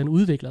meta, den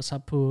udvikler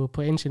sig på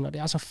Ancient, og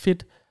det er så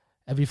fedt,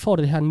 at vi får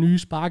det her nye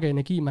spark af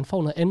energi. Man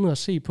får noget andet at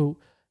se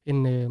på,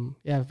 end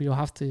vi har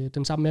haft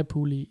den samme map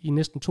pool i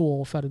næsten 2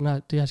 år før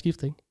det her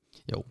skifte, ikke?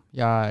 Jo,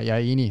 jeg er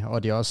enig,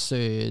 og det er også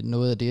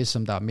noget af det,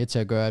 som der er med til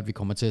at gøre, at vi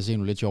kommer til at se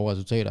nogle lidt sjove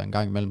resultater en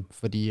gang imellem,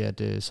 fordi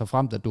at så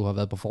fremt, at du har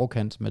været på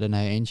forkant med den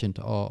her Ancient,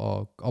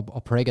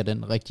 og prækker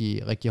den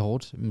rigtig, rigtig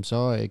hårdt,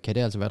 så kan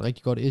det altså være et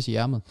rigtig godt S i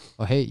ærmet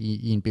at have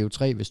i en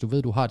BO3, hvis du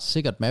ved, du har et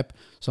sikkert map,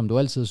 som du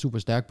altid er super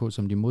stærk på,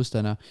 som de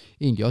modstandere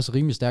egentlig også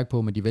rimelig stærk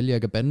på, men de vælger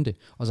ikke at bande det,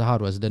 og så har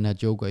du altså den her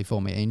Joker i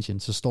form af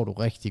Ancient, så står du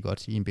rigtig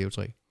godt i en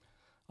BO3.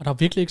 Og der er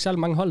virkelig ikke særlig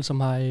mange hold, som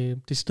har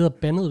decideret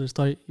bandet det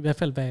støj, i hvert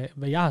fald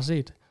hvad jeg har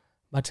set.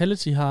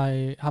 Vitality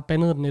har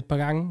bandet den et par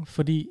gange,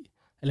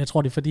 jeg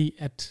tror det er fordi,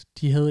 at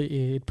de havde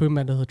et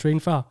pøbemand, der hedder Train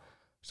før,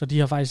 så de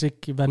har faktisk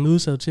ikke været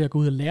nødsaget til at gå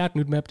ud og lære et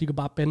nyt map, de kan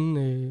bare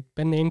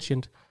bande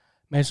Ancient.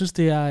 Men jeg synes,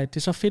 det er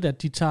så fedt,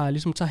 at de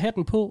tager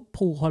hatten på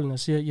pro-holdene og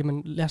siger,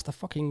 jamen lad os da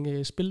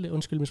fucking spille det,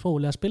 undskyld mit sprog,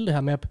 lad os spille det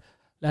her map.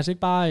 Lad os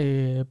ikke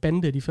bare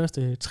bande det de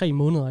første 3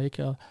 måneder,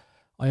 ikke?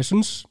 Og jeg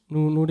synes,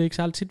 nu er det ikke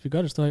særlig tit, vi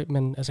gør det støj,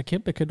 men altså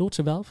kæmpe cadeau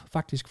til Valve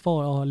faktisk,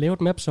 for at lave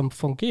et map, som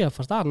fungerer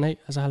fra starten af,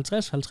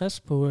 altså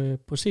 50-50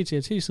 på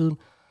CTRT-siden,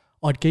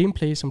 og et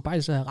gameplay, som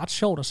faktisk er ret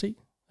sjovt at se.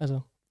 Altså.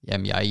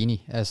 Jamen, jeg er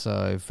enig,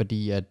 altså,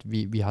 fordi at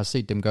vi har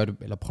set dem gøre det,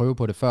 eller prøve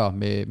på det før,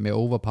 med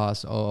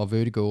Overpass og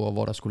Vertigo, og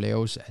hvor der skulle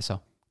laves altså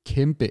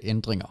kæmpe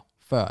ændringer,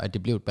 før at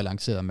det blev et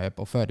balanceret map,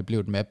 og før det blev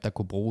et map, der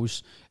kunne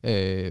bruges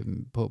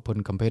på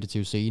den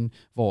competitive scene,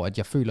 hvor at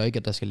jeg føler ikke,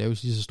 at der skal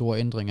laves lige så store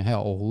ændringer her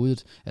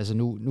overhovedet. Altså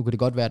nu kan det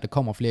godt være, at der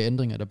kommer flere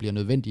ændringer, der bliver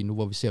nødvendige nu,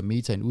 hvor vi ser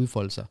metaen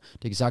udfolde sig.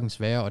 Det kan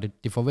sagtens være, og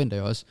det forventer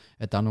jeg også,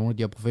 at der er nogle af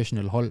de her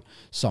professionelle hold,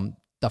 som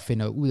der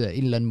finder ud af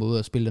en eller anden måde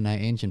at spille den her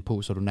engine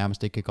på, så du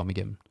nærmest ikke kan komme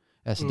igennem.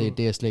 Altså det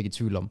er jeg slet ikke i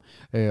tvivl om.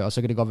 Og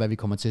så kan det godt være, at vi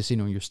kommer til at se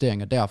nogle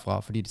justeringer derfra,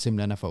 fordi det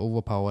simpelthen er for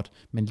overpowered.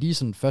 Men lige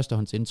sådan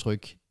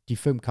førstehåndsindtryk, de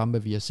 5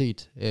 kampe, vi har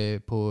set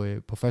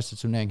på første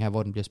turnering her,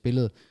 hvor den bliver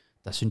spillet,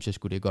 der synes jeg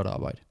sgu, det er godt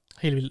arbejde.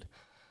 Helt vildt.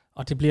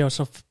 Og det bliver jo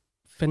så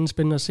fandme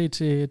spændende at se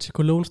til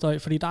Cologne støj,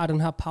 fordi der er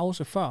den her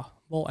pause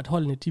før, hvor at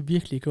holdene de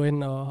virkelig går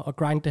ind og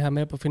grind det her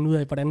map og finde ud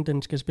af, hvordan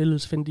den skal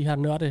spilles, finde de her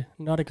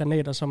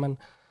nørdegranater,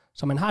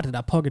 så man har det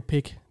der pocket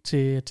pick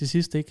til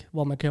sidst, ikke?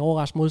 Hvor man kan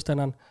overraske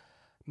modstanderen.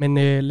 Men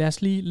lad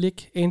os lige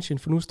lægge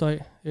Ancient for nu støj.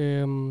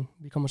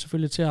 Vi kommer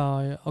selvfølgelig til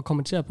at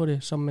kommentere på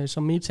det,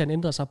 som metaen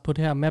ændrer sig på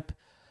det her map.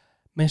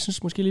 Men jeg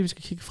synes måske lige, vi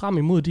skal kigge frem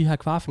imod de her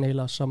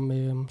kvartfinaler,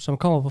 som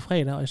kommer på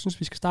fredag. Og jeg synes,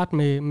 vi skal starte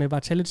med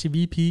Vitality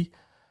VP,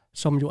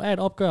 som jo er et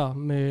opgør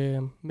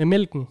med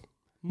Mælken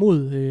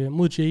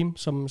mod Jame,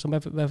 som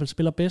i hvert fald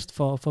spiller bedst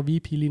for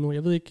VP lige nu.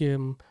 Jeg ved ikke...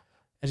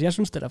 Altså, jeg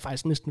synes, det er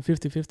faktisk næsten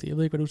 50-50. Jeg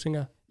ved ikke, hvad du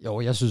tænker.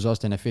 Jo, jeg synes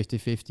også, den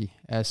er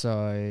 50-50. Altså,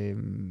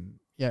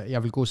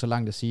 jeg vil gå så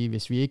langt at sige,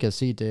 hvis vi ikke havde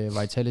set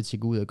Vitality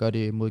gå ud og gøre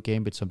det mod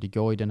Gambit, som de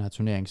gjorde i den her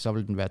turnering, så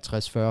ville den være 60-40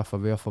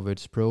 for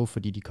Virtus Pro,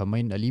 fordi de kom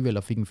ind alligevel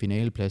og fik en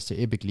finaleplads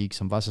til Epic League,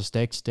 som var så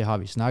stærkt, det har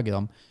vi snakket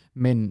om.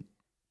 Men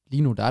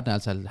lige nu, der er den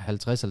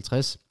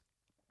altså 50-50.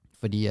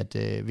 Fordi at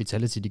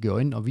Vitality, de går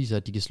ind og viser,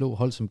 at de kan slå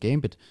hold som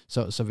Gambit.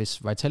 Så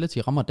hvis Vitality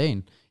rammer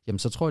dagen, jamen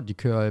så tror jeg, at de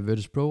kører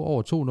Virtus Pro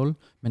over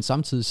 2-0. Men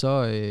samtidig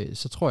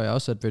så tror jeg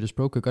også, at Virtus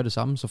Pro kan gøre det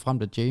samme, så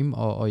frem at Jame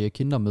og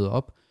Jakinder møder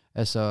op.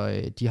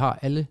 Altså, de har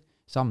alle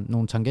sammen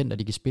nogle tangenter,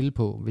 de kan spille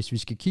på. Hvis vi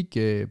skal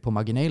kigge på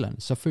marginalerne,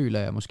 så føler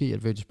jeg måske,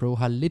 at Virtus Pro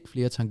har lidt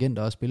flere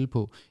tangenter at spille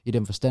på, i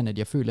den forstand, at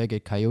jeg føler ikke,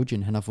 at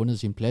Kyojin, han har fundet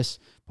sin plads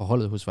på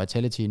holdet hos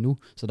Vitality endnu,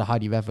 så der har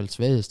de i hvert fald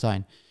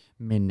svaghedstegn.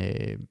 Men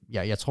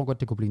jeg tror godt,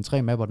 det kunne blive en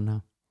 3 mapper, den her.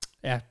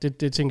 Ja,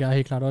 det tænker jeg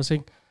helt klart også,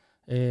 ikke?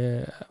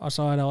 Og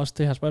så er der også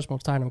det her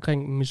spørgsmålstegn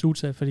omkring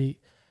Misuta, fordi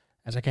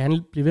altså, kan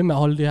han blive ved med at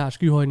holde det her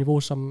skyhøje niveau,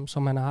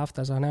 som han har haft?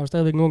 Altså, han er jo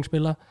stadigvæk en ung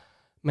spiller,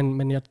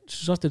 men jeg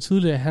synes også, det er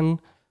tydeligt, at han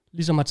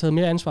ligesom har taget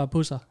mere ansvar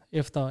på sig,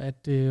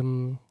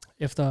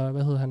 efter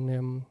hvad hedder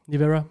han,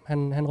 Nivera,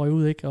 han røg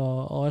ud, ikke?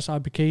 Og også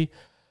RBK.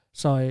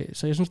 Så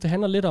jeg synes, det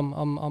handler lidt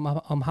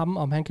om ham,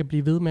 om han kan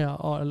blive ved med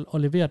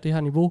at levere det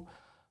her niveau.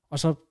 Og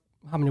så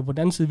har man jo på den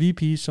anden side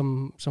VP,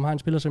 som har en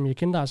spiller, som jeg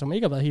kender, som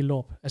ikke har været helt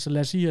op. Altså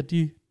lad os sige, at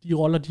de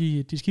roller,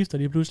 de skifter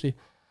lige pludselig.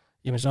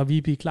 Jamen så er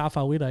VP klar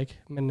favoritter, ikke?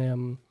 Men det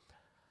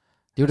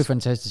er jo det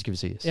fantastiske, vi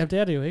ses. Ja, det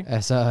er det jo, ikke?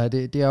 Altså,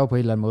 det er jo på en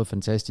eller anden måde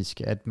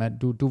fantastisk, at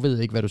du ved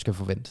ikke, hvad du skal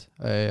forvente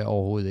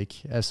overhovedet,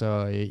 ikke?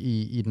 Altså,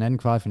 i den anden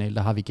kvartfinal,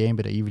 der har vi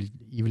Gambit og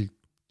Evil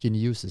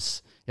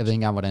Geniuses. Jeg ved ikke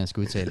engang, hvordan jeg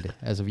skal udtale det.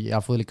 Altså, jeg har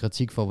fået lidt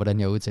kritik for, hvordan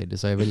jeg udtaler det,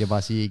 så jeg vælger bare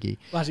at sige EG.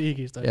 Bare sige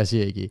EG, jeg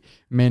siger EG.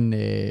 Men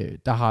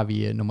der har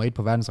vi nummer 1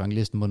 på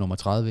verdensranglisten mod nummer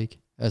 30, ikke?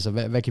 Altså,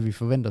 hvad kan vi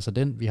forvente os af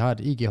den? Vi har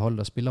et EG-hold,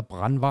 der spiller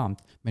brandvarmt,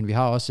 men vi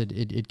har også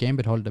et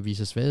Gambit-hold, der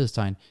viser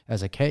svaghedstegn.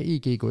 Altså, kan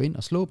EG gå ind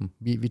og slå dem?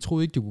 Vi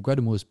troede ikke, de kunne gøre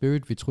det mod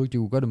Spirit. Vi troede ikke, de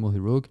kunne gøre det mod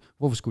Heroic.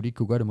 Hvorfor skulle de ikke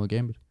kunne gøre det mod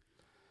Gambit?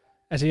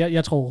 Altså,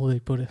 jeg tror overhovedet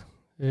ikke på det.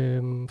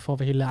 For at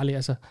være helt ærlig,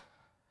 altså.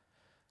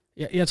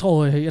 Jeg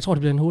tror, det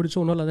bliver en hurtig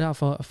 2-0 det her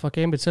for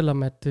Gambit,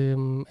 selvom at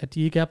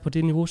de ikke er på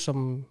det niveau,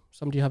 som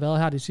de har været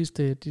her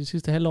de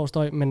sidste halvår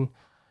støj, men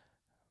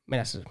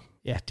altså,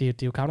 ja,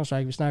 det er jo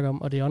Counter-Strike, vi snakker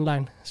om, og det er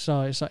online,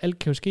 så alt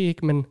kan jo ske,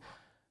 ikke?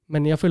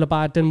 Men jeg føler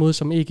bare, at den måde,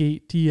 som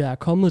EG, de er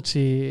kommet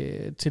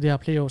til det her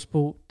playoffs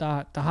på,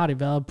 der har det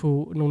været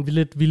på nogle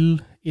lidt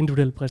vilde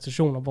individuelle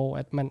præstationer, hvor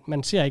at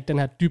man ser ikke den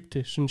her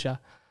dybde, synes jeg,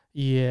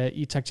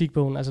 i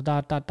taktikbogen. Altså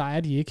der er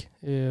de ikke.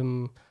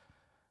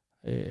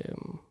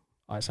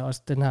 Og altså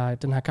også den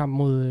her kamp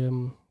mod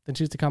den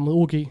sidste kamp mod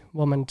OG,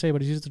 hvor man taber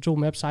de sidste 2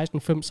 maps 16-5, 16-6.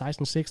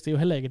 Det er jo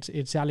heller ikke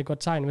et særligt godt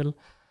tegn, vel?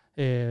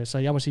 Så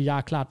jeg må sige, at jeg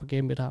er klart på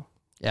Gambit her.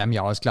 Jamen, jeg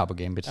er også klar på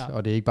Gambit,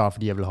 og det er ikke bare,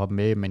 fordi jeg vil hoppe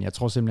med, men jeg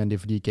tror simpelthen, det er,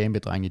 fordi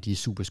Gambit-drengene, de er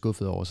super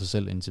skuffede over sig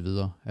selv indtil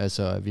videre.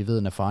 Altså, vi ved,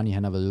 at Nafani,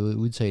 han har været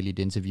udtalt i et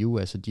interview,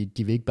 altså, de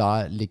vil ikke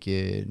bare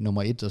ligge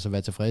nummer 1 og så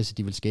være tilfredse,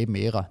 de vil skabe en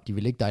æra. De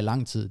vil ligge der i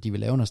lang tid, de vil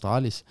lave en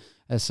Astralis.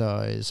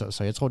 Altså,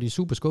 så jeg tror, de er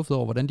super skuffede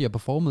over, hvordan de har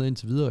performet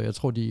indtil videre, og jeg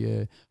tror,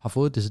 de har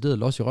fået et decideret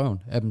los i røven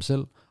af dem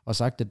selv, og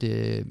sagt, at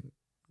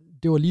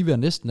det var lige ved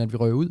næsten, at vi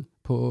røg ud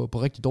på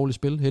rigtig dårligt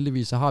spil.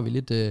 Heldigvis så har vi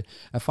lidt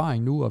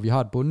erfaring nu, og vi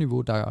har et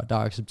bundniveau, der er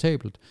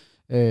acceptabelt.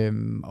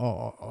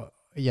 Og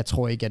jeg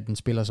tror ikke, at en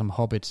spiller som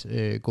Hobbit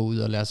går ud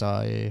og lader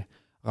sig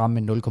ramme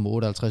en 0,58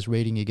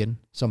 rating igen,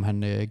 som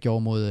han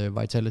gjorde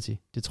mod Vitality.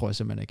 Det tror jeg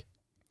simpelthen ikke.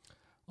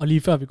 Og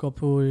lige før vi går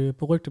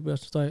på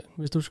rygtebørsen,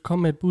 hvis du skal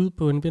komme med et bud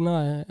på en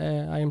vinder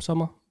af IM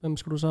Sommer, hvem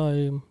skal du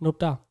så nå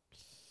der?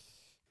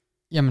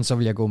 Jamen, så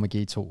vil jeg gå med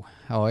G2.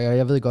 Og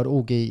jeg ved godt,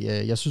 OG,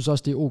 jeg synes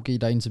også, det er OG,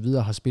 der indtil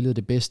videre har spillet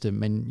det bedste,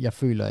 men jeg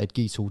føler, at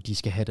G2, de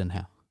skal have den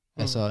her.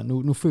 Altså,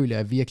 nu føler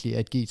jeg virkelig,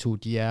 at G2,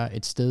 de er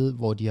et sted,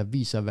 hvor de har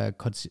vist sig at være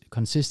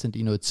consistent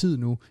i noget tid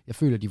nu. Jeg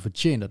føler, at de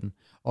fortjener den.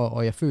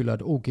 Og jeg føler,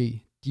 at OG,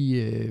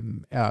 de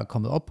er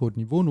kommet op på et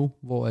niveau nu,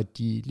 hvor at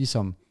de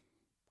ligesom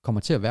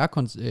kommer til at være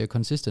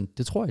consistent.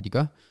 Det tror jeg, de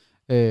gør.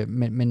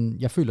 Men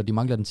jeg føler, at de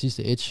mangler den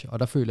sidste edge, og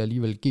der føler jeg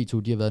alligevel, at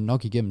G2, de har været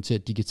nok igennem til,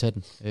 at de kan tage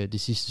den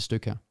det sidste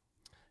stykke her.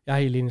 Jeg er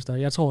helt enig, Støj.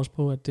 Jeg tror også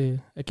på, at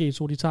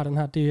G2, de tager den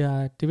her. Det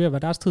er ved at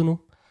være deres tid nu.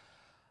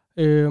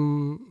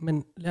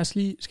 Men lad os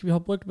lige, skal vi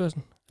hoppe på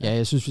rygtebørsen? Ja,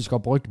 jeg synes, vi skal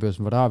hoppe på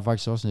rygtebørsen, for der er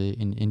faktisk også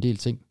en del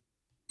ting.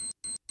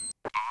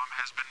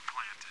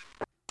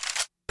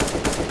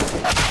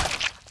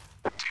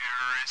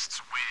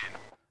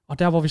 Og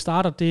der, hvor vi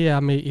starter, det er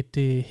med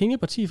et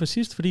hængeparti fra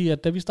sidst, fordi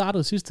at da vi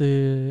startede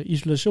sidste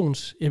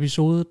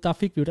isolationsepisode, der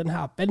fik vi jo den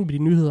her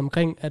vanvittige nyhed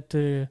omkring, at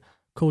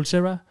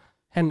Coldzera,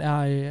 han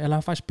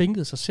har faktisk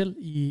bænket sig selv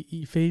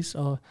i FaZe,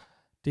 og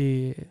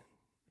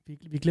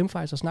vi glemte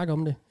faktisk at snakke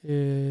om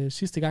det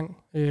sidste gang.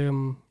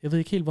 Jeg ved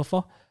ikke helt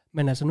hvorfor,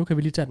 men altså nu kan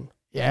vi lige tage den.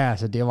 Ja,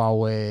 altså det var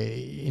jo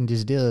en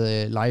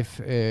decideret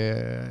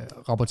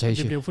live-rapportage.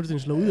 Det blev jo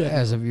fuldstændig slået ud af det.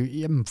 Altså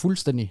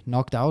fuldstændig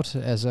knocked out.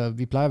 Altså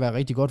vi plejer at være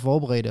rigtig godt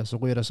forberedt, og så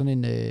ryger der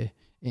sådan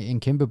en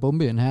kæmpe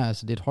bombe ind her.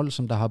 Altså det er et hold,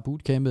 som der har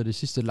bootcampet det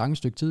sidste lange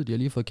stykke tid. De har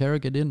lige fået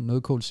Carragher ind,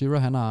 noget Coldzera,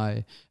 han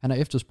har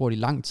efterspurgt i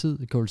lang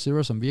tid.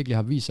 Coldzera, som virkelig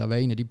har vist sig at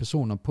være en af de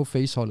personer på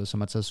FaZe-holdet,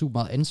 som har taget super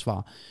meget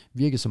ansvar.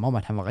 Virkede som om,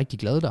 at han var rigtig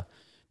glad der.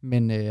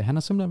 Men han har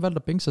simpelthen valgt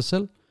at bænke sig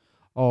selv.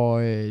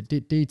 Og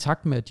det er i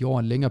takt med, at de over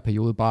en længere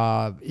periode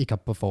bare ikke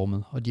har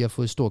performet. Og de har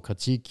fået stor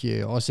kritik,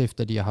 også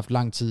efter de har haft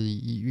lang tid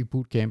i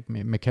bootcamp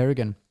med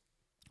Carrigan.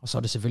 Og så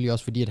er det selvfølgelig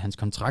også fordi, at hans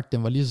kontrakt,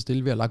 den var lige så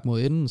stille ved at lagt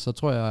mod enden. Så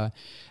tror jeg,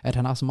 at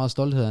han har så meget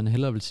stolthed, at han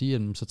hellere vil sige,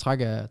 at så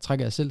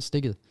trækker jeg selv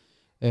stikket.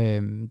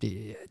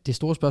 Det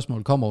store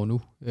spørgsmål kommer jo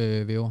nu,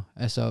 Væver.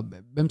 Altså,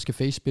 hvem skal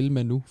FaZe spille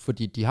med nu?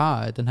 Fordi de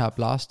har den her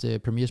Blast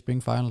Premier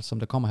Spring Finals, som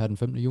der kommer her den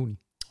 5. juni.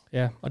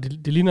 Ja, og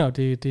det ligner jo,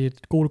 det er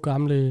et gode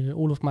gamle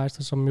Olof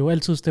Meister, som jo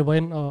altid stepper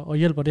ind og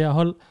hjælper det her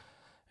hold.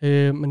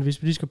 Men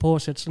hvis vi lige skal prøve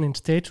at sætte sådan en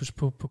status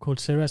på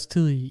Coldzeras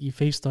tid i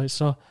FaZe,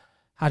 så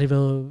har det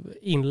været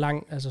en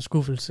lang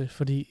skuffelse,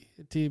 fordi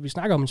vi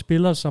snakker om en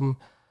spiller, som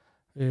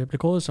blev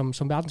kåret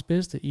som verdens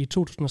bedste i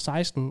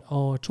 2016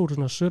 og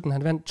 2017.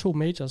 Han vandt 2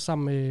 majors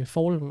sammen med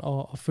Fallen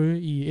og Fø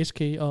i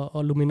SK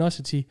og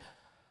Luminosity,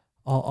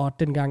 og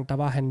dengang, der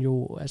var han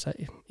jo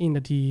en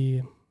af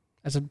de...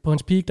 Altså på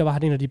hans peak, der var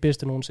han en af de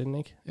bedste nogensinde,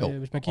 ikke? Jo,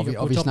 hvis man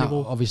kigger på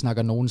topniveau. Og vi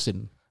snakker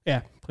nogensinde.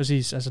 Ja,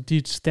 præcis. Altså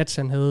de stats,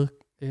 han havde,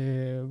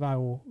 var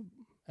jo...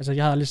 Altså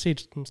jeg havde aldrig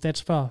set en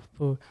stats før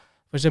på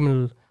for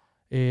eksempel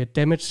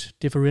damage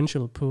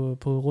differential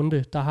på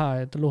runde.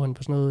 Der lå han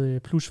på sådan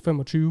noget plus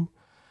 25.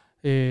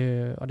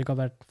 Og det kan godt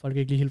være, at folk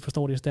ikke lige helt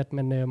forstår det stat,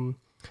 men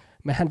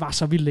han var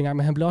så vild dengang.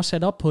 Men han blev også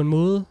sat op på en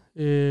måde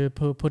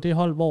på det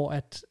hold, hvor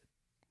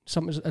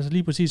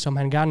lige præcis som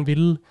han gerne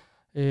ville,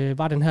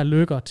 var den her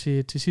lykker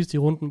til sidst i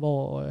runden,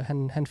 hvor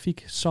han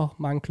fik så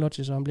mange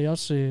clutches, og han blev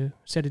også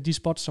sat i de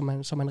spots,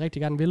 som han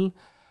rigtig gerne ville.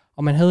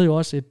 Og man havde jo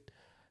også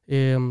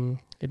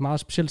et meget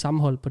specielt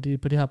sammenhold på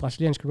det her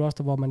brasilianske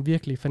roster, hvor man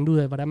virkelig fandt ud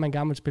af, hvordan man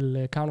gerne ville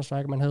spille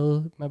Counter-Strike.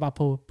 Man var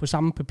på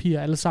samme papir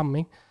alle sammen,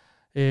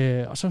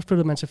 ikke? Og så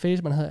flyttede man til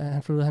FaZe,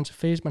 han til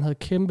FaZe, man havde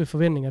kæmpe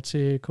forventninger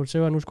til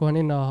Coldzera, nu skulle han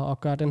ind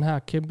og gøre den her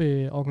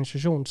kæmpe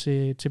organisation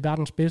til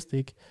verdens bedste,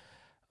 ikke?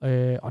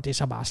 Og det er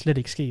så bare slet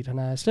ikke sket. Han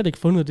har slet ikke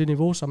fundet det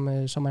niveau,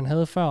 som han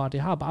havde før, og det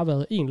har bare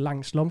været en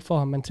lang slump for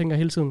ham. Man tænker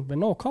hele tiden,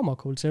 hvornår kommer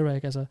Coldzera,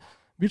 ikke? Altså,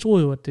 vi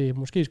troede jo, at det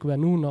måske skulle være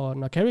nu,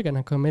 når Carrigan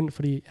han kom ind,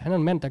 fordi han er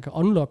en mand, der kan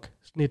unlock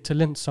sådan et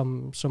talent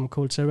som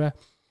Coldzera.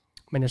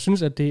 Men jeg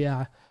synes, at det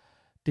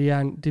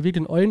er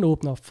virkelig en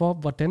øjenåbner for,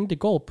 hvordan det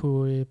går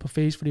på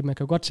FaZe, fordi man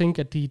kan jo godt tænke,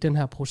 at i den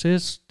her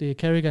proces, det er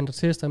Carrigan, der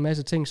tester en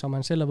masse ting, som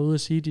han selv har været ude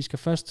at sige, de skal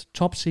først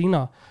top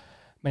senere.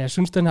 Men jeg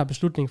synes, den her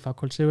beslutning fra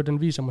Coldzera,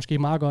 den viser måske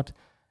meget godt,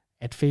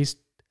 at FaZe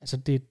Altså,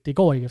 det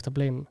går ikke efter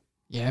planen.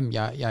 Jamen,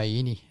 jeg er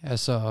enig.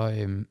 Altså,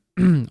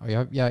 og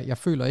jeg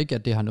føler ikke,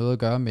 at det har noget at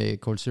gøre med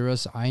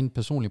Colsieras egen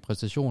personlige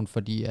præstation,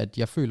 fordi at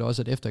jeg føler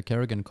også, at efter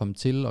Carrigan kom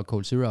til, og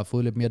Colsiera har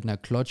fået lidt mere den her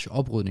clutch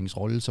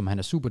oprydningsrolle, som han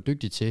er super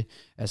dygtig til.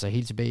 Altså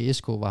helt tilbage i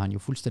SK var han jo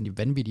fuldstændig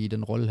vanvittig i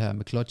den rolle her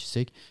med clutches,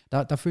 ikke?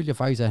 Der følte jeg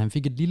faktisk, at han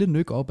fik et lille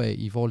nyk opad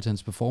i forhold til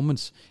hans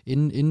performance,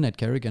 inden at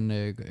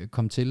Carrigan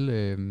kom til.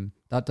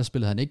 Der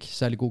spillede han ikke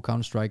særlig god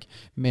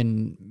Counter-Strike,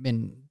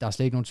 men der er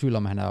slet ikke nogen tvivl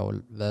om, at han har jo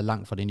været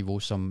langt fra det niveau,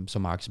 som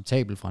er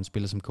acceptabelt for en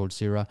spiller som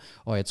Colsiera.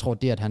 Og jeg tror,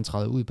 det, at han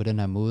træder ud på den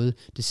her måde,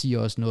 det siger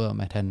også noget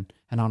om, at han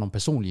har nogle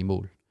personlige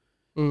mål.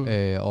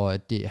 Og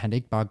at han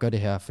ikke bare gør det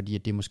her, fordi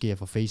at det måske er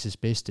for Faces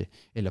bedste,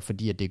 eller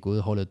fordi at det er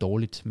gået holdet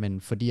dårligt,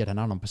 men fordi at han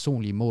har nogle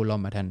personlige mål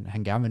om, at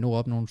han gerne vil nå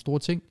op nogle store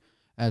ting.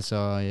 Altså,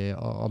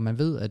 og man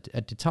ved,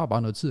 at det tager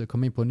bare noget tid at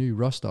komme ind på en ny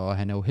roster, og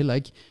han er jo heller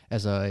ikke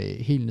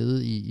helt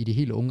nede i det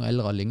helt unge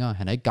alder længere.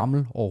 Han er ikke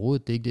gammel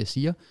overhovedet, det er ikke det, jeg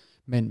siger.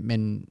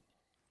 Men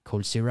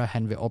Colsiera,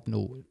 han vil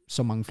opnå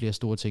så mange flere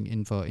store ting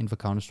inden for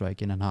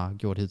Counter-Strike, end han har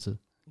gjort hidtil.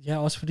 Ja,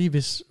 også fordi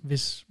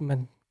hvis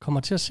man kommer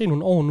til at se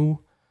nogle år nu,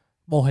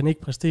 hvor han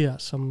ikke præsterer,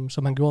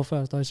 som han gjorde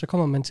før, så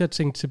kommer man til at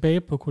tænke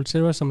tilbage på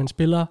Colsiera som en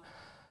spiller,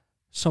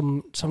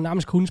 som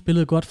nærmest kun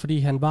spillede godt, fordi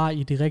han var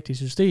i det rigtige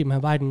system,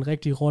 han var i den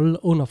rigtige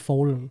rolle under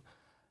fallen.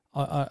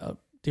 Og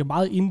det er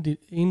meget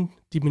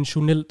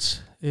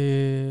indimensionelt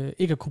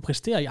ikke at kunne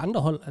præstere i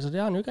andre hold. Altså det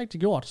har han jo ikke rigtig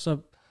gjort. Så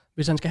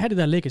hvis han skal have det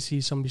der legacy,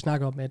 som vi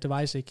snakker om med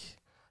Device, ikke,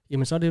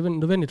 jamen så er det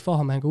nødvendigt for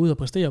ham, at han går ud og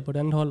præsterer på et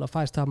andet hold, og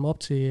faktisk tager dem op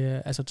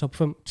til top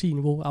 5-10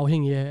 niveau,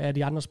 afhængig af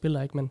de andre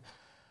spillere. Ikke?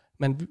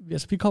 Men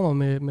altså, vi kommer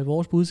med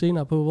vores bud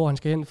senere på, hvor han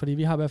skal hen, fordi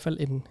vi har i hvert fald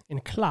en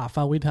klar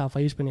favorit her fra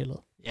Ace-panelet.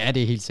 Ja,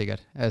 det er helt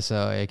sikkert. Altså,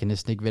 jeg kan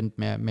næsten ikke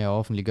vente med at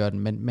offentliggøre den,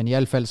 men i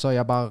hvert fald så er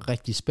jeg bare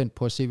rigtig spændt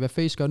på at se, hvad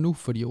Face gør nu,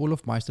 fordi Olaf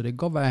Meister, det kan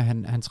godt være, at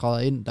han træder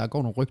ind, der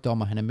går nogle rygter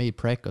om, at han er med i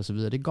Prague og så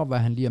videre, det kan godt være,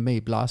 at han lige er med i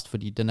Blast,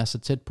 fordi den er så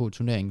tæt på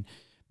turneringen,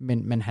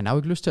 men han har jo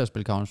ikke lyst til at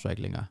spille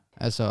Counter-Strike længere.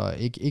 Altså,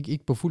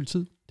 ikke på fuld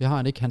tid. Det har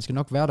han ikke. Han skal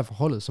nok være der for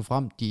holdet, så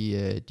frem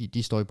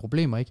de står i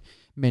problemer, ikke?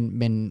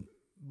 Men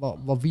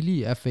hvor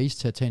villige er Face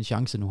til at tage en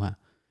chance nu her?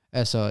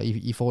 Altså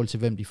i forhold til,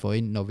 hvem de får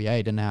ind, når vi er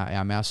i den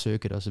her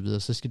RMR-circuit og så videre,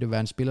 så skal det være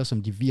en spiller,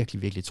 som de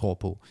virkelig, virkelig tror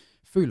på.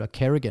 Føler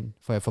Carrigan,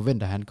 for jeg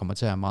forventer, at han kommer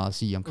til at have meget at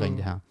sige omkring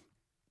det her.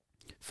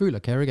 Føler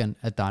Carrigan,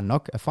 at der er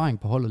nok erfaring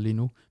på holdet lige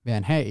nu? Vil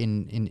han have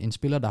en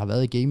spiller, der har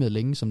været i gamet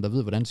længe, som der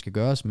ved, hvordan det skal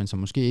gøres, men som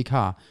måske ikke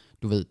har,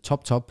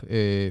 top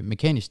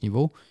mekanisk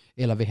niveau?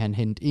 Eller vil han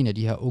hente en af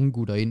de her unge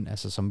gutter ind,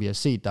 altså som vi har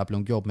set, der er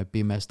blevet gjort med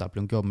BMAS, der er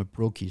blevet gjort med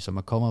Brokey, som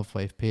er kommet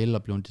fra FPL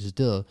og blevet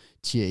decideret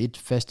tier 1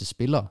 faste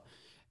spillere?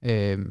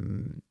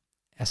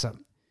 Altså,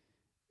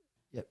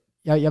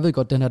 jeg ved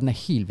godt, den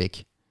er helt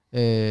væk.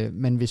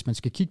 Men hvis man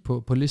skal kigge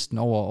på listen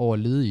over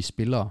ledige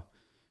spillere,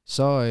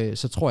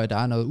 så tror jeg, der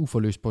er noget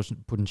uforløst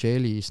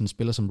potentiale i sådan en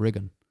spiller som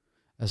Rigon.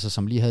 Altså,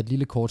 som lige havde et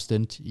lille kort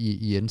stint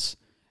i Jens.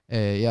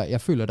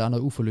 Jeg føler, der er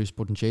noget uforløst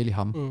potentiale i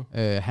ham.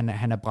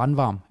 Han er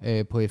brandvarm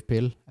på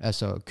FPL,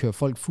 altså kører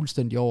folk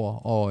fuldstændig over,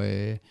 og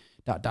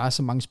der er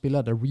så mange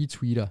spillere, der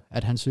retweeter,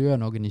 at han søger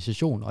en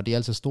organisation, og det er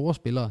altså store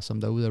spillere,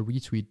 som der er ude at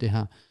retweet det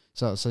her.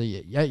 Så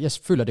jeg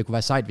føler, det kunne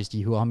være sejt, hvis de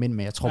hiver ham ind,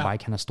 men jeg tror bare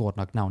ikke, han har stort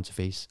nok navn til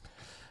Face.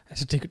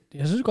 Altså,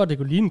 jeg synes godt, det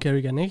kunne ligne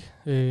Carrigan,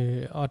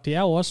 ikke? Og det er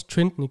jo også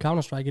trenden i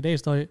Counter-Strike i dag,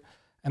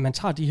 at man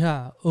tager de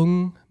her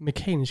unge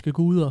mekaniske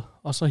guder,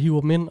 og så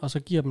hiver dem ind, og så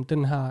giver dem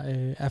den her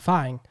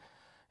erfaring.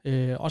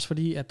 Også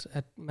fordi,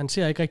 at man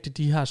ser ikke rigtig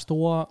de her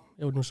store,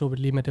 nu så vi det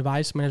lige med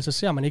Device, men altså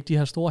ser man ikke de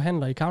her store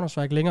handler i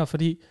Counter-Strike længere,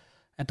 fordi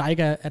at der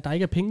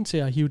ikke er penge til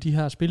at hive de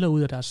her spillere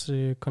ud af deres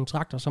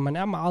kontrakter, så man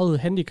er meget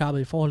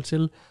handicappet i forhold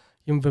til,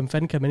 jamen, hvem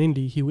fanden kan man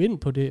egentlig hive ind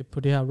på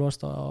det her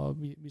roster? Og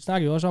vi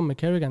snakker jo også om med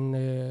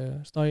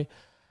Carrigan Støj,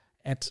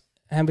 at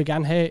han vil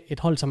gerne have et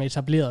hold, som er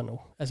etableret nu.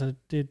 Altså,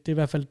 det er i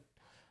hvert fald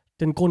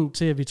den grund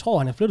til, at vi tror, at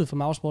han er flyttet fra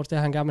Mousesports, det er,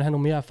 at han gerne vil have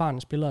nogle mere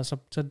erfarne spillere. Så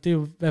det er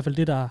jo i hvert fald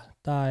det,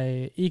 der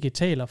ikke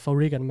taler for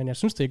Rigon, men jeg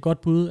synes, det er et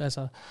godt bud.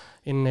 Altså,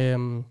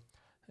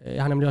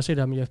 jeg har nemlig også set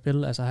ham i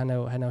FPL, altså han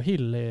er jo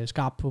helt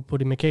skarp på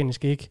det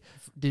mekaniske, ikke?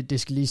 Det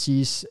skal lige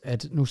siges,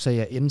 at nu sagde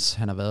jeg Ens,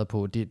 han har været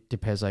på, det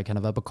passer ikke, han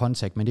har været på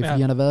Contact, men det er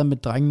fordi, han har været med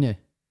drengene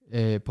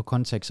på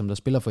Contact, som der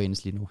spiller for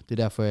Ens lige nu. Det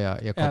er derfor,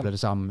 jeg kobler det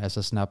sammen,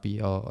 altså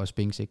Snappy og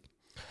Spinks, ikke?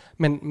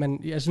 Men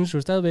jeg synes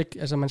jo stadigvæk,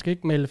 altså man skal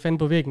ikke male fanden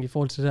på væggen i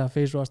forhold til det her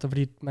face roster,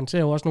 fordi man ser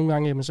jo også nogle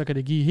gange, jamen så kan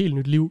det give helt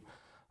nyt liv,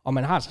 og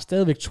man har altså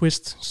stadigvæk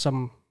Twist,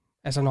 som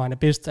altså når han er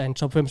bedst af en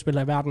top 5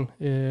 spiller i verden,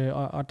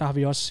 og der har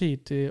vi også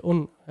set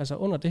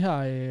under det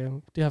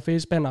her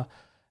face-banner,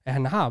 at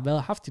han har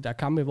haft de der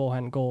kampe, hvor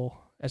han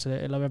går, altså,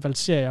 eller i hvert fald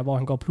serier, hvor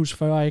han går plus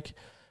 40, ikke?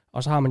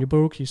 Og så har man jo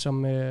Brokey,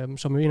 som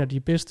jo en af de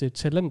bedste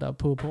talenter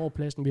på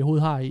overpladsen, vi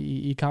overhovedet har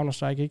i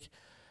Counter-Strike, ikke?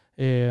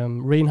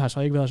 Rain har så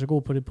ikke været så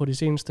god på det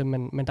seneste,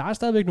 men der er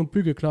stadigvæk nogle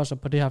byggeklodser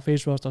på det her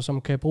face roster,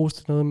 som kan bruges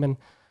til noget,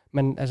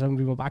 men altså,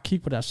 vi må bare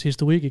kigge på deres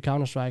historik i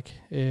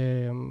Counter-Strike.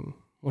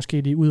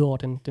 Måske lige ud over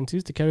den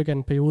sidste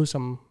Carrigan-periode,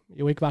 som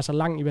jo ikke var så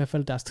lang, i hvert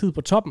fald deres tid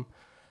på toppen,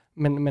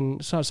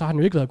 men så har han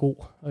jo ikke været god.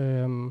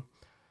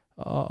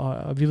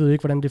 Og vi ved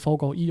ikke, hvordan det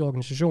foregår i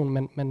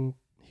organisationen, men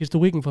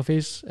historikken for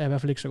FaZe er i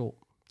hvert fald ikke så god.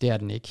 Det er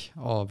den ikke,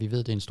 og vi ved,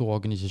 det er en stor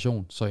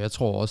organisation, så jeg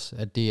tror også,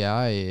 at det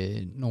er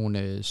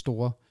nogle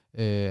store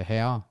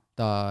herrer,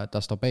 der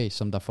står bag,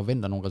 som der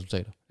forventer nogle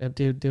resultater. Ja,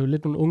 det er jo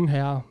lidt nogle unge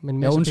herrer,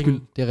 men ja, undskyld,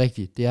 penge. Det er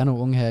rigtigt. Det er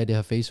nogle unge herrer i det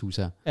her FaZe-hus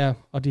her. Ja,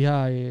 og de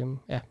har, de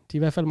er i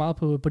hvert fald meget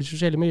på de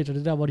sociale medier, det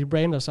er der, hvor de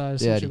brander sig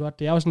sindssygt godt.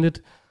 Det er jo sådan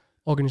lidt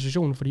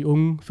organisationen for de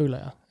unge, føler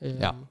jeg.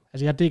 Ja.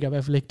 Altså jeg dækker i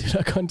hvert fald ikke det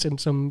der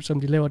content, som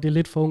de laver. Det er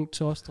lidt for ungt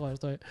til os,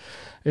 tror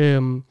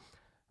jeg.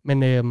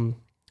 Men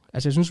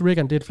altså jeg synes,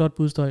 Rickon, det er et flot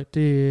budstøj.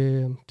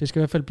 Det skal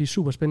i hvert fald blive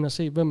super spændende at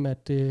se, hvem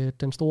at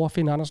den store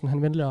Finn Andersen,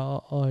 han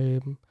vælger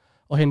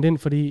at hente ind,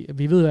 fordi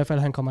vi ved i hvert fald,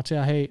 at han kommer til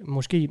at have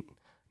måske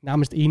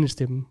nærmest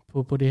enestemme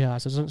på det her.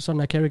 Altså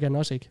sådan er Kerrigan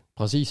også ikke.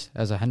 Præcis.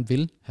 Altså han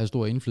vil have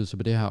stor indflydelse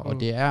på det her, og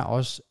det er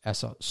også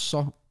altså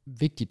så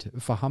vigtigt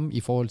for ham i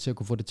forhold til at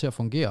kunne få det til at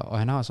fungere, og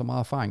han har så meget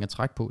erfaring at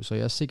trække på, så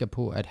jeg er sikker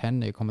på, at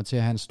han kommer til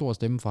at have en stor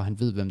stemme, for han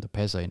ved, hvem der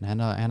passer ind. Han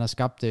har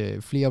skabt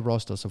flere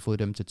rosters og fået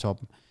dem til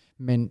toppen.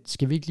 Men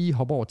skal vi ikke lige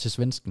hoppe over til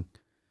svensken?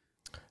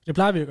 Det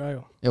plejer vi at gøre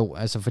jo. Jo,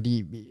 altså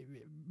fordi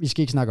vi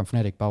skal ikke snakke om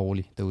Fnatic bare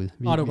roligt derude.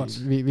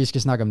 Vi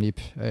skal snakke om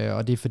NiP,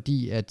 og det er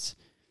fordi, at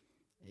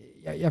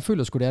jeg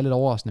føler sgu, det er lidt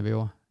overraskende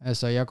væver.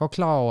 Altså jeg er godt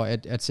klar over,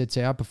 at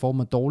CTR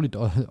performer dårligt,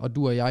 og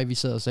du og jeg, vi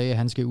sad og sagde, at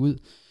han skal ud.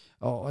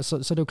 Og så er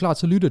det jo klart,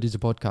 så lytter de til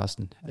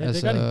podcasten. Ja,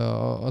 altså,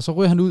 og så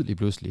ryger han ud lige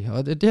pludselig.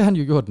 Og det har han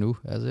jo gjort nu.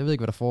 Altså, jeg ved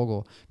ikke, hvad der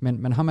foregår.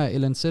 Men ham er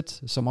LNZ,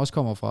 som også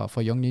kommer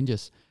fra Young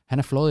Ninjas. Han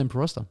er fløjet ind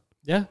på rosteren.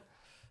 Ja,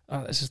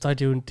 og altså,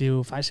 det er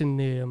jo faktisk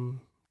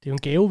det er jo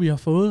en gave, vi har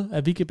fået,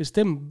 at vi kan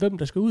bestemme, hvem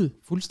der skal ud.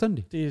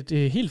 Fuldstændig. Det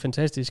er helt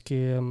fantastisk.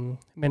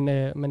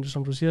 Men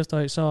som du siger,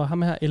 Støj, så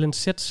ham her,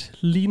 LNZ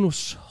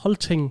Linus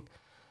Holting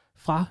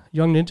fra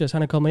Young Ninjas,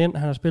 han er kommet ind,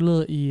 han har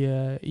spillet i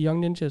Young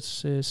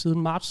Ninjas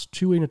siden marts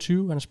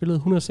 2021, han har spillet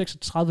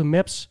 136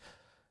 maps,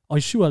 og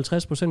i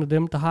 57% af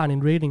dem, der har han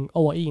en rating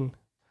over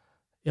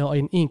 1, og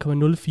en 1,04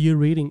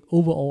 rating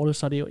overall,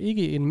 så det er jo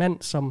ikke en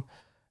mand, som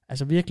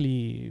altså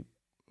virkelig,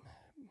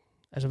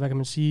 altså hvad kan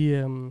man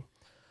sige...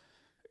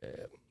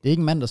 det er ikke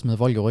en mand, der smider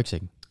folk i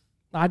rygsækken.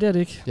 Nej, det er det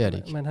ikke. Det er det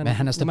ikke. Men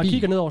han er stabil. Når man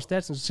kigger ned over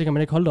statsen, så tænker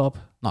man ikke, hold da op.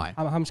 Nej.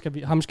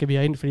 Ham skal vi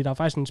have ind, fordi der er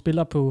faktisk en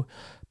spiller på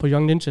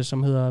Young Ninjas,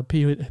 som hedder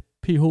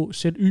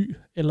PHZY,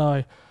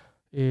 eller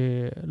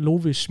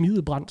Love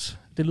Smidebrandt.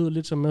 Det lyder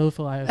lidt som noget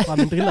fra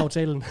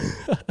Mandrill-aftalen.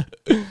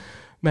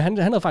 Men han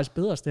havde faktisk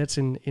bedre stats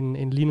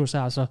end Linus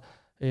her, så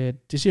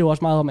det siger jo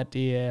også meget om,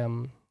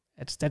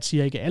 at stats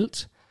siger ikke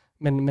alt.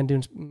 Men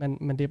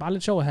det er bare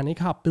lidt sjovt, at han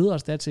ikke har bedre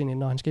stats end,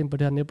 når han skal ind på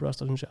det her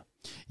NiP-roster, synes jeg.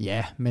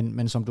 Ja,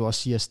 men som du også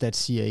siger, stats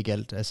siger ikke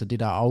alt. Altså det,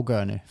 der er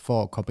afgørende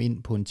for at komme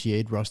ind på en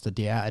tier 8-roster,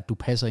 det er, at du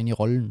passer ind i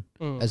rollen.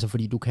 Altså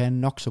fordi du kan have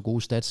nok så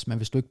gode stats, men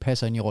hvis du ikke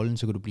passer ind i rollen,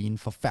 så kan du blive en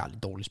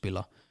forfærdelig dårlig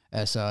spiller.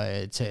 Altså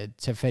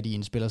tag fat i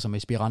en spiller som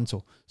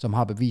Esperanto, som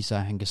har bevist sig,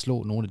 at han kan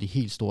slå nogle af de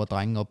helt store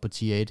drenge op på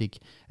tier 8. Ikke?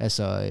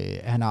 Altså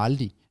han har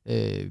aldrig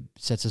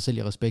sat sig selv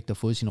i respekt og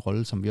fået sin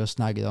rolle, som vi også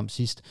snakkede om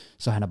sidst,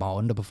 så han har bare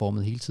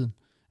underperformet hele tiden.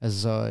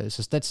 Altså,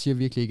 så stats siger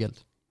virkelig ikke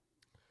alt.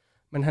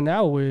 Men han er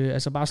jo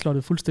altså bare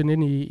slået fuldstændig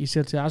ind i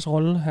CTR's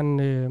rolle.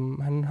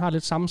 Han har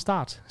lidt samme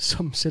start,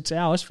 som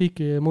CTR også fik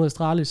mod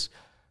Astralis.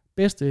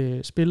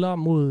 Bedste spiller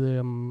mod,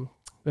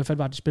 i hvert fald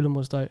var de spillet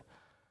mod Støj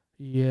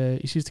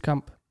i sidste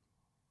kamp.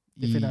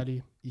 Det finder jeg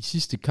lige. I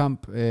sidste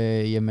kamp, var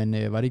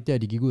det ikke der,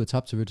 de gik ud og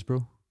tabte til Virtus Pro?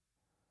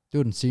 Det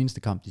var den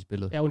seneste kamp, de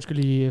spillede. Ja,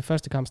 undskyld, i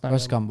første kamp snakkede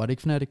Første kamp, var det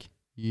ikke Fnatic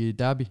i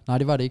Derby? Nej,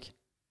 det var det ikke.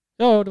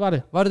 Jo, det var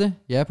det. Var det det?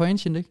 Ja, på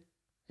Ancient, ikke?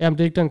 Jamen,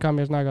 det er ikke den kamp,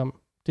 jeg snakker om.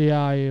 Det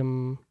er...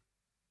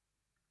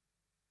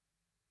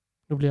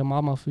 nu bliver jeg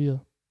meget, meget forvirret.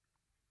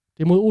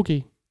 Det er mod OG.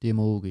 Det er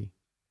mod OG. Der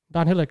er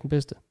han heller ikke den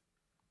bedste.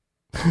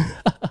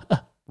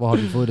 Hvor har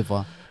du fået det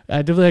fra?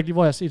 Ja, det ved jeg ikke lige,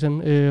 hvor jeg har set den.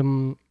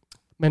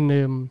 Men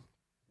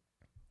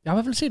jeg har i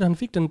hvert fald set, at han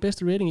fik den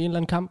bedste rating i en eller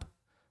anden kamp.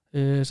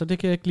 Så det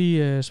kan jeg ikke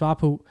lige svare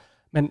på.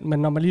 Men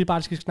når man lige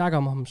bare skal snakke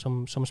om ham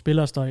som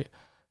spillerstøj,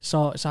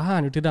 så har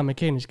han jo det der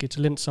mekaniske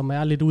talent, som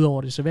er lidt ud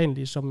over det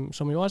sædvanlige,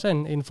 som jo også er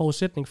en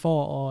forudsætning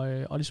for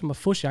at ligesom at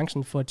få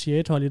chancen for et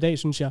tier 1-hold i dag,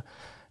 synes jeg.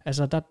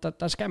 Altså,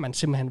 der skal man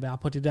simpelthen være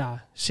på det der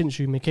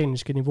sindssyge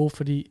mekaniske niveau,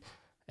 fordi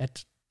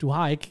at du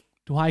har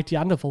ikke de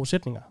andre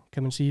forudsætninger,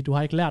 kan man sige. Du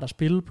har ikke lært at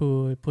spille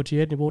på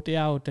tier 1-niveau. Det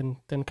er jo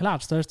den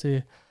klart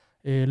største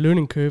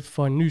learning curve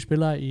for en ny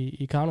spiller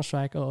i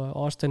Counter-Strike, og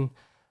også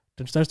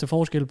den største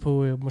forskel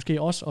på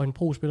måske os og en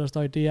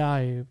pro-spillerstøj, det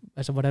er,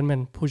 altså hvordan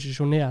man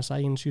positionerer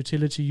sig i ens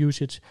utility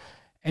usage.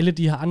 Alle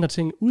de her andre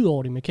ting, ud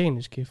over det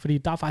mekaniske, fordi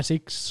der er faktisk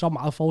ikke så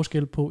meget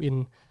forskel på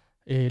en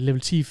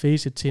level 10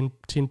 phase til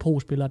en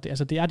pro-spiller.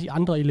 Det er de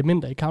andre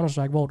elementer i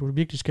Counter-Strike, hvor du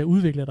virkelig skal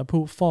udvikle dig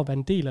på, for at være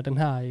en del af den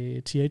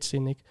her tier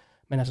 1-scene, ikke?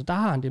 Men altså, der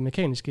har han det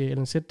mekaniske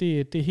LNZ,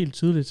 det er helt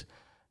tydeligt.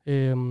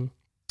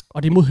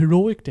 Og det er mod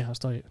Heroic, det her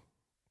støj.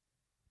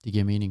 Det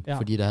giver mening,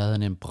 fordi der havde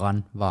han en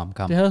brandvarm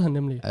kamp. Det havde han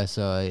nemlig.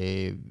 Altså,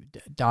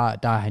 der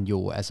er han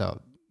jo, altså,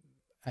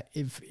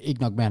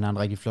 ikke nok med, at han har en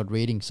rigtig flot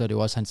rating, så er det jo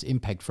også hans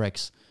impact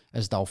frags.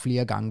 Altså, der er jo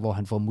flere gange, hvor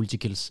han får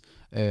multikills,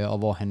 og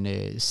hvor han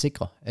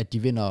sikrer, at de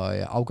vinder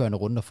afgørende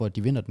runder, for at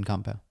de vinder den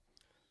kamp her.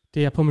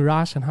 Det er på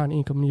Mirage, han har en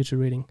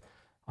 1,29 rating.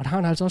 Og der har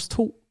han altså også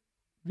 2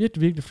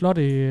 virkelig, virkelig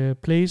flotte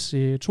plays,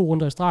 2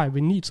 runder i streg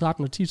ved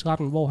 9-13 og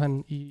 10-13, hvor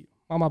han i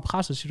meget, meget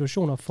pressede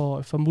situationer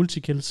for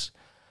multikills.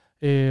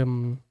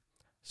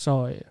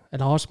 Så er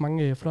der også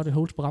mange flotte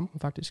holds på rampen,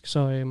 faktisk.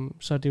 Så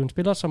det er jo en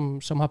spiller,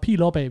 som har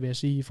pil opad, vil jeg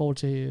sige, i forhold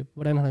til,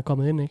 hvordan han er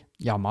kommet ind, ikke?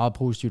 Jeg er meget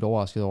positivt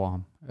overrasket over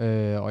ham.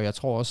 Og jeg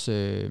tror også,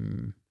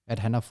 at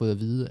han har fået at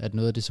vide, at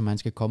noget af det, som han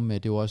skal komme med,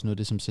 det er jo også noget af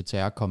det, som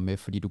CTR kommer med,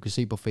 fordi du kan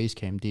se på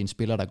Facecam, det er en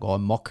spiller, der går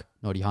amok,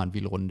 når de har en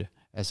vild runde.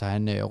 Altså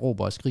han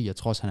råber og skriger,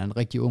 trods han er en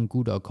rigtig ung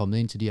gut og er kommet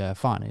ind til de her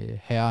erfarne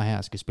herrer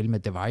her, skal spille med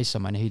Device,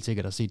 som man helt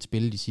sikkert har set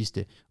spille de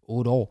sidste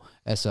 8 år,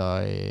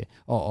 altså,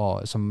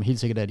 og som helt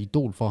sikkert er et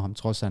idol for ham,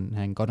 trods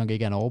han godt nok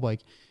ikke er en overbrik.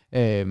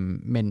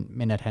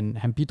 Men at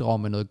han bidrager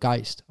med noget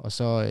gejst, og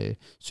så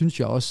synes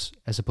jeg også,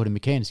 altså på det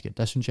mekaniske,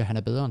 der synes jeg, han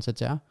er bedre end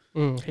CTR.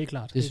 Helt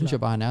klart. Det synes jeg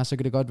bare, han er. Så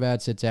kan det godt være,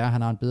 at CTR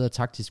han har en bedre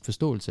taktisk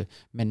forståelse,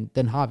 men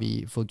den har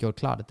vi fået gjort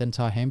klart, at den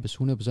tager Hampus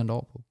 100%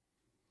 over på.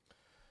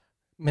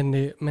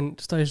 Men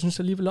så jeg synes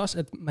alligevel også,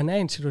 at man er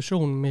i en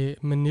situation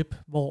med NIP,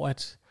 hvor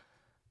at,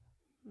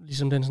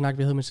 ligesom den snak,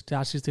 vi havde med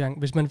CTR sidste gang,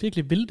 hvis man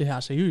virkelig vil det her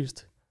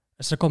seriøst,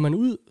 altså så går man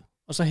ud,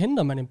 og så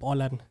henter man en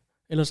Brolland,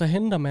 eller så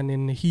henter man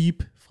en Heap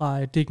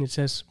fra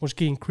Dignitas,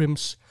 måske en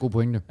Crims. God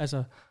pointe.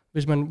 Altså,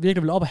 hvis man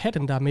virkelig vil op og have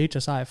den der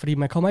major-sejr, fordi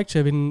man kommer ikke til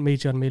at vinde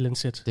majoren med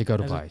LNZ. Det gør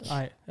du bare ikke.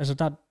 Nej,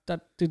 altså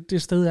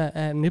det sted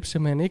er NIP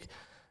simpelthen ikke.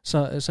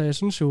 Så jeg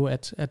synes jo,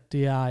 at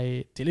det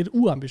er lidt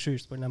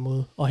uambitiøst på en eller anden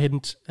måde at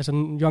hente altså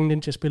Young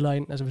Ninja-spillere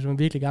ind, altså hvis man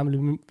virkelig gerne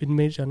vil vinde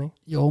majoren, ikke?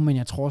 Jo, men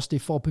jeg tror også, det er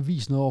for at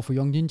bevise noget over for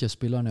Young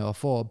Ninja-spillerne, og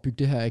for at bygge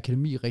det her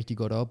akademi rigtig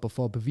godt op, og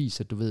for at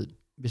bevise, at du ved,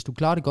 hvis du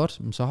klarer det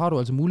godt, så har du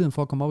altså muligheden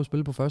for at komme op og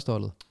spille på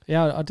førsteholdet.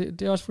 Ja, og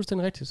det er også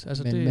fuldstændig rigtigt.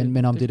 Altså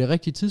men om det er det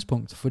rigtige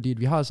tidspunkt, fordi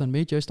vi har altså en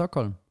major i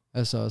Stockholm.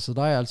 Altså, så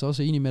der er jeg altså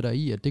også enig med dig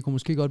i, at det kunne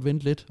måske godt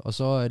vente lidt, og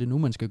så er det nu,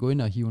 man skal gå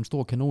ind og hive en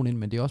stor kanon ind,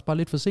 men det er også bare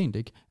lidt for sent,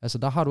 ikke? Altså,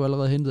 der har du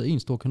allerede hentet en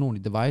stor kanon i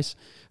Device,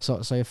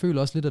 så jeg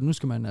føler også lidt, at nu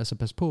skal man altså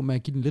passe på med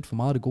at give den lidt for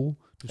meget af det gode.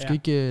 Du skal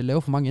ikke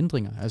lave for mange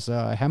ændringer. Altså,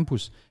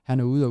 Hampus, han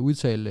er ude og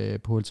udtale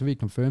på HLTV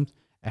Confirmed,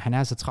 at han er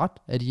altså træt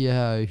af de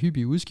her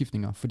hyppige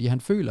udskiftninger, fordi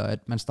han føler, at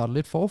man starter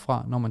lidt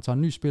forfra, når man tager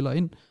en ny spiller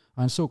ind,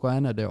 og han så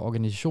gerne, at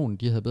organisationen,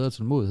 de havde bedre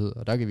tålmodighed,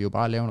 og der kan vi jo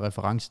bare lave en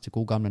reference til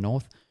gode gamle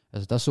North.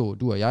 Altså der så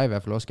du og jeg i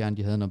hvert fald også gerne,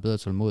 de havde noget bedre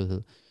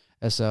tålmodighed.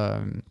 Altså,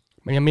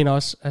 men jeg mener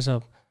også, altså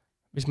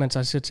hvis man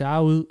tager CTR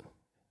ud,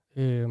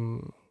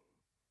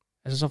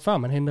 altså så før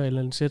man henter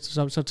LNZ,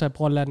 så tager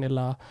Brolland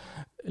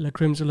eller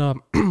Crims, eller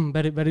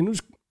hvad det nu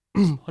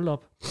hold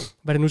op,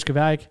 hvad det nu skal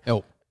være, ikke?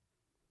 Jo.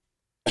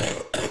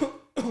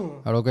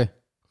 Er du okay?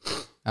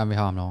 Jamen, vi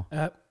har ham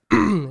derovre.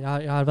 Ja,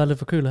 jeg har været lidt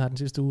forkølet her den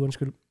sidste uge,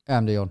 undskyld.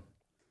 Jamen, det er jo.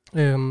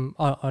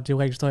 Og det er jo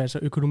rigtig støj, altså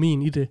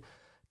økonomien i det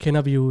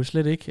kender vi jo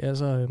slet ikke.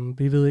 Altså,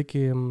 vi ved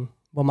ikke,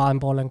 hvor meget en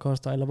Brolland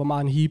koster, eller hvor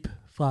meget en Heap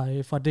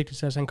fra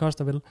Dignitas han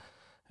koster vel.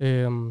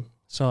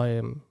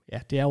 Ja,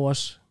 det er jo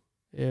også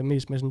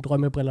mest med sådan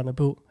drømmebrillerne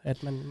på,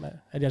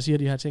 at jeg siger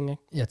de her ting,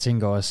 ikke? Jeg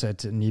tænker også,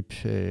 at NIP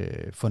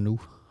for nu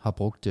har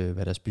brugt,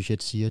 hvad deres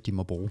budget siger, de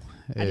må bruge.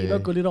 Ja, det er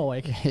nok gået lidt over,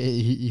 ikke?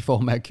 I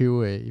form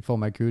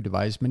af at købe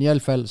Device. Men i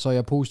hvert fald, så er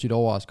jeg positivt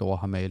overrasket over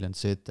ham med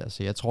LNZ.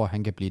 Altså, jeg tror,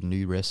 han kan blive den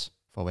nye Res,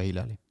 for at være helt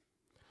ærlig.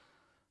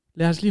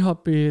 Lad os lige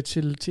hoppe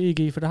til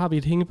EG, for der har vi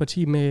et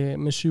hængeparti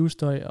med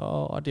Syvstøj,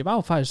 og det var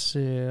jo faktisk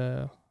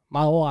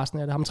meget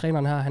overraskende, at ham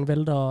træneren her, han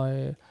valgte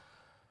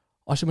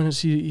at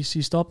simpelthen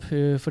sige stop,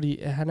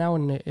 fordi han er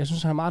jo jeg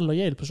synes, han er en meget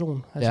lojal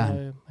person. Altså,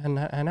 ja.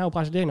 Han er jo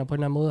brasilianer på en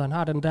eller anden måde, han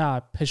har den der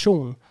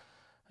passion,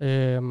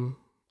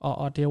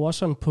 og det er jo også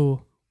sådan på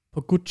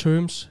good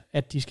terms,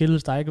 at de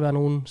skilles. Der ikke været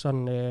nogen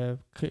sådan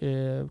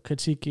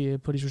kritik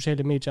på de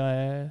sociale medier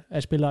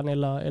af spilleren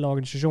eller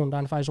organisationen, der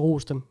han faktisk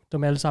rost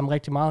dem alle sammen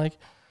rigtig meget, ikke?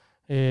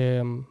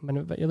 Men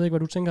jeg ved ikke, hvad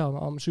du tænker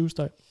om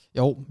Syvstøj.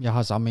 Jo, jeg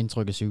har samme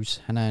indtryk af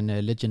Syvs. Han er en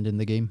legend in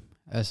the game.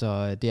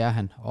 Altså, det er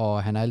han.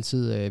 Og han har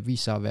altid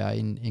vist sig at være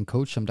en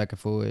coach, som der kan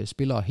få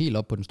spillere helt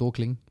op på den store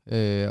klinge.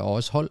 Og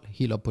også hold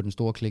helt op på den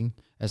store klinge.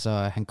 Altså,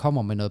 han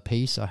kommer med noget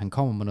pace, og han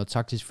kommer med noget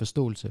taktisk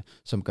forståelse,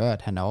 som gør,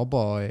 at han er oppe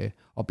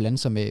og blander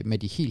sig med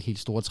de helt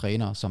store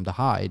trænere, som der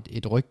har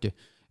et rygte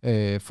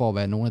for at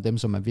være nogle af dem,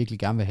 som man virkelig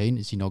gerne vil have ind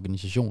i sin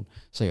organisation.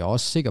 Så jeg er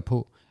også sikker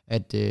på,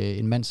 at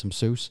en mand som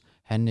Zeus,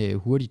 han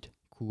hurtigt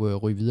kunne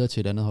ryge videre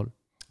til et andet hold.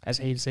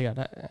 Altså helt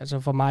sikkert. Altså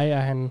for mig er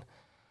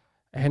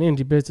han en af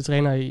de bedste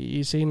trænere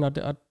i scenen,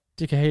 og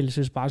det kan jeg helt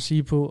synes bare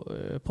sige på.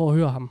 Prøv at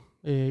høre ham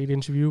i et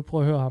interview. Prøv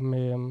at høre ham,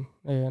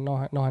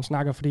 når han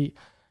snakker, fordi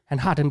han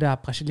har den der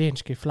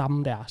brasilianske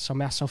flamme der,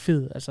 som er så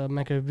fed. Altså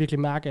man kan virkelig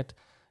mærke,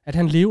 at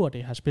han lever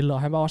det her spil,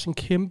 og han var også en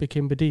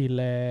kæmpe del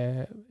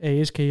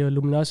af SK og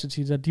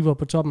Luminosity, da de var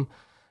på toppen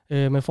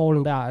med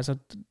forholden der. Altså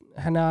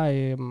han er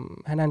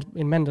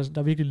en mand,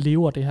 der virkelig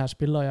lever det her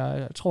spil, og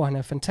jeg tror, han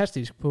er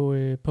fantastisk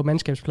på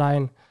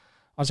mandskabsplejen.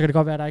 Og så kan det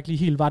godt være, at der ikke lige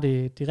helt var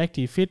det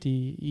rigtige fedt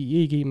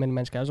i EG, men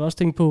man skal altså også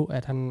tænke på,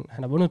 at han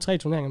har vundet 3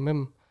 turneringer med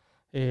dem.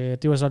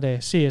 Det var så, da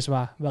CS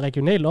var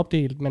regionalt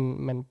opdelt,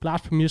 men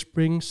Blast Premier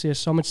Spring, CS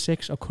Summit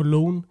 6 og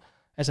Cologne,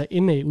 altså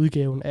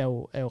NA-udgaven er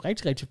jo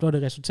rigtig, rigtig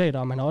flotte resultater,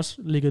 og man har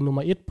også ligget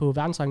nummer 1 på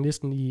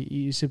verdensranglisten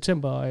i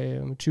september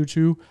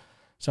 2020.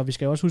 Så vi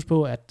skal også huske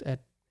på, at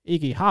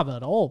ikke har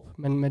været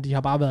deroppe, men de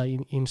har bare været i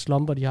en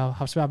slump, og de har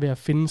haft svært ved at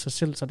finde sig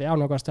selv, så det er jo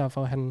nok også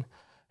derfor, at han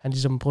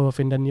ligesom prøver at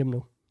finde den hjem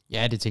nu.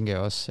 Ja, det tænker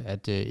jeg også,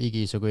 at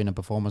ikke så går ind og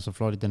performer så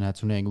flot i den her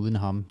turnering uden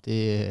ham.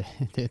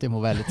 Det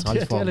må være lidt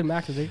træls for det er lidt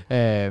mærkeligt,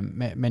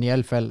 ikke? Men i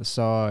hvert fald,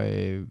 så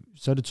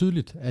er det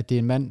tydeligt, at det er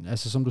en mand,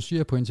 altså som du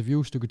siger på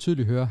interviews, du kan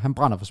tydeligt høre, han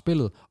brænder for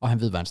spillet, og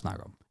han ved, hvad han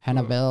snakker om. Han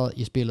har været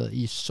i spillet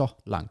i så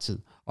lang tid,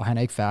 og han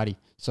er ikke færdig.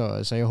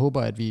 Så jeg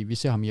håber, at vi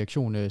ser ham i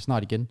aktion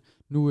snart igen.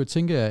 Nu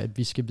tænker jeg, at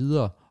vi skal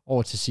videre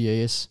over til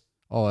CAS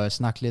og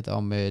snakke lidt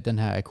om den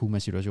her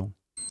Akuma-situation.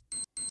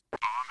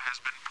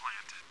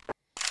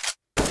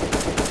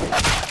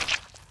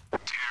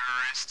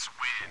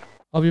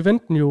 Og vi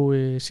vendte den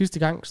jo sidste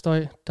gang,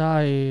 Støj. Der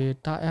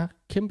er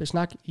kæmpe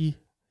snak i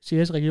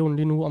CS-regionen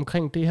lige nu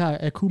omkring det her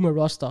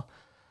Akuma-roster.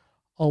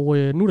 Og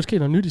nu er der sket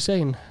noget nyt i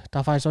sagen. Der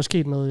er faktisk også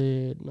sket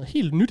noget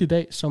helt nyt i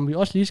dag, som vi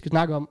også lige skal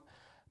snakke om.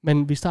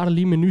 Men vi starter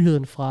lige med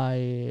nyheden fra,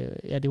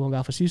 det må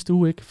være fra sidste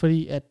uge, ikke?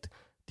 Fordi at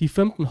de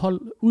 15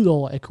 hold ud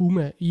over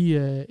Akuma i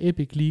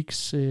Epic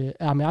Leagues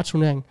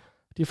RMR-turnering,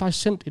 de har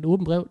faktisk sendt et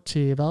åbent brev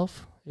til Valve.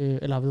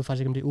 Eller jeg ved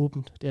faktisk ikke, om det er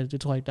åbent.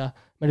 Det tror jeg ikke, der er.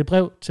 Men et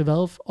brev til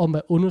Valve om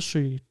at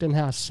undersøge den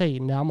her sag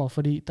nærmere,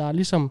 fordi der er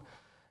ligesom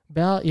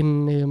været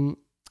en,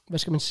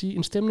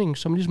 en stemning,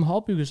 som ligesom har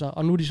opbygget sig,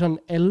 og nu er de sådan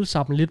alle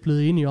sammen lidt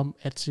blevet enige om,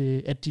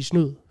 at de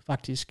snød,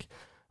 faktisk.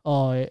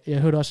 Og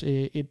jeg hørte også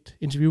et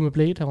interview med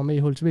Blade, han var med i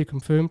HLTV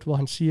Confirmed, hvor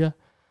han siger,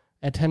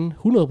 at han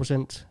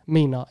 100%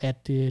 mener,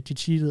 at de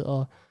cheatede,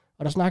 og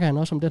der snakker han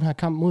også om den her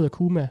kamp mod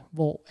Akuma,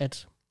 hvor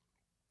at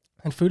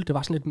han følte, det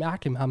var sådan lidt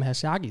mærkeligt med ham her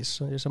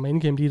Sergis, som er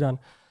indgame-leaderen,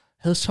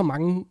 havde så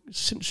mange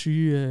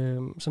sindssyge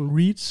sådan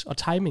reads og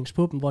timings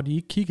på dem, hvor de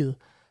ikke kiggede,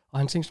 og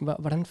han tænkte sådan,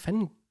 hvordan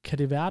fanden kan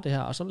det være det her?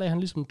 Og så lagde han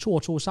ligesom 2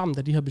 og 2 sammen,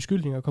 da de her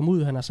beskyldninger kom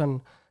ud, han har sådan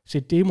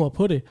set demoer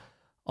på det,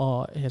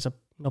 og altså,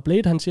 når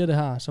Blade han siger det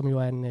her, som jo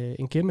er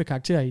en kæmpe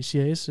karakter i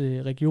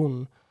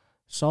CIS-regionen,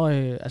 så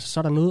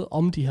er der noget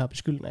om de her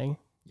beskyldninger, ikke?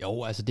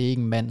 Jo, altså det er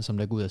ikke en mand, som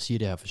der går ud og siger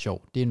det her for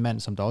sjov. Det er en mand,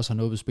 som der også har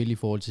noget på spil i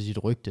forhold til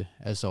sit rygte,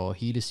 altså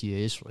hele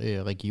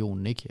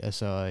CIS-regionen, ikke?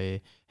 Altså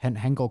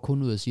han går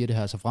kun ud og siger det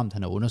her, så fremt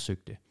han har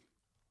undersøgt det.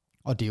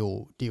 Og det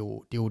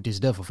er jo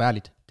decideret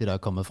forfærdeligt, det der er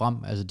kommet frem.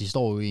 Altså de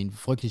står jo i en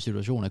frygtelig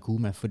situation af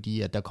Kuma,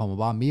 fordi at der kommer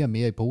bare mere og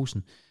mere i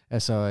posen.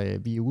 Altså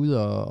vi er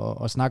ude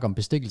og snakke om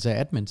bestikkelse af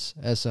admins,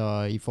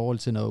 altså i forhold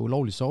til noget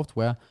ulovlig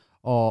software,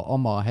 og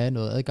om at have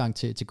noget adgang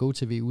til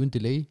GoTV uden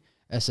delay.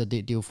 Altså,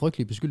 det er jo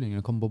frygtelige beskyldninger,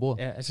 der kommer på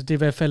bordet. Ja, altså det er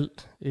i hvert fald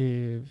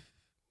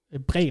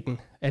bredden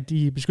af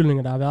de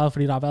beskyldninger, der har været,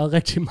 fordi der har været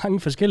rigtig mange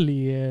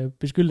forskellige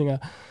beskyldninger,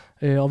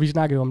 og vi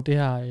snakker jo om det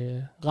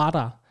her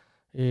radar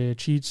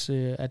cheats,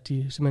 at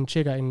de simpelthen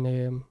tjekker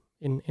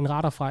en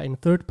radar fra en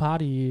third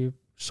party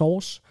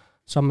source,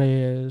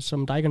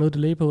 som der ikke er noget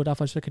delay på, og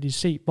derfor så kan de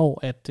se, hvor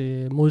at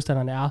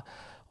modstanderne er,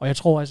 og jeg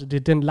tror altså, det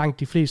er den langt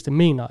de fleste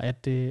mener,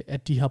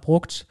 at de har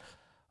brugt.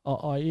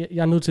 Og jeg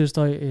er nødt til at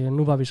stå,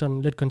 nu var vi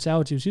sådan lidt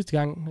konservative sidste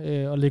gang,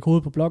 og lægge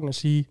hovedet på blokken og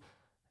sige,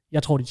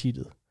 jeg tror, de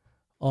cheatede.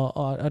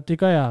 Og det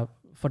gør jeg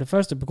for det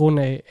første på grund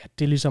af, at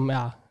det ligesom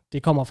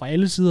det kommer fra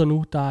alle sider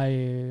nu. Der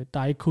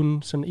er ikke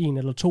kun sådan 1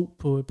 eller 2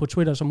 på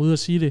Twitter, som er ude at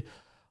sige det.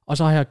 Og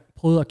så har jeg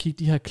prøvet at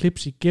kigge de her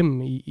clips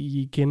igennem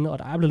igen, og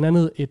der er blandt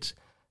andet et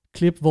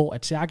klip, hvor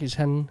at Sergis,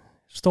 han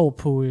står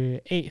på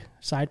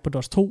A-side på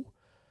DOS 2,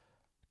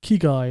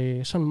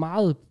 kigger sådan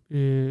meget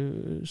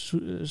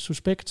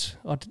suspekt,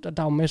 og der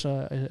er jo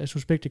masser af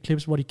suspekte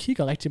clips, hvor de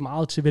kigger rigtig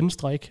meget til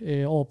venstre,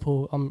 ikke over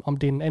på, om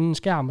det er en anden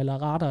skærm, eller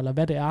radar, eller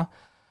hvad det er.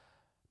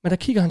 Men der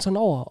kigger han sådan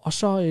over, og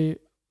så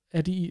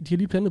er de har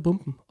lige plantet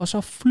bomben, og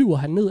så flyver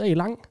han ned af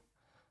lang,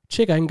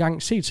 tjekker en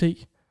gang CT,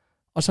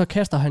 og så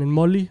kaster han en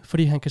molly,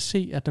 fordi han kan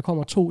se, at der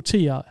kommer 2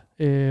 T'er,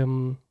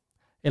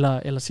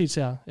 eller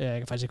CT'er, jeg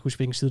kan faktisk ikke huske,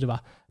 hvilken side det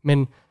var,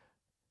 men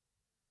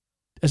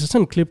altså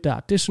sådan en klip der,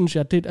 det synes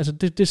jeg,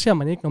 det ser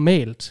man ikke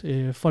normalt.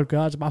 Folk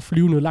gør, altså bare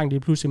flyve noget langt lige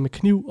pludselig med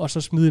kniv, og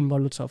så smide en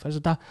molotov.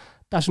 Altså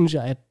der synes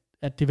jeg,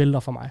 at det vælter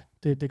for mig.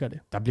 Det gør det.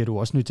 Der bliver du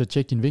også nødt til at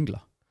tjekke dine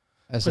vinkler.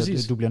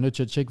 Altså du bliver nødt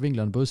til at tjekke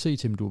vinklerne, både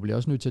CT, men du bliver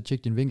også nødt til at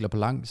tjekke dine vinkler på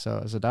lang.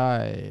 Så der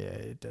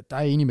er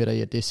enig med dig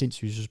i, at det er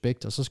sindssygt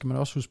suspekt. Og så skal man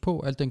også huske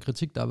på alt den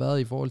kritik, der har været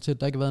i forhold til, at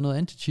der ikke har været noget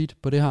anti-cheat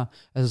på det her.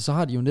 Altså så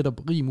har de jo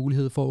netop rig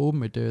mulighed for at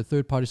åbne et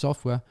third-party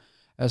software,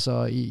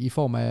 altså i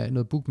form af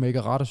noget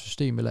bookmaker,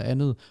 radarsystem eller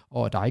andet,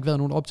 og der har ikke været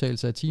nogen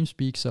optagelse af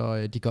TeamSpeak,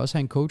 så de kan også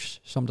have en coach,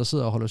 som der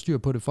sidder og holder styr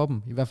på det for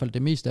dem, i hvert fald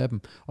det meste af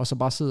dem, og så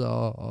bare sidder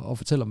og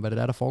fortæller dem, hvad det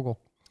er, der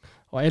foregår.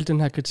 Og al den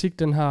her kritik,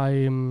 den har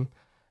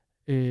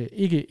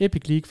ikke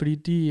Epic League,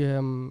 fordi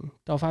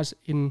der var faktisk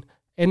en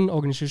anden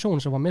organisation,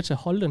 som var med til at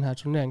holde den her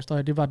turnering,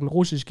 det var den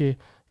russiske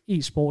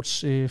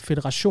e-sports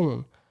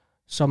federation,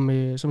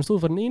 som stod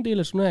for den ene del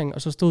af turneringen,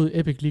 og så stod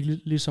Epic League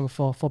ligesom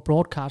for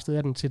broadcastet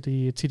af den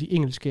til de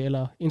engelske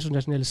eller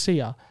internationale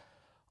seere.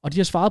 Og de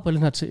har svaret på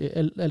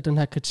al den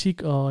her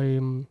kritik, og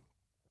det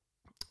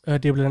er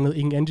blandt andet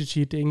ingen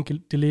anti-cheat, det er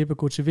ingen delay på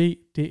GoTV,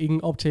 det er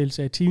ingen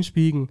optagelse af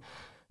TeamSpeaken,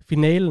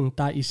 finalen,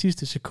 der i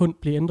sidste sekund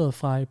blev ændret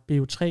fra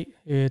BO3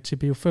 til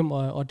BO5,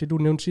 og det du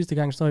nævnte sidste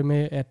gang, står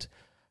med, at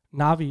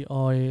Navi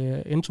og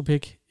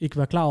Entropic ikke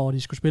var klar over, at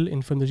de skulle spille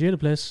en 5. og 6.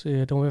 plads.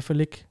 Det var i hvert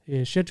fald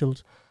ikke scheduled.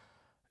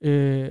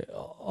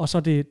 Og så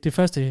det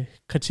første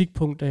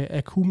kritikpunkt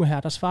af Kuma her,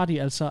 der svarer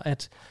de altså,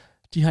 at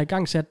de har i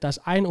gang sat deres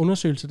egen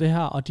undersøgelse af det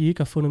her, og de ikke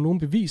har fundet nogen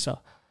beviser.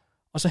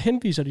 Og så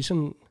henviser de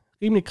sådan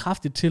rimelig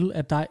kraftigt til,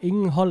 at der er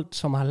ingen hold,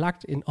 som har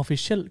lagt en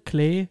officiel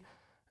klage,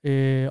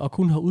 og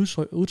kun har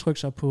udtrykt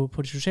sig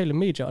på de sociale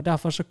medier, og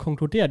derfor så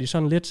konkluderer de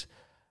sådan lidt,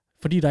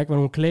 fordi der ikke var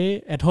nogen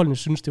klage, at holdene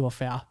synes, det var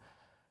fair.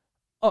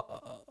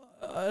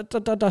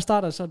 Og der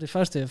starter så det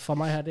første for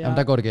mig her. Det er, jamen,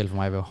 der går det galt for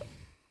mig,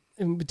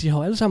 Bjørn. De har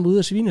jo alle sammen ude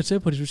at svine til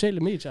på de sociale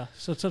medier,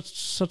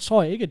 så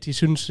tror jeg ikke, at de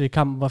synes, at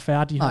kampen var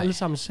fair. De har alle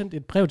sammen sendt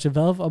et brev til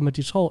Valve om, at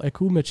de tror, at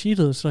Kuma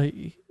cheatede, så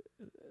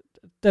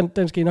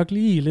den skal I nok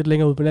lige lidt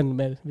længere ud på landet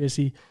med, vil jeg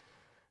sige.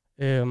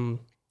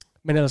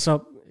 Men ellers så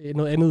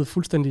noget andet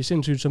fuldstændig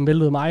sindssygt, som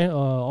væltede mig,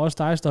 og også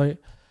dig, Støj.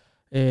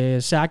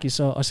 Sergis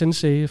og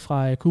Sensei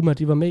fra Kuma,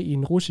 de var med i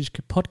en russisk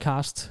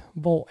podcast,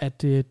 hvor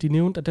at de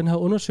nævnte, at den her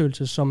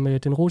undersøgelse, som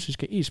den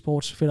russiske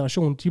e-sports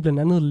federation, de blandt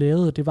andet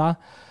lavede, det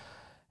var,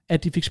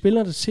 at de fik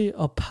spillerne til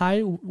at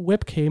pege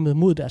webcamet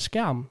mod deres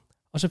skærm,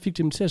 og så fik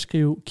de dem til at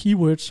skrive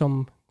keywords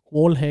som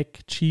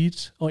wallhack,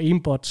 cheat og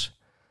aimbot.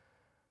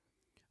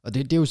 Og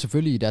det er jo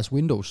selvfølgelig i deres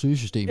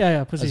Windows-søgesystem.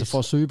 Ja, præcis. Altså for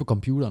at søge på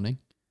computeren,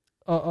 ikke?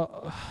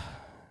 Og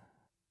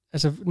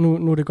altså,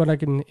 nu er det godt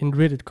nok en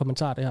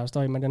Reddit-kommentar, det her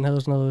Støj, men den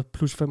havde sådan noget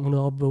plus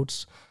 500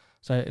 upvotes.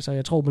 Så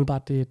jeg tror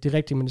umiddelbart, det er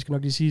rigtigt, men det skal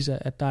nok lige siges,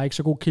 at der er ikke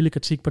så god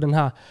kildekritik på den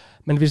her.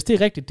 Men hvis det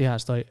er rigtigt, det her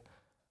Støj,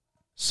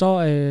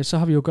 så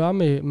har vi jo at gøre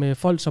med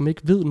folk, som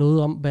ikke ved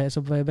noget om,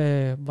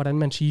 hvordan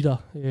man cheater.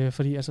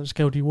 Fordi altså,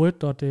 skrev de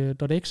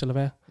Word.x eller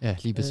hvad? Ja,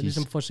 lige præcis.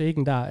 Ligesom for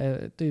sækken der.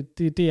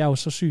 Det er jo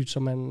så sygt,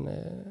 som man...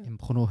 Jamen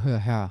prøv nu at høre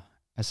her.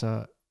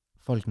 Altså,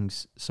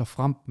 folkens, så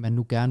frem man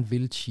nu gerne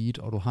vil cheat,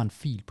 og du har en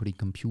fil på din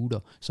computer,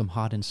 som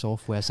har den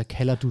software, så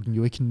kalder du den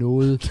jo ikke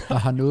noget, der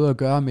har noget at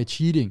gøre med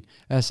cheating.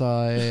 Altså,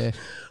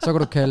 så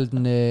kan du kalde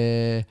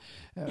den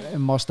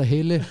Moster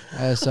Helle.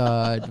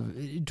 Altså,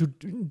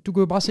 du kan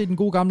jo bare se den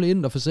gode gamle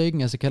ind og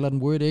forsaken, altså kalder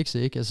den WordX,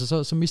 ikke?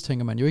 Altså, så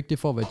mistænker man jo ikke det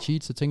for at være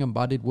cheat, så tænker man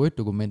bare, det er et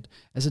Word-dokument.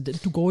 Altså,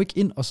 du går ikke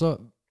ind, og så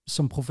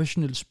som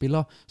professionel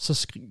spiller,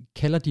 så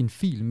kalder din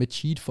fil med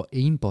cheat for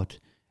aimbot.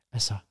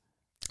 Altså,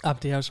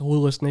 det er jo så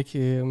hovedrysten,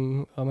 ikke?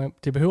 Og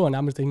det behøver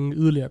nærmest ingen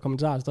yderligere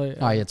kommentarer.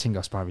 Nej, jeg tænker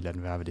også bare, at vi lader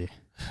den være ved det.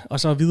 Og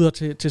så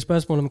videre til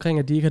spørgsmålet omkring,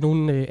 at de ikke har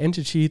nogen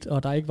anti-cheat,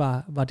 og der ikke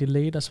var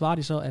delay, der svarer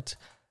de så,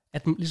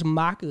 at ligesom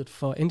markedet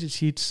for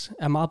anti-cheats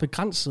er meget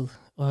begrænset,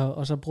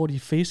 og så bruger de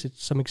Faceit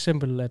som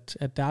eksempel,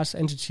 at deres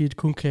anti-cheat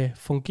kun kan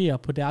fungere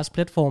på deres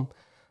platform.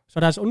 Så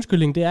deres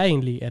undskyldning, det er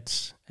egentlig,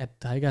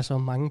 at der ikke er så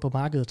mange på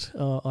markedet,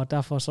 og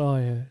derfor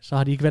så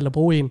har de ikke valgt at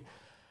bruge en.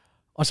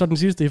 Og så den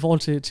sidste i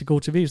forhold til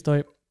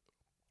GoTV-støj,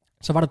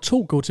 så var der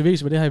 2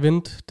 GoTV's ved det her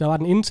event. Der var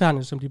den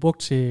interne, som de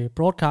brugte til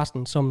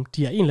broadcasten, som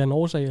de af en eller anden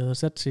årsag havde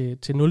sat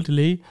til 0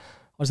 delay.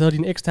 Og så havde de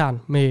en ekstern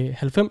med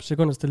 90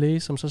 sekunders delay,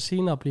 som så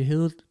senere blev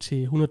hævet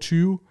til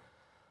 120.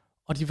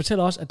 Og de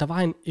fortæller også, at der var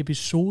en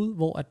episode,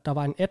 hvor at der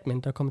var en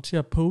admin, der kom til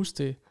at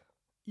poste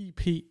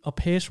IP og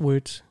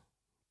password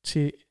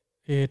til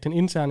den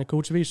interne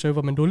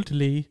GoTV-server med 0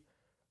 delay,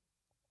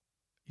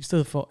 i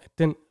stedet for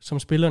den, som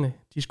spillerne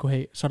de skulle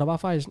have. Så der var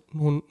faktisk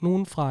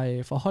nogen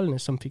fra holdene,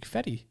 som fik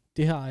fat i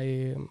det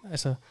her,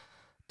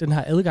 den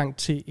her adgang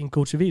til en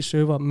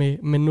GoTV-server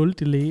med 0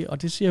 delay,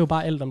 og det siger jo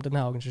bare alt om den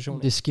her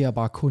organisation. Det sker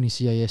bare kun i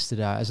CIS, det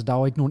der. Altså, der er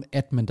jo ikke nogen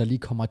admin, der lige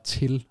kommer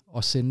til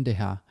at sende det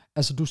her.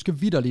 Altså, du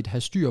skal vitterligt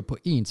have styr på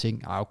én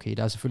ting. Okay,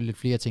 der er selvfølgelig lidt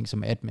flere ting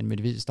som admin, men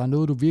hvis der er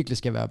noget, du virkelig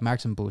skal være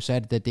opmærksom på, så er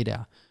det der.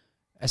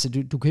 Altså,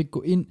 du kan ikke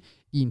gå ind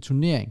i en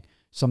turnering,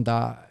 som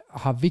der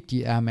har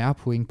vigtige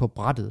RMR-point på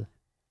brættet,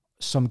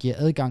 som giver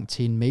adgang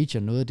til en major,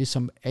 noget af det,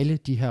 som alle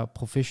de her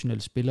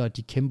professionelle spillere,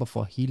 de kæmper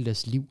for hele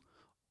deres liv,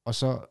 og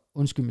så,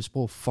 undskyld mit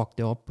sprog, fuck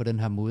det op på den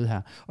her måde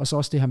her. Og så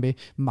også det her med,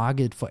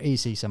 markedet for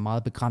AC's er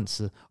meget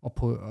begrænset,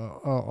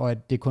 og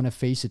at det kun er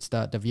Faceit,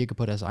 der virker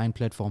på deres egen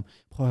platform.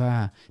 Prøv at høre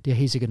her, det har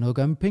helt sikkert noget at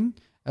gøre med penge.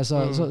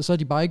 Altså, så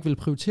de bare ikke vil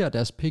prioritere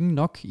deres penge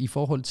nok, i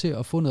forhold til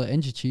at få noget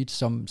anti-cheat,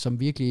 som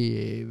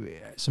virkelig,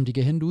 som de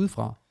kan hente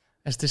udefra.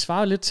 Altså, det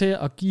svarer lidt til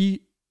at give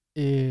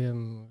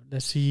lad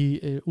os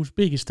sige,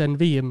 Uzbekistan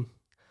VM.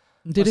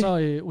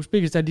 Så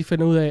Uzbekistan, de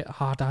finder ud af,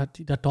 der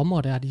de der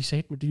dommer der, de er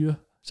sat med dyre.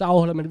 Så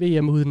afholder man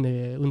VM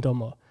uden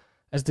dommer.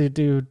 Altså det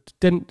er jo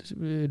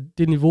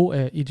det niveau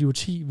af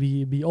idioti,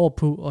 vi er over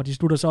på, og de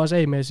slutter så også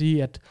af med at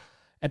sige,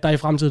 at der i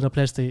fremtiden er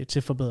plads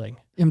til forbedring.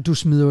 Jamen, du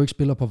smider jo ikke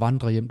spillere på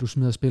vandrehjem, du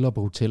smider spillere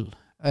på hotel.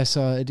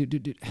 Altså,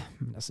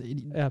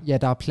 ja,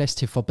 der er plads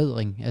til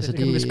forbedring. Altså,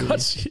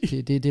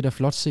 det er da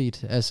flot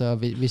set. Altså,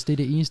 hvis det er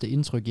det eneste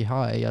indtryk, I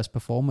har af jeres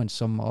performance,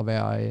 som at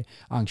være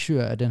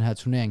arrangør af den her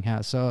turnering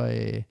her, så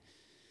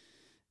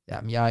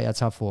jeg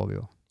tager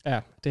for. Ja,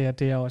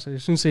 det er også.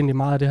 Jeg synes egentlig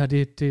meget af det her,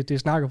 det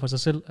snakker for sig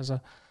selv. Altså,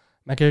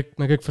 man kan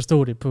ikke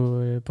forstå det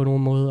på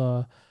nogen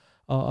måde,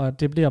 og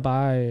det bliver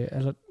bare,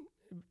 altså,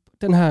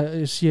 den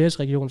her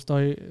CIS-region,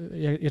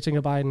 jeg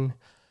tænker bare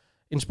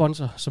en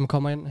sponsor, som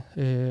kommer ind,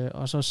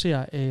 og så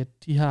ser, at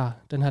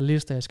den her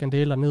liste af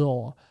skandaler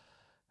nedover,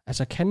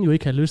 altså kan jo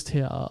ikke have lyst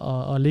til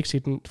at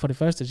lægge for det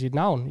første sit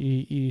navn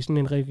i sådan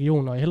en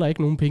region, og heller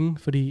ikke nogen penge,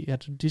 fordi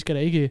at de skal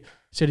da ikke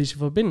sættes i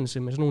forbindelse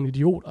med sådan nogle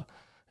idioter.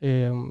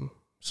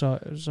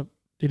 Så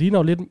det ligner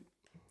jo lidt...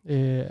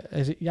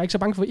 altså, jeg er ikke så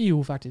bange for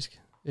EU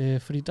faktisk,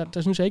 fordi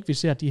der synes jeg ikke, vi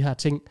ser de her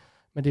ting,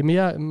 men det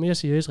er mere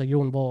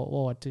CIS-regionen,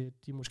 hvor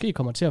de måske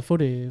kommer til at få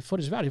det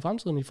svært i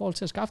fremtiden i forhold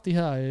til at skaffe de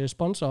her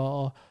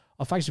sponsorer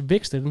og faktisk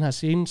vækste den her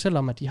scene,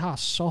 selvom at de har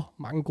så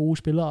mange gode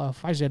spillere, og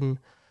faktisk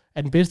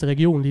er den bedste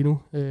region lige nu.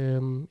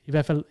 I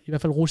hvert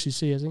fald russisk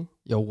CS, ikke?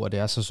 Jo, og det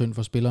er så synd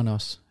for spillerne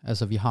også.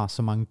 Altså, vi har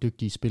så mange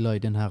dygtige spillere i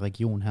den her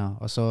region her,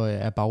 og så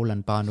er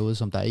bagland bare noget,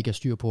 som der ikke er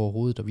styr på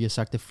overhovedet, og vi har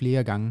sagt det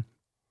flere gange.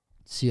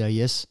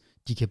 CIS,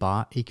 de kan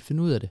bare ikke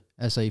finde ud af det,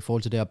 altså i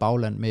forhold til det her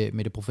bagland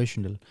med det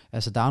professionelle.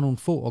 Altså, der er nogle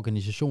få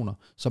organisationer,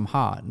 som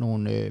har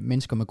nogle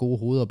mennesker med gode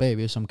hoveder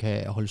bagved, som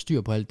kan holde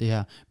styr på alt det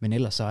her, men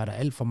ellers så er der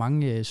alt for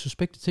mange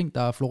suspekte ting,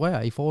 der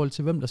florerer i forhold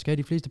til, hvem der skal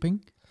have de fleste penge.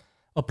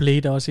 Og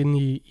Blade er også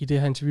inde i det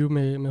her interview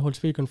med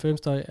HLTV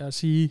Confirms, der at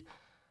sige,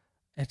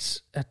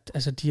 at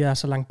altså, de er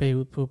så langt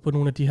bagud på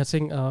nogle af de her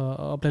ting,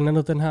 og blandt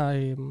andet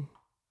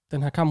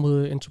den her kamp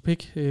mod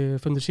Entropic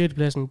fra den 6.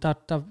 pladsen,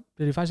 der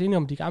blev de faktisk enige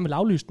om, at de gerne vil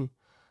aflyse den.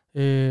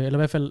 Eller i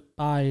hvert fald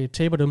bare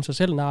taber dem sig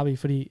selv, Narvi,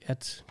 fordi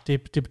at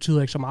det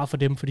betyder ikke så meget for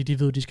dem, fordi de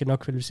ved, at de skal nok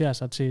kvalificere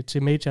sig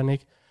til majoren,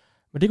 ikke?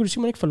 Men det kunne de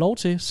simpelthen ikke få lov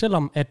til,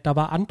 selvom at der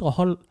var andre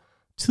hold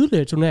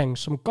tidligere i turneringen,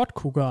 som godt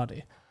kunne gøre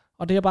det.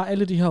 Og det er bare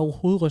alle de her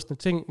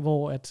hovedrystende ting,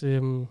 hvor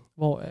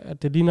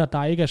at det ligner, at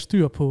der ikke er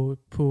styr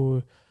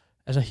på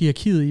altså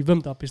hierarkiet i,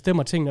 hvem der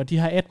bestemmer tingene, og de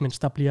her admins,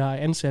 der bliver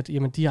ansat,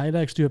 jamen de har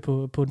heller ikke styr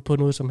på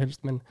noget som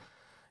helst, men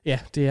ja,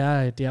 det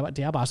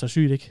er bare så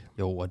sygt, ikke?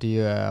 Jo, og det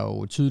er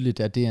jo tydeligt,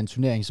 at det er en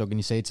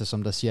turneringsorganisator,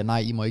 som der siger, nej,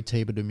 I må ikke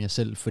tabe dem jer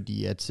selv,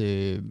 fordi at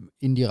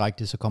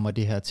indirekte så kommer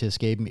det her til at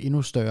skabe en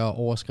endnu større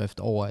overskrift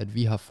over, at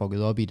vi har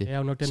fucket op i det. Det er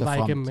jo nok den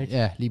vej igennem, ikke?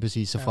 Ja, lige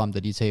præcis, så frem,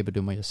 at de taber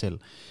dem jer selv.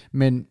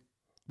 Men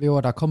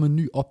der er kommet en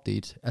ny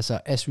update, altså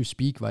as we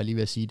speak, var jeg lige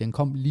ved at sige, den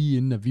kom lige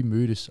inden, at vi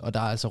mødtes, og der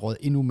er altså røget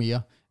endnu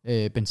mere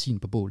benzin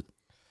på bålet.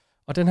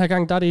 Og den her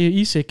gang, der er det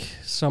ISIC,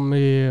 som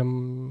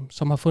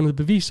har fundet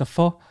beviser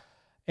for,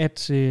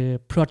 at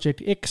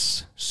Project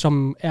X,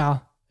 som er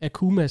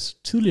Akumas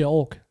tidligere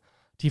org,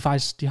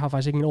 de har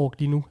faktisk ikke en org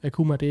lige nu.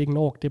 Akuma, det er ikke en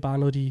org, det er bare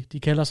noget, de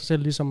kalder sig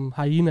selv, ligesom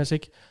Hyenas,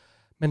 ikke?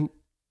 Men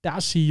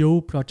deres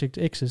CEO, Project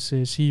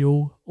X's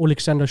CEO,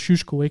 Alexander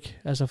Shyshko, ikke?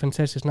 Altså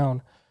fantastisk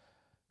navn,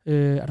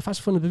 er der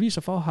faktisk fundet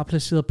beviser for, at have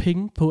placeret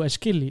penge på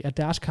adskillige af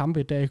deres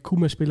kampe, da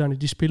Akuma-spillerne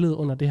de spillede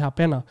under det her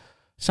banner.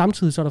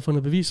 Samtidig så er der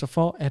fundet beviser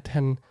for, at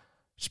han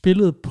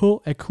spillede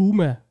på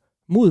Akuma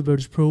mod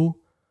Virtus Pro,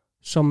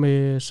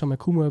 som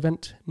Akuma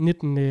vandt 16-9,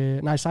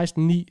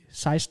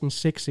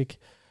 16-6, ikke?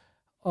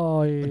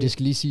 Og det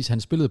skal lige siges, han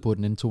spillede på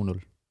den endte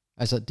 2-0.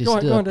 Altså det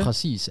er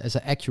præcis, altså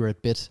accurate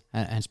bet.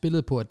 Han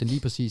spillede på, at den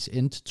lige præcis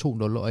endte 2-0,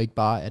 og ikke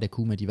bare, at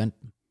Akuma de vandt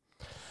den.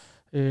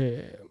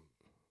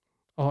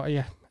 Og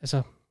ja,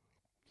 altså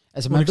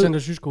Alexander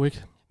Shyshko,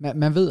 ikke?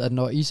 Man ved, at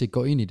når ISIC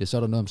går ind i det, så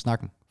er der noget om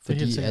snakken.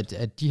 Fordi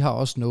at de har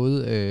også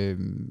noget,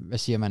 hvad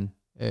siger man,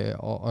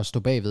 at stå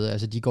bagved.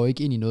 Altså de går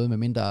ikke ind i noget,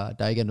 medmindre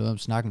der ikke er noget om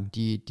snakken.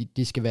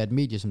 Det skal være et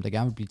medie, som der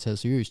gerne vil blive taget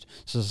seriøst.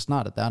 Så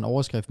snart at der er en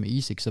overskrift med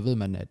ISIC, så ved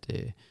man,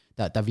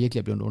 at der virkelig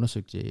er blevet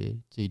undersøgt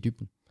til i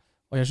dybden.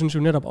 Og jeg synes jo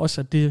netop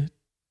også, at det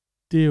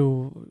er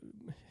jo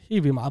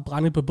helt vildt meget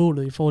brændet på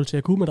bålet i forhold til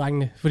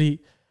Akuma-drengene, fordi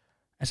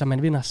altså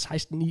man vinder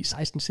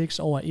 16-9,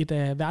 16-6 over et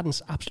af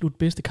verdens absolut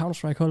bedste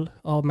Counter-Strike-hold,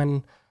 og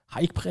man har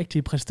ikke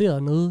rigtig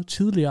præsteret noget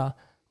tidligere,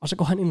 og så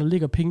går han ind og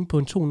lægger penge på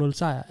en 2-0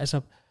 sejr.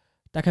 Altså,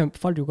 der kan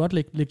folk jo godt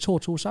lægge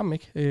 2-2 sammen,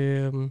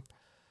 ikke?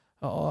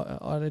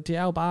 Og det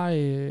er jo bare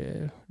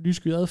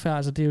lyssky adfærd.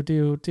 Altså, det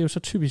er jo så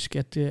typisk,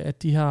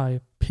 at de her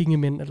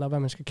pengemænd, eller hvad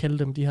man skal kalde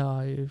dem, de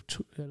her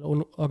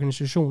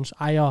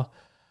organisationsejere,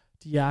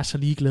 de er så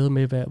ligeglade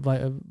med,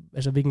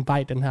 altså, hvilken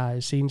vej den her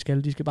scene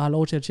skal. De skal bare have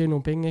lov til at tjene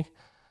nogle penge, ikke?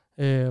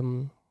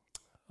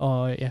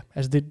 Og ja,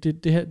 altså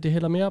det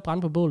hælder mere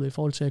brand på bålet i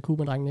forhold til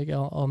Akuma-drengene, ikke?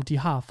 Og om de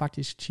har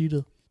faktisk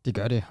cheatet. Det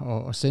gør det,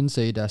 og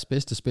Sensei, deres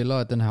bedste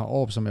spiller, den her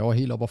Orb, som jeg var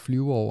helt op og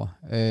flyve over,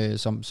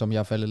 som jeg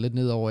er faldet lidt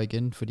ned over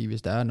igen, fordi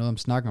hvis der er noget om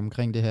snakken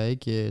omkring det her,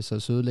 ikke,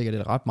 så ødelægger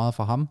det ret meget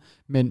for ham.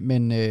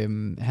 Men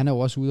han er jo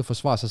også ude at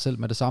forsvare sig selv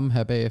med det samme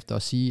her bagefter,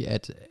 og sige,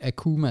 at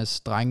Akumas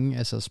drenge,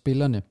 altså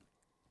spillerne,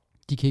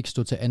 de kan ikke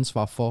stå til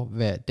ansvar for,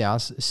 hvad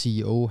deres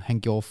CEO,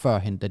 han gjorde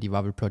førhen, da de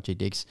var ved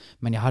Project X.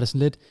 Men jeg har det sådan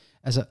lidt,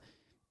 altså...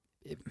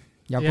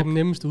 Det er den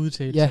nemmeste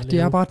udtalelse. Ja, det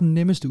er bare den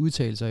nemmeste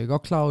udtalelse. Jeg er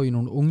godt klar over, at I er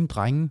nogle unge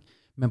drenge,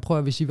 men prøv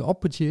at, hvis I vil op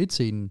på tier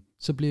 1-scenen,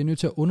 så bliver I nødt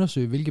til at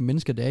undersøge, hvilke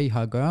mennesker det er, I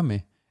har at gøre med.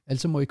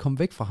 Altså må I komme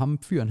væk fra ham,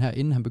 fyren her,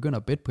 inden han begynder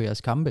at bette på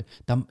jeres kampe.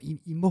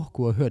 I må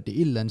kunne have hørt det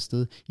et eller andet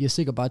sted. I har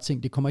sikkert bare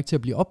tænkt, det kommer ikke til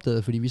at blive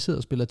opdaget, fordi vi sidder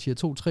og spiller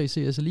tier 2-3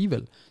 CS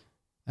alligevel.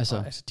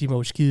 Altså, de må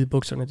jo skide i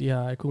bukserne, de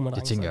her Akuma-drenge.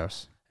 Det tænker jeg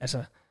også.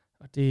 Altså,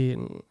 det,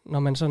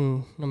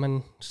 når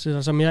man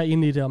sætter sig mere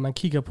ind i det, og man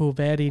kigger på,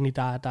 hvad er det egentlig,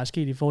 der er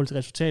sket i forhold til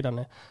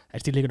resultaterne.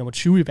 Altså, de ligger nummer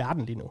 20 i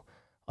verden lige nu.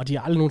 Og de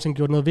har aldrig nogensinde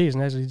gjort noget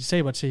væsen. Altså,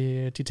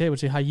 de taber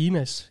til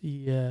Hyenas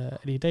er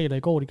det i dag eller i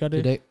går, de gør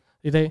det?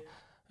 I dag.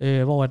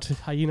 Hvor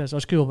at Hyenas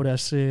også skriver på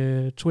deres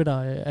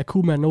Twitter,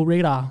 Akuma no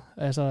radar.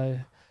 Altså,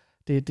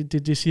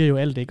 det siger jo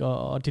alt, ikke?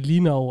 Og det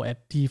ligner jo,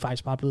 at de er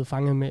faktisk bare blevet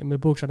fanget med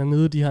bukserne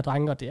nede, de her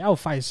drenge. Og det er jo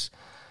faktisk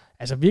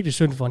virkelig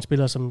synd for en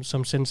spiller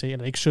som Sensei.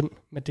 Eller ikke synd,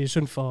 men det er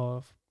synd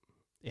for...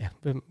 Ja,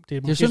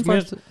 det er synd for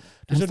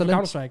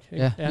hans talent.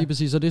 Ja, lige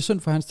præcis. Og det er synd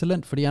for hans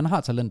talent, fordi han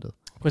har talentet.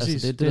 Præcis.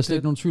 Altså, det er der slet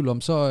ikke nogen tvivl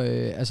om.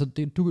 Så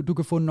du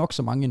kan få nok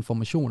så mange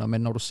informationer,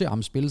 men når du ser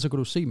ham spille, så kan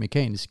du se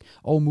mekanisk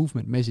og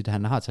movementmæssigt, at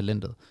han har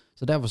talentet.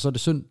 Så derfor så er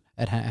det synd,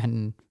 at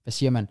han hvad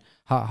siger man,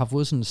 har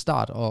fået sådan en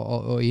start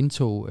og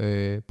indtog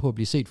på at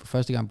blive set for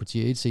første gang på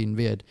Tier 1-scenen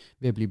ved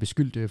at blive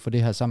beskyldt for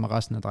det her sammen med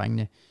resten af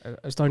drengene.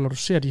 Altså, når du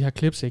ser de her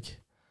clips, ikke?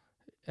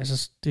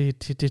 Altså,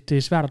 det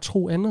er svært at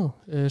tro andet,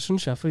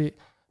 synes jeg, fordi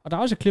og der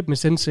er også et klip med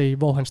Sensei,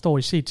 hvor han står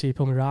i CT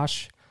på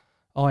Mirage,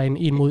 og er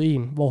en mod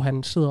en, hvor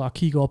han sidder og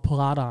kigger op på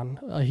radaren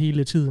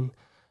hele tiden.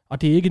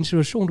 Og det er ikke en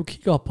situation, du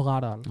kigger op på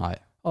radaren. Nej.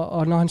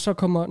 Og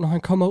når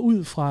han kommer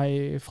ud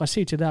fra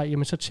CT der,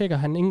 jamen så tjekker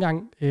han ikke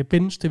engang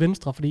bench til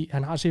venstre, fordi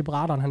han har set på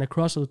radaren, han er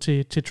crosset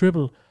til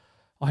triple,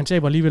 og han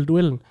taber alligevel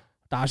duellen.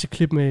 Der er også et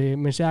klip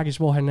med Sergis,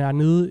 hvor han er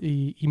nede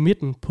i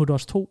midten på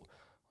DOS 2,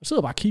 og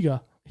sidder bare og kigger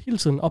hele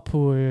tiden op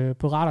på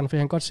radaren, for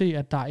han kan godt se,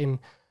 at der er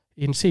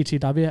en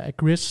CT, der er ved at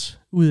aggress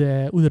ud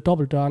af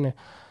dobbeltdørene.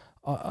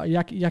 Og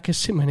jeg kan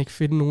simpelthen ikke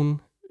finde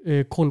nogen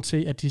grund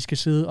til, at de skal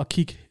sidde og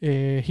kigge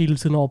hele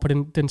tiden over på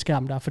den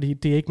skærm der, fordi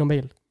det er ikke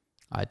normalt.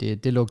 Nej,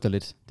 det lugter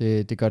lidt.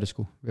 Det gør det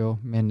sgu. Jo.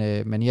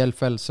 Men i hvert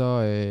fald,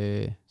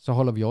 så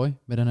holder vi øje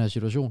med den her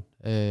situation.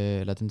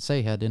 Eller den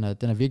sag her, den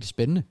er virkelig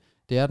spændende.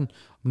 Det er den.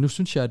 Men nu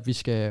synes jeg, at vi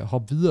skal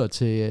hoppe videre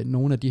til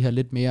nogle af de her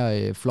lidt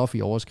mere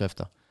fluffy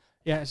overskrifter.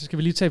 Ja, så skal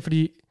vi lige tage,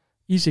 fordi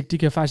ISIC, de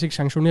kan faktisk ikke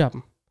sanktionere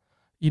dem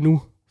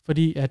endnu,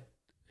 fordi at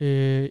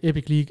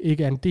Epic League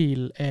ikke er en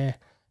del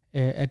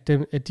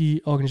af de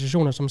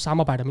organisationer, som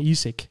samarbejder med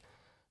ISIC.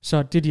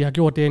 Så det, de har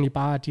gjort, det er egentlig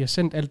bare, at de har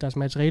sendt alt deres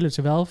materiale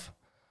til Valve,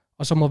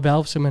 og så må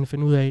Valve simpelthen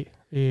finde ud af,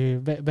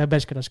 hvad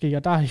skal der ske,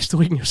 og der er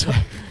historikken jo så,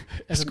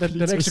 altså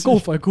den er ikke så god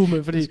for Akuma,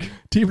 fordi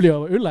de bliver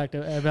jo ødelagt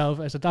af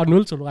Valve, altså der er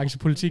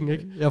nul-tolerance-politikken,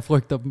 ikke? Jeg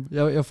frygter dem,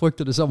 jeg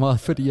frygter det så meget,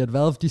 fordi at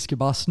Valve, de skal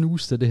bare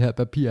snuse til det her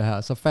papir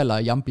her, så falder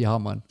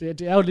Jambi-hammeren.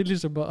 Det er jo lidt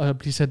ligesom at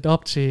blive sat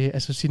op til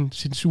altså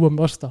sin sure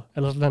moster,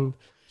 eller sådan.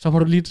 Så må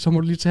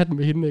du lige tage den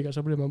med hende, ikke? Og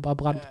så bliver man bare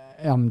brændt.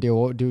 Jamen,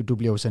 du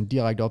bliver jo sendt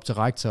direkte op til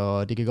rektor,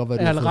 og det kan godt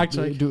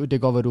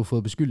være, du har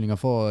fået beskyldninger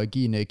for at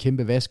give en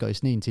kæmpe vasker i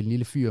sneen til en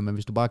lille fyr, men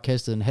hvis du bare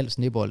kastede en halv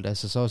snebold,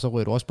 altså, så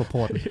ryger du også på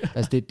porten.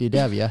 Altså, det er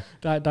der, vi er.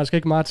 Der skal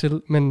ikke meget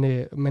til,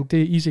 men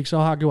det ISIC så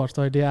har gjort,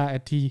 det er,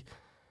 at de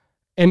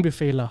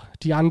anbefaler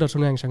de andre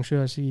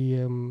turneringsarrangører at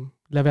sige,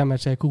 lad være med at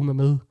tage Akuma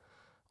med.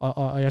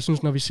 Og jeg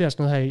synes, når vi ser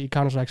sådan noget her i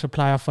Counter-Strike, så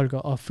plejer folk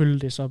at følge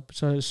det. Så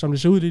som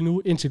det ser ud lige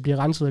nu, indtil det bliver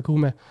renset af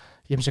Akuma,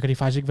 jamen så kan de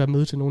faktisk ikke være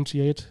med til nogen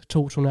Tier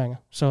 1-2 turneringer.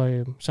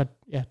 Så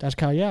ja, deres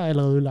karriere er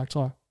allerede ødelagt,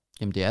 tror jeg.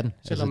 Jamen det er den.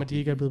 Selvom at de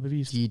ikke er blevet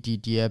bevist.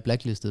 De er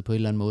blacklistet på en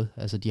eller anden måde.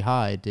 Altså de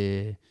har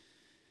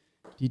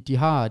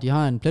de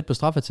har en plet på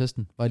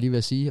straffetesten, var jeg lige ved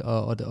at sige,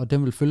 og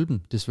den vil følge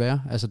dem,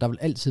 desværre. Altså der vil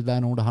altid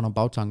være nogen, der har nogle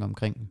bagtanker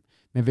omkring dem.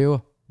 Men Væver,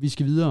 vi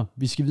skal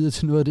videre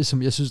til noget af det,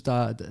 som jeg synes,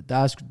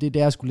 det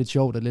er sgu lidt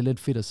sjovt og lidt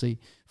fedt at se.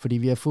 Fordi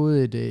vi har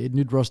fået et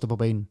nyt roster på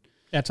banen.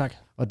 Ja, tak.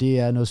 Og det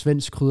er noget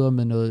svensk krydder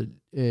med noget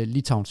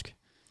litauisk.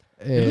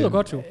 Det lyder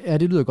godt jo. Ja,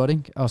 det lyder godt,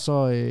 ikke? Og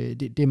så,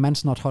 det er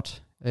Man's Not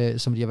Hot,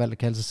 som de har valgt at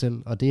kalde sig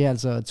selv. Og det er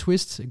altså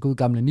Twist, god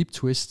gamle Nip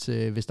Twist,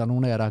 hvis der er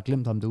nogen af jer, der har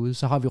glemt ham derude.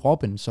 Så har vi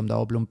Robin, som der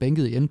var blevet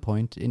bænket i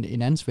Endpoint,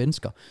 en anden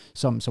svensker,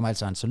 som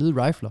altså er en solid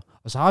rifler.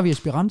 Og så har vi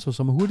Esperanto,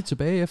 som er hurtigt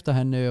tilbage, efter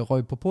han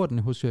røg på porten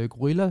hos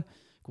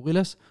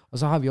Gorillas. Og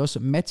så har vi også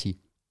Matti,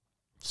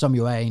 som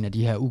jo er en af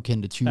de her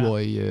ukendte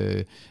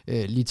 20-årige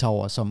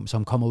litauer,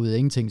 som kommer ud af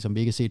ingenting, som vi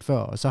ikke har set før.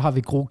 Og så har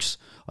vi Grux,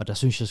 og der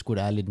synes jeg sgu,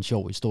 der er lidt en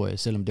sjov historie,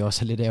 selvom det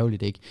også er lidt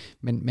ærgerligt, ikke?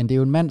 Men det er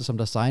jo en mand, som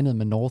der signede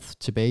med North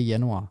tilbage i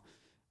januar.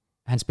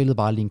 Han spillede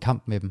bare lige en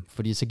kamp med dem,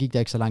 fordi så gik der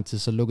ikke så lang tid,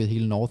 så lukkede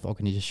hele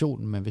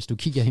North-organisationen. Men hvis du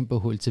kigger ind på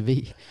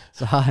HLTV,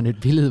 så har han et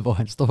billede, hvor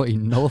han står i en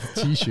North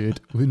t-shirt,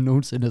 uden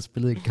nogensinde at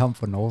spille en kamp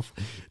for North.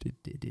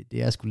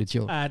 Det er sgu lidt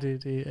sjovt. Ja,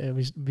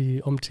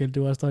 vi omtalte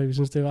det også, vi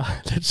synes, det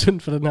var lidt synd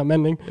for den her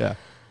mand, ikke?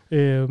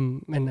 Ja.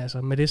 Men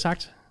altså, med det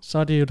sagt, så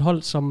er det jo et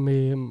hold,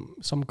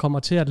 som kommer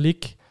til at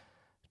ligge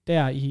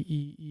der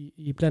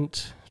i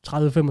blandt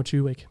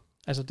 30-25, ikke?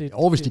 Altså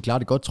hvis de klarer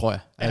det godt, tror jeg.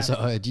 Ja.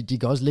 Altså, de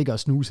kan også ligge og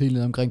snuse helt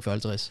ned omkring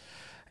 50.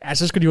 Ja,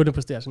 så skal de jo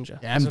præstere, synes jeg.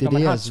 Ja, altså, når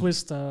man har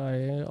Twist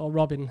og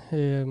Robin,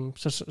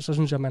 så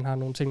synes jeg, at man har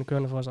nogle ting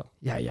kørende for sig.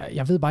 Ja,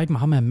 jeg ved bare ikke med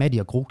ham her, Matti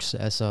og Grux.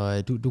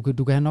 Altså, du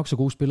kan have nok så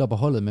gode spillere på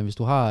holdet, men hvis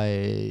du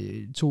har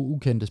 2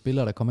 ukendte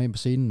spillere, der kommer ind på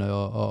scenen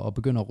og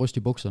begynder at ryste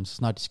i bukserne, så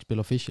snart de skal spille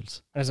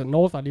officials. Altså,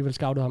 North har alligevel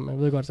scoutet ham, jeg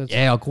ved godt.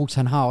 Ja, og Grux,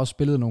 han har også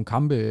spillet nogle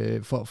kampe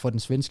for den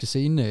svenske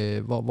scene,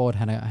 hvor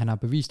han har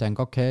bevist, at han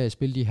godt kan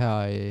spille de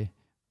her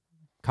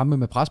kampe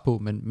med pres på,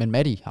 men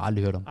Matty har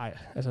aldrig hørt om. Nej,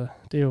 altså,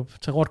 det er jo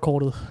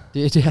tarotkortet.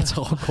 Det er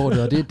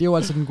tarotkortet, og det er jo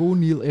altså den gode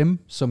Neil M.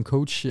 som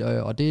coach,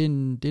 og det er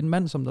en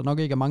mand, som der nok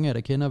ikke er mange af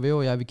der kender. Væver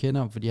og jeg, vi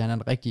kender ham, fordi han er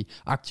en rigtig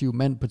aktiv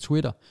mand på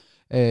Twitter,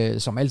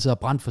 som altid har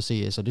brændt for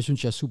CS, og det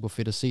synes jeg er super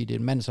fedt at se. Det er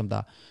en mand, som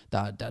der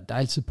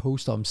altid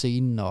poster om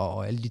scenen,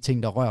 og alle de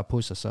ting, der rører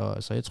på sig,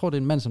 så jeg tror, det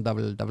er en mand, som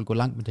der vil gå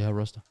langt med det her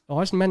roster. Og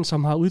også en mand,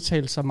 som har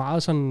udtalt sig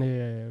meget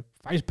sådan,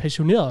 faktisk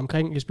passioneret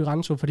omkring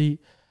Esperanto, fordi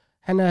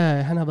han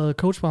har været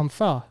coach for ham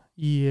før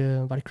i,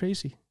 var det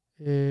Crazy?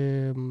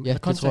 Ja,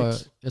 det tror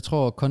jeg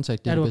tror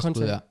Contact, det er det bedste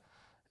bud,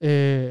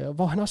 ja.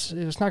 Hvor han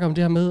også snakker om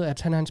det her med,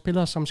 at han er en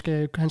spiller, som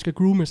han skal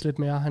groomes lidt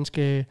mere, han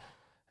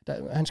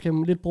skal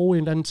lidt bruge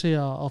en eller anden til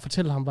at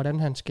fortælle ham, hvordan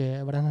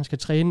han skal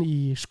træne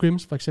i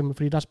scrims for eksempel,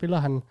 fordi der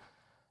spiller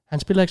han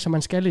spiller ikke som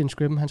man skal i en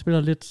scrim, han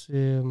spiller lidt,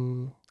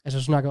 altså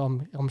jeg snakker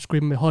om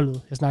scrim med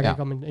holdet, jeg snakker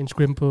ikke om en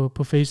scrim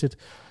på Faceit,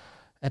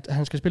 at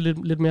han skal spille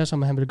lidt mere,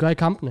 som han vil gøre i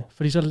kampene,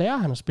 fordi så lærer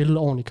han at spille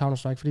ordentligt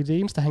Counter-Strike, fordi det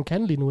eneste, han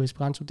kan lige nu i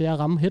Esperanto, det er at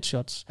ramme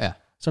headshots. Ja.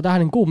 Så der er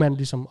han en god mand,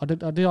 ligesom, og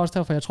det er også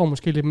derfor, jeg tror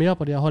måske lidt mere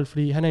på det her hold,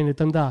 fordi han er en af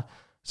dem, der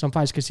som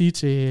faktisk skal sige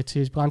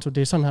til Esperanto,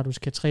 det er sådan her, du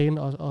skal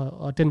træne,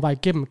 og den vej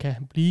igennem kan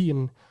han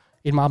blive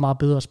en meget, meget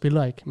bedre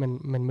spiller, ikke?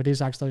 Men med det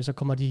sagt, så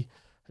kommer de,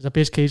 altså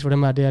best case for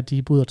dem her, det er, at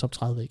de bryder top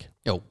 30, ikke?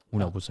 Jo,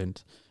 100%.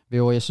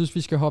 Ja. Jeg synes,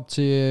 vi skal hoppe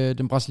til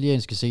den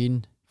brasilianske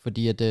scene,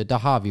 fordi at, der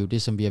har vi jo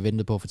det, som vi har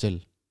ventet på at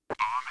fortælle.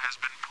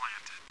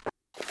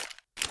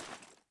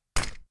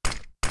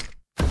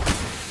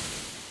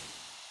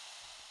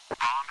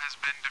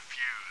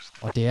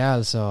 Og det er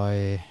altså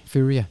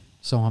Furia,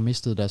 som har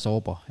mistet deres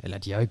orber. Eller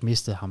de har jo ikke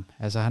mistet ham.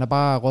 Altså han har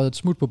bare røget et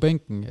smut på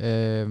bænken.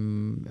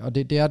 Og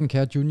det er den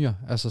kære junior,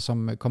 altså,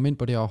 som kom ind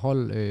på det her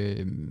hold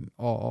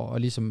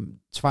og ligesom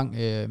tvang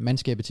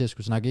mandskabet til at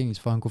skulle snakke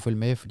engelsk, for han kunne følge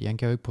med, fordi han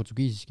kan jo ikke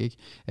portugisisk. Ikke?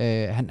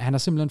 Han har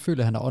simpelthen følt,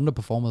 at han har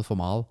underperformet for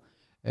meget.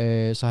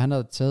 Så han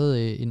har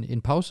taget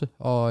en pause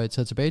og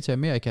taget tilbage til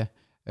Amerika.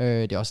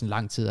 Det er også en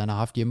lang tid, han har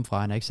haft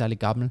hjemmefra. Han er ikke særlig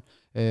gammel.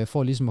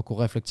 For ligesom at kunne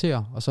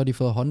reflektere. Og så har de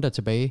fået Honda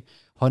tilbage.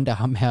 Honda,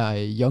 ham her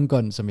Young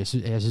Gun, som jeg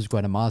synes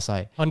han er meget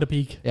sej. Honda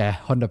Peak. Ja,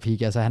 Honda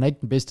Peak. Altså han er ikke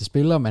den bedste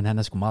spiller, men han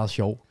er sgu meget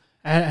sjov.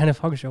 Han er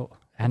fucking sjov.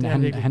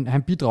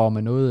 Han bidrager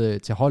med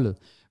noget til holdet.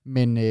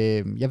 Men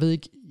jeg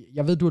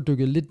ved, du har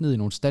dykket lidt ned i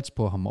nogle stats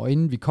på ham, og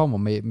inden vi kommer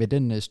med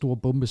den store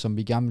bombe, som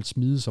vi gerne vil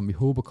smide, som vi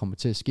håber kommer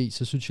til at ske,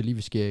 så synes jeg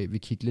lige, vi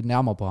kigge lidt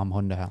nærmere på ham,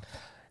 Honda her.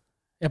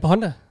 Ja, på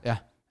Honda? Ja.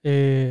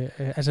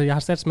 Altså, jeg har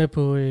stats med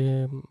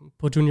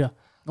på Junior.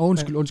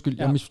 Undskyld,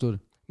 jeg misforstod det.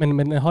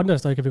 Men Honda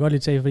stadig kan vi godt lige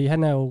tage, fordi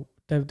han er jo,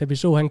 da vi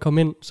så, han kom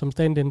ind som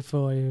stand-in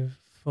for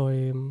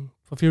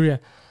Furia,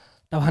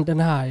 der var han den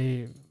her,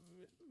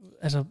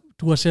 altså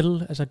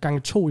Duracell, altså gange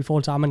 2 i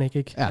forhold til Armanek,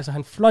 ikke? Ja. Altså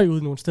han fløj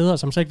ud nogle steder,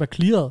 som så ikke var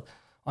clearet,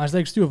 og han slet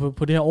ikke styr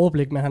på det her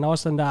overblik, men han er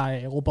også den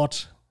der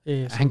robot.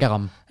 Han kan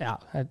ramme. Ja,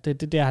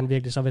 det er han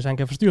virkelig. Så hvis han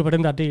kan få styr på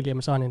den der del,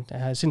 jamen så er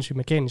han en sindssygt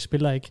mekanisk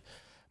spiller, ikke?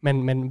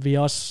 Men vi er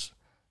også,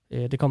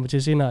 det kommer vi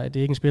til senere, at det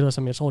er ikke en spiller,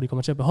 som jeg tror, de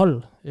kommer til at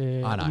beholde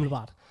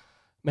umiddelbart.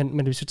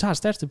 Men hvis vi tager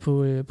statset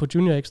på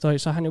Junior X-Støj,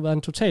 så har han jo været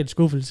en total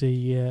skuffelse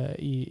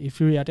i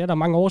Furia. Det er der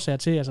mange årsager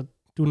til. Altså,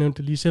 du nævnte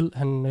det lige selv.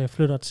 Han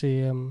flytter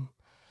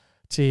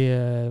til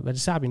hvad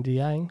det Serbien, det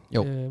er,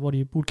 ikke? Hvor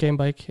de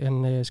bootcamper, ikke?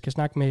 Han skal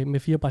snakke med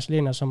 4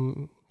 brasilianere,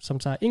 som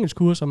tager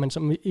engelskkurser, men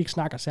som ikke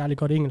snakker særlig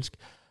godt engelsk.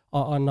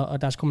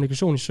 Og deres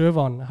kommunikation i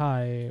serveren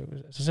har,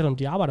 så selvom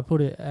de arbejder på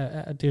det,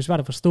 det er jo svært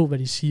at forstå, hvad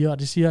de siger. Og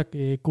det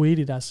siger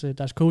Guedi,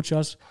 deres coach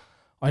også.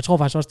 Og jeg tror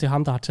faktisk også, det er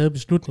ham, der har taget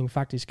beslutningen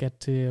faktisk,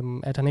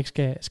 at han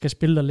ikke skal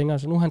spille der længere.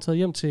 Så nu har han taget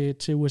hjem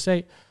til USA,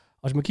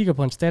 og hvis man kigger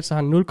på en stat, så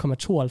har han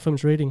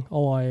 0,92 rating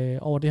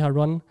over det her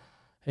run.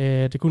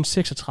 Det er kun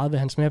 36 af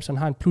hans maps, han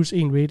har en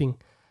 +1 rating.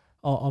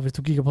 Og hvis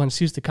du kigger på hans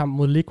sidste kamp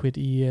mod Liquid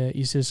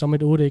i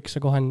Summit 8, så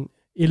går han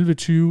 11-20, 17-17,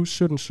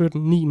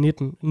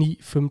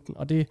 9-19, 9-15.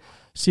 Og det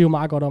siger jo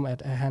meget godt om,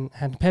 at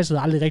han passede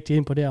aldrig rigtig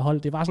ind på det her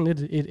hold. Det var sådan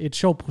lidt et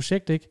sjovt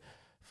projekt, ikke?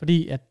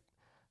 Fordi at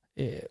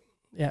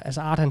ja,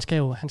 altså Art,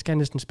 han skal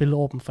næsten spille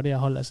åben for det her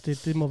hold.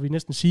 Altså det må vi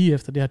næsten sige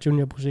efter det her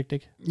junior-projekt,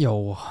 ikke?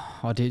 Jo,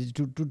 og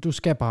du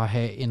skal bare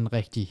have en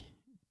rigtig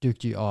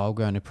dygtig og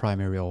afgørende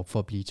primary år for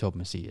at blive top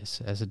med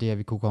CS. Altså det har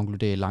vi kunne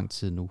konkludere i lang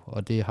tid nu,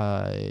 og det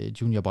har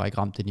Junior bare ikke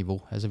ramt det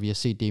niveau. Altså vi har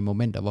set det i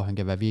momenter, hvor han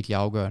kan være virkelig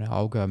afgørende og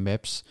afgøre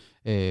maps,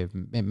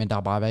 men der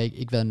har bare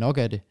ikke været nok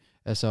af det.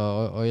 Altså,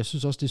 og jeg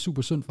synes også, det er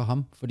super synd for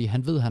ham, fordi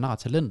han ved, at han har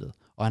talentet,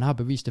 og han har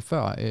bevist det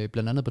før,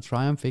 blandt andet på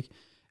Triumph, ikke?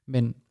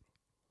 Men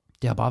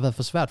det har bare været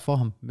for svært for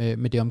ham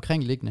med det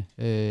omkringliggende,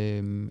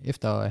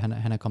 efter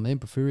han er kommet ind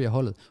på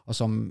Furia-holdet, og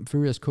som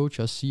Furias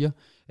coach også siger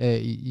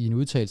i en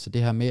udtalelse,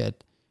 det her med, at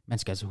man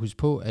skal altså huske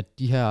på, at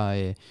de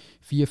her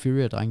 4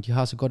 Furia-drenge, de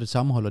har så godt et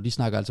sammenhold, og de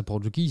snakker altså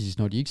portugisisk,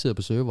 når de ikke sidder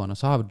på serveren, og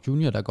så har vi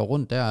Junior, der går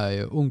rundt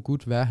der, ung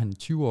gut, hvad er han,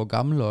 20 år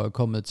gammel, og er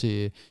kommet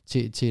til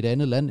et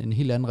andet land, en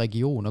helt anden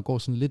region, og går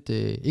sådan lidt,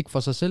 ikke for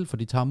sig selv, for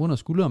de tager ham under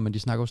skulderen, men de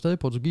snakker jo stadig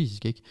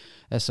portugisisk, ikke?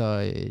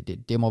 Altså,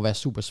 det må være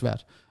super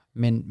svært.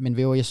 Men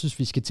Væver, jeg synes,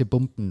 vi skal til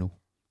bomben nu,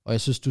 og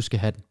jeg synes, du skal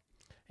have den.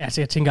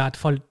 Altså, jeg tænker, at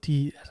folk,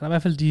 i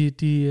hvert fald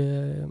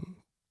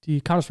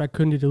de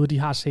Counter-Strike-kyndige derude, de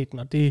har set den,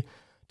 og det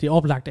det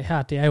oplagte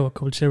her, det er jo, at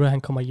Colterra,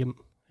 han kommer hjem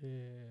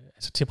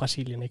altså til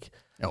Brasilien, ikke?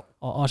 Jo.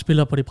 Og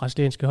spiller på det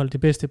brasilianske hold,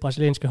 det bedste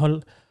brasilianske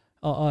hold.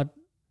 Og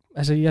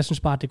altså, jeg synes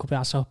bare, at det kunne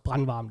være så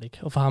brandvarmt, ikke?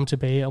 Og få ham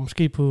tilbage, og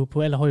måske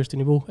på allerhøjeste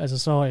niveau. Altså,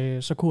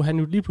 så kunne han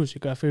jo lige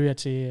pludselig gøre Feria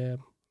til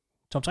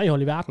top 3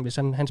 hold i verden, hvis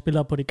han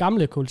spiller på det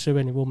gamle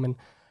Colterra-niveau, men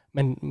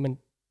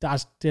det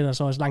er der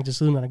så også lang tid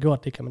siden, han har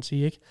gjort det, kan man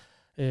sige, ikke?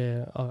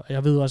 Og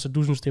jeg ved også, at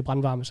du synes, det er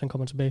brandvarmt, hvis han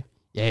kommer tilbage.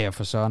 Ja,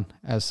 for søren.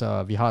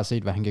 Altså, vi har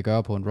set, hvad han kan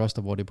gøre på en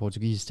roster, hvor det er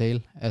portugisisk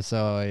tale. Altså,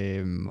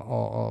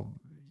 og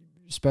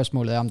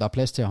spørgsmålet er, om der er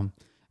plads til ham.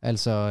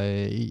 Altså,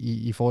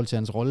 i forhold til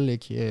hans rolle,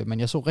 ikke? Men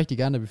jeg så rigtig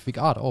gerne, at vi fik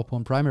Art over på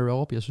en primary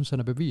orb. Jeg synes, han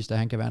har bevist, at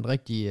han kan være en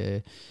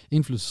rigtig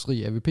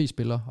indflydelsesrig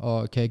AVP-spiller,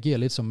 og kan agere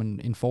lidt som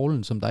en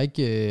Fallen, som der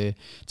ikke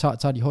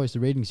tager de højeste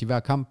ratings i hver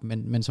kamp,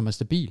 men som er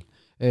stabil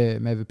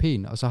med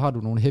AVP'en. Og så har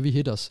du nogle heavy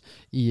hitters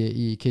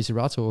i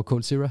Caserato og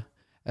Colterra.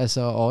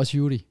 Altså, og også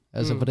Yuri,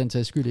 altså for den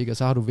tages skyld, ikke? Og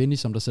så har du Vinny,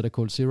 som der sætter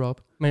Colterra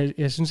op. Men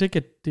jeg synes ikke,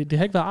 at det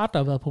har ikke været Art, der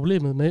har været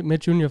problemet med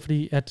Junior,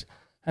 fordi at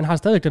han har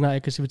stadig den her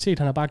aggressivitet,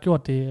 han har bare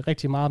gjort det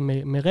rigtig meget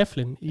med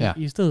riflen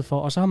i stedet for,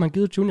 og så har man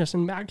givet Junior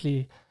sådan en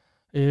mærkelig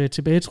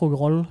tilbagetrukket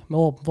rolle,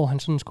 hvor han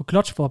sådan skulle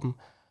clutch for dem,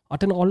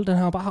 og den rolle, den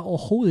har bare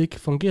overhovedet ikke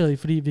fungeret i,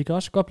 fordi vi kan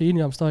også godt blive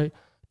enige om Støj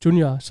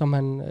Junior, som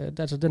han,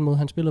 altså den måde,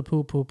 han spillede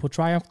på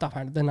Triumph, der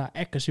var den her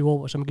aggressive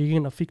over, som gik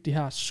ind og fik de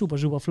her super,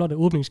 super flotte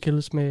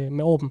åbningskills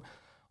med Orben.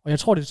 Og jeg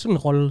tror, det er sådan en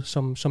rolle,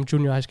 som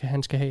Junior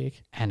han skal have,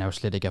 ikke? Han er jo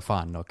slet ikke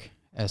erfaren nok.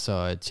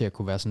 Altså, til at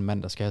kunne være sådan en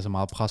mand, der skal have så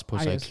meget pres på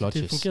sig i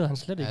clutches. Det fungerede han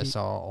slet ikke. Altså,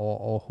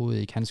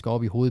 overhovedet ikke. Han skal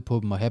op i hovedet på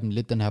dem og have dem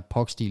lidt den her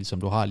puck-stil,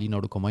 som du har lige når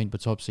du kommer ind på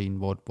topscenen,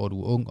 hvor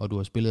du er ung, og du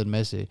har spillet en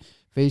masse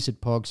face-it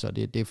pucks, og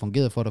det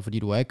fungeret for dig, fordi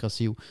du er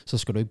aggressiv, så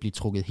skal du ikke blive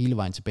trukket hele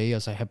vejen tilbage,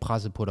 og så have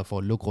presset på dig for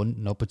at lukke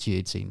runden op på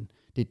tier 1-scenen.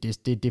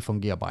 Det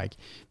fungerer bare ikke.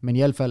 Men i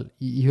hvert fald,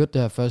 I hørte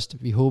det her først.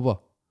 Vi håber,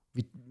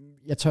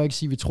 jeg tør ikke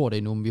sige, at vi tror det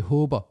endnu, men vi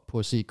håber på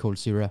at se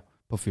Colterra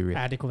på Fury.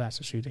 Ja, det kunne være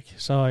så sygt, ikke?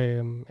 Så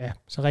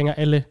ringer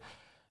alle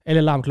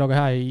alarmklokker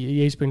her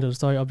i Ace-spillet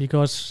Støj, og vi kan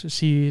også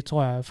sige,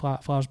 tror jeg,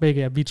 fra os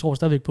begge, at vi tror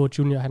stadigvæk på, at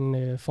Junior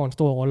han får en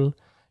stor rolle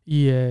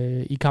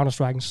i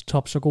Counter-Strikens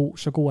top, så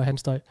god er han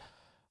Støj.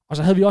 Og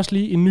så havde vi også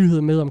lige en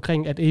nyhed med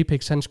omkring, at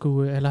Apex, han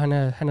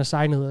er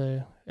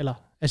signet, eller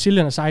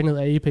Azilian er signet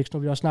af Apex, når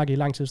vi også snakker i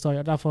lang tid Støj,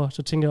 og derfor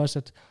så tænker jeg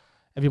også,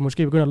 at vi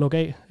måske begynder at lukke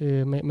af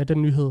med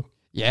den nyhed.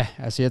 Ja,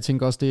 altså jeg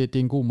tænker også, det er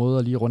en god måde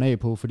at lige runde af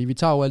på, fordi vi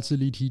tager jo altid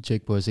lige et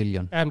heat-check på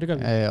Azilian. Ja, det gør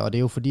vi. Og det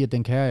er jo fordi, at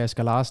den kære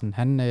Asger Larsen,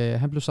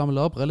 han blev samlet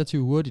op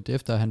relativt hurtigt,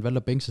 efter han valgte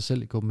at bænke sig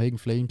selv i Copenhagen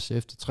Flames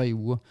efter 3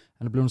 uger.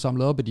 Han er blevet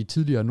samlet op af de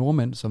tidligere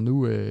nordmænd, som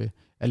nu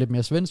er lidt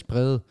mere svensk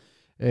præget.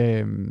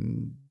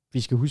 Vi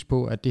skal huske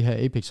på, at det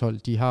her Apex-hold,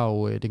 de har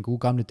jo den gode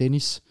gamle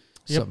Dennis,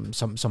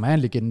 som er en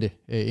legende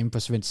inden for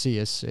svensk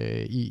CS.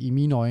 I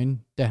mine øjne,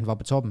 da han var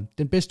på toppen,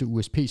 den bedste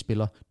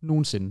USP-spiller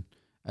nogensinde.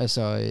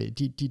 Altså,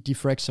 de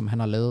frags, som han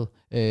har lavet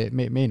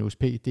med en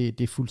USP,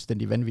 det er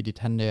fuldstændig vanvittigt.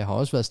 Han har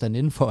også været stand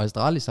inden for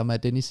Astralis sammen med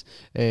Dennis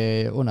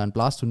under en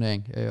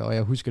blast-turnering, og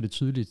jeg husker det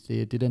tydeligt.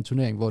 Det er den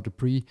turnering, hvor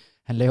Dupree,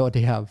 han laver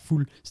det her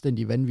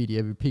fuldstændig vanvittige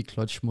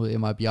AVP-clutch mod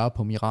MIBR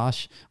på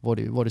Mirage,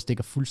 hvor det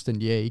stikker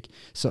fuldstændig af, ikke?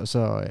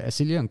 Så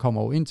Azilian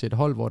kommer jo ind til et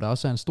hold, hvor der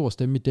også er en stor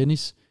stemme i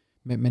Dennis,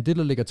 men det,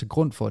 der ligger til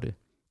grund for det,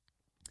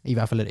 i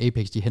hvert fald at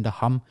Apex, de henter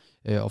ham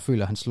og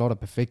føler, at han slår der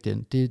perfekt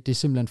ind. Det er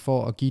simpelthen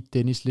for at give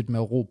Dennis lidt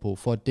mere ro på,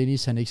 for at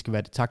Dennis han ikke skal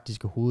være det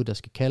taktiske hoved, der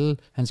skal kalde.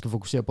 Han skal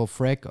fokusere på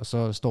frag, og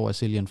så står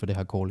Azilian for det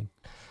her calling.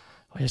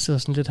 Og jeg sidder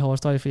sådan lidt herovre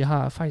Støj, for jeg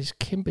har faktisk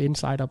kæmpe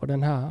insider på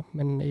den her,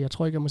 men jeg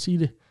tror ikke, jeg må sige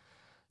det.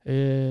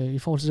 I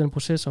forhold til den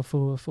proces at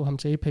få ham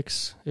til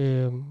Apex,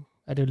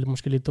 er det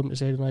måske lidt dumt, at jeg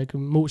sagde det, når jeg ikke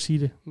må sige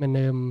det.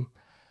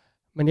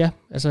 Men ja,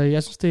 altså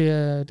jeg synes, det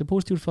er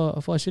positivt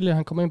for Azilian,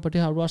 han kommer ind på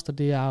det her roster.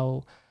 Det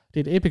er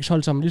et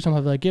Apex-hold, som ligesom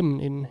har været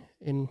igennem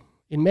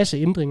en masse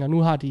ændringer.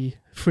 Nu har de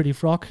Freddy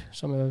Frog,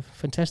 som er et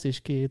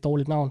fantastisk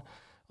dårligt navn,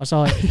 og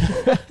så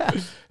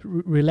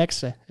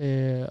Relaxa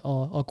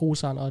og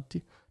Grosan, og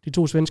de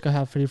to svensker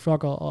her, Freddy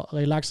Frog og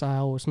Relaxa, har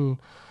jo sådan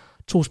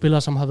 2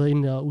 spillere, som har været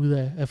inde og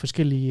ude af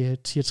forskellige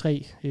tier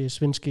 3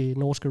 svenske,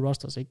 norske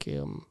rosters,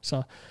 ikke?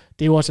 Så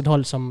det er jo også et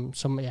hold,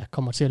 som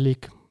kommer til at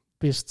ligge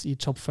bedst i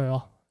top 40.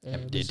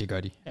 Jamen, det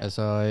gør de. Ja.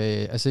 Altså,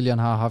 Azilian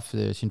har haft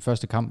sin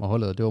første kamp med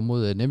holdet, og det var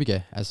mod Nemiga,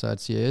 altså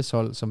et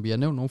CIS-hold, som vi har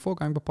nævnt nogle få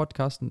gange på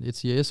podcasten, et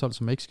CIS-hold,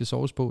 som ikke skal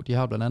soves på. De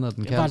har blandt andet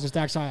den kære. Det er faktisk en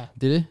stærk sejr.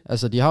 Det er det.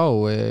 Altså, de har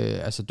jo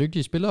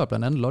dygtige spillere,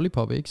 blandt andet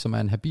Lollipop, ikke, som er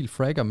en habil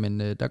fragger, men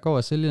der går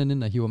Azilian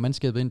ind og hiver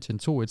mandskabet ind til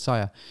en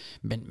 2-1-sejr.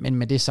 Men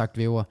med det sagt,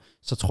 Væver,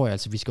 så tror jeg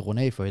altså, vi skal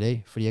runde af for i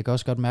dag, fordi jeg kan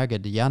også godt mærke,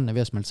 at hjernen er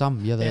ved at smelte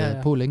sammen. Vi har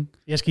været på længe.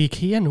 Jeg skal i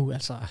IKEA nu,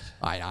 altså.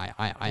 Nej,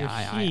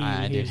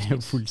 det er jo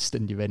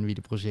fuldstændig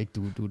vanvittigt projekt,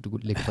 du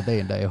lægger for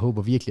dagen, der jeg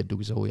håber virkelig, at du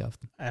kan sove i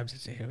aften. Ja,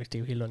 det er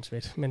jo helt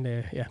åndssvagt, men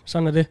ja,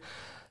 sådan er det.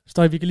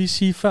 Støj, vi kan lige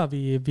sige, før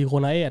vi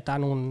runder af, at der er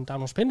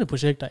nogle spændende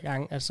projekter i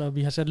gang. Altså,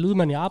 vi har sat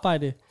Lydmand i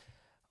arbejde,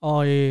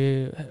 og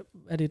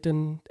er det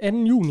den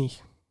 2.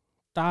 juni,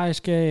 der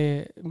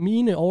skal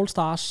mine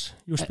All-Stars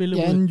jo spille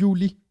ud. 2.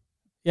 juli.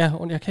 Ja,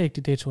 og jeg kan ikke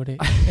det dato i dag.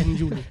 2.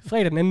 juli.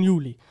 Fredag den 2.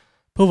 juli.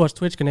 På vores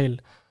Twitch-kanal.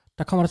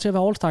 Der kommer der til at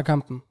være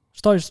All-Star-kampen.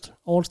 Støjst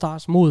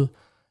All-Stars mod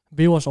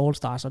Vævers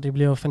All-Stars, og det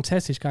bliver jo et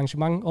fantastisk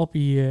arrangement op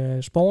i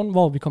Sporn,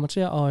 hvor vi kommer til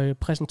at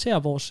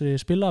præsentere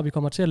vores spillere, vi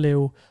kommer til at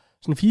lave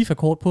sådan en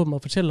FIFA-kort på dem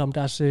og fortælle om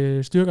deres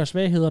styrker og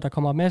svagheder, der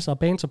kommer masser af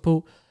banter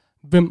på,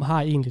 hvem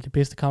har egentlig det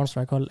bedste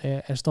Counter-Strike-hold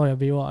af Støj og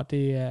Væver, og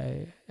det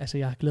er,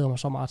 jeg glæder mig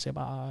så meget til at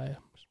bare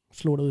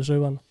slå det ud i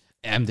serveren.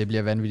 Jamen, det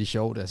bliver vanvittigt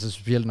sjovt, altså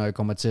specielt når jeg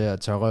kommer til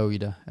at tørre røv i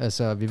dig.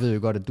 Altså, vi ved jo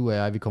godt, at du og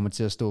jeg, vi kommer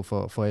til at stå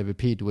for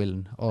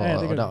AVP-duellen, og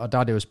der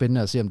er det jo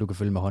spændende at se, om du kan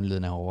følge med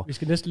håndledene herovre. Vi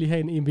skal næsten lige have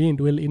en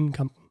EVP-duel inden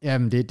kampen.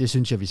 Jamen, det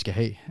synes jeg, vi skal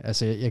have.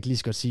 Altså, jeg kan lige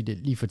så godt sige det,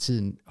 lige for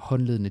tiden,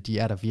 håndledene, de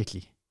er der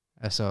virkelig.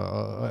 Altså,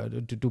 og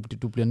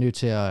du bliver nødt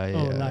til at...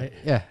 nej.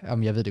 Ja,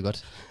 jamen, jeg ved det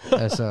godt.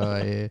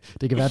 Altså,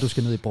 det kan være, at du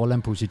skal ned i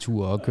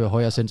Borland-positur og køre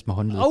højre sens med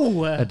håndled.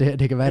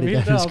 Det kan være,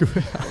 det der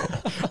skulle...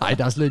 Nej,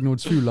 der er slet ikke nogen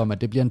tvivl om,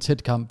 at det bliver en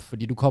tæt kamp,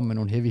 fordi du kommer med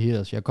nogle heavy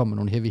hitters, jeg kommer med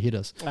nogle heavy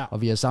hitters,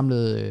 og vi har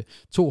samlet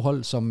 2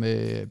 hold, som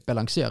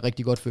balancerer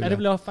rigtig godt, føler jeg. Ja, det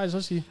vil jeg faktisk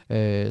også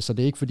sige. Så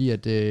det er ikke fordi,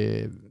 at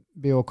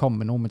Væver kommer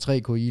med nogen med 3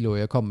 kilo, og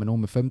jeg kommer med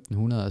nogen med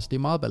 1500, altså det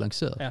er meget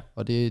balanceret,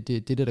 og det er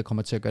det, der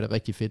kommer til at gøre det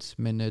rigtig fedt.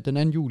 Men den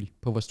 2. juli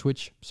på vores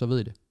Twitch, så ved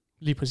I det.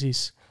 Lige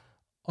præcis.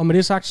 Og med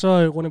det sagt,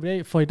 så runder vi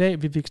af for i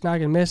dag. Vi fik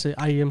snakket en masse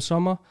IEM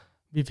Sommer,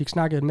 vi fik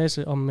snakket en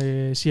masse om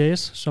CIS,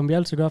 som vi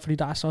altid gør, fordi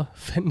der er så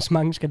fandens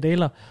mange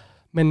skandaler.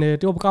 Men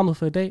det var programmet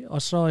for i dag,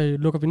 og så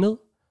lukker vi ned,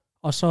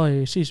 og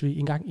så ses vi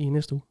en gang i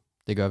næste uge.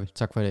 Det gør vi.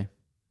 Tak for i dag.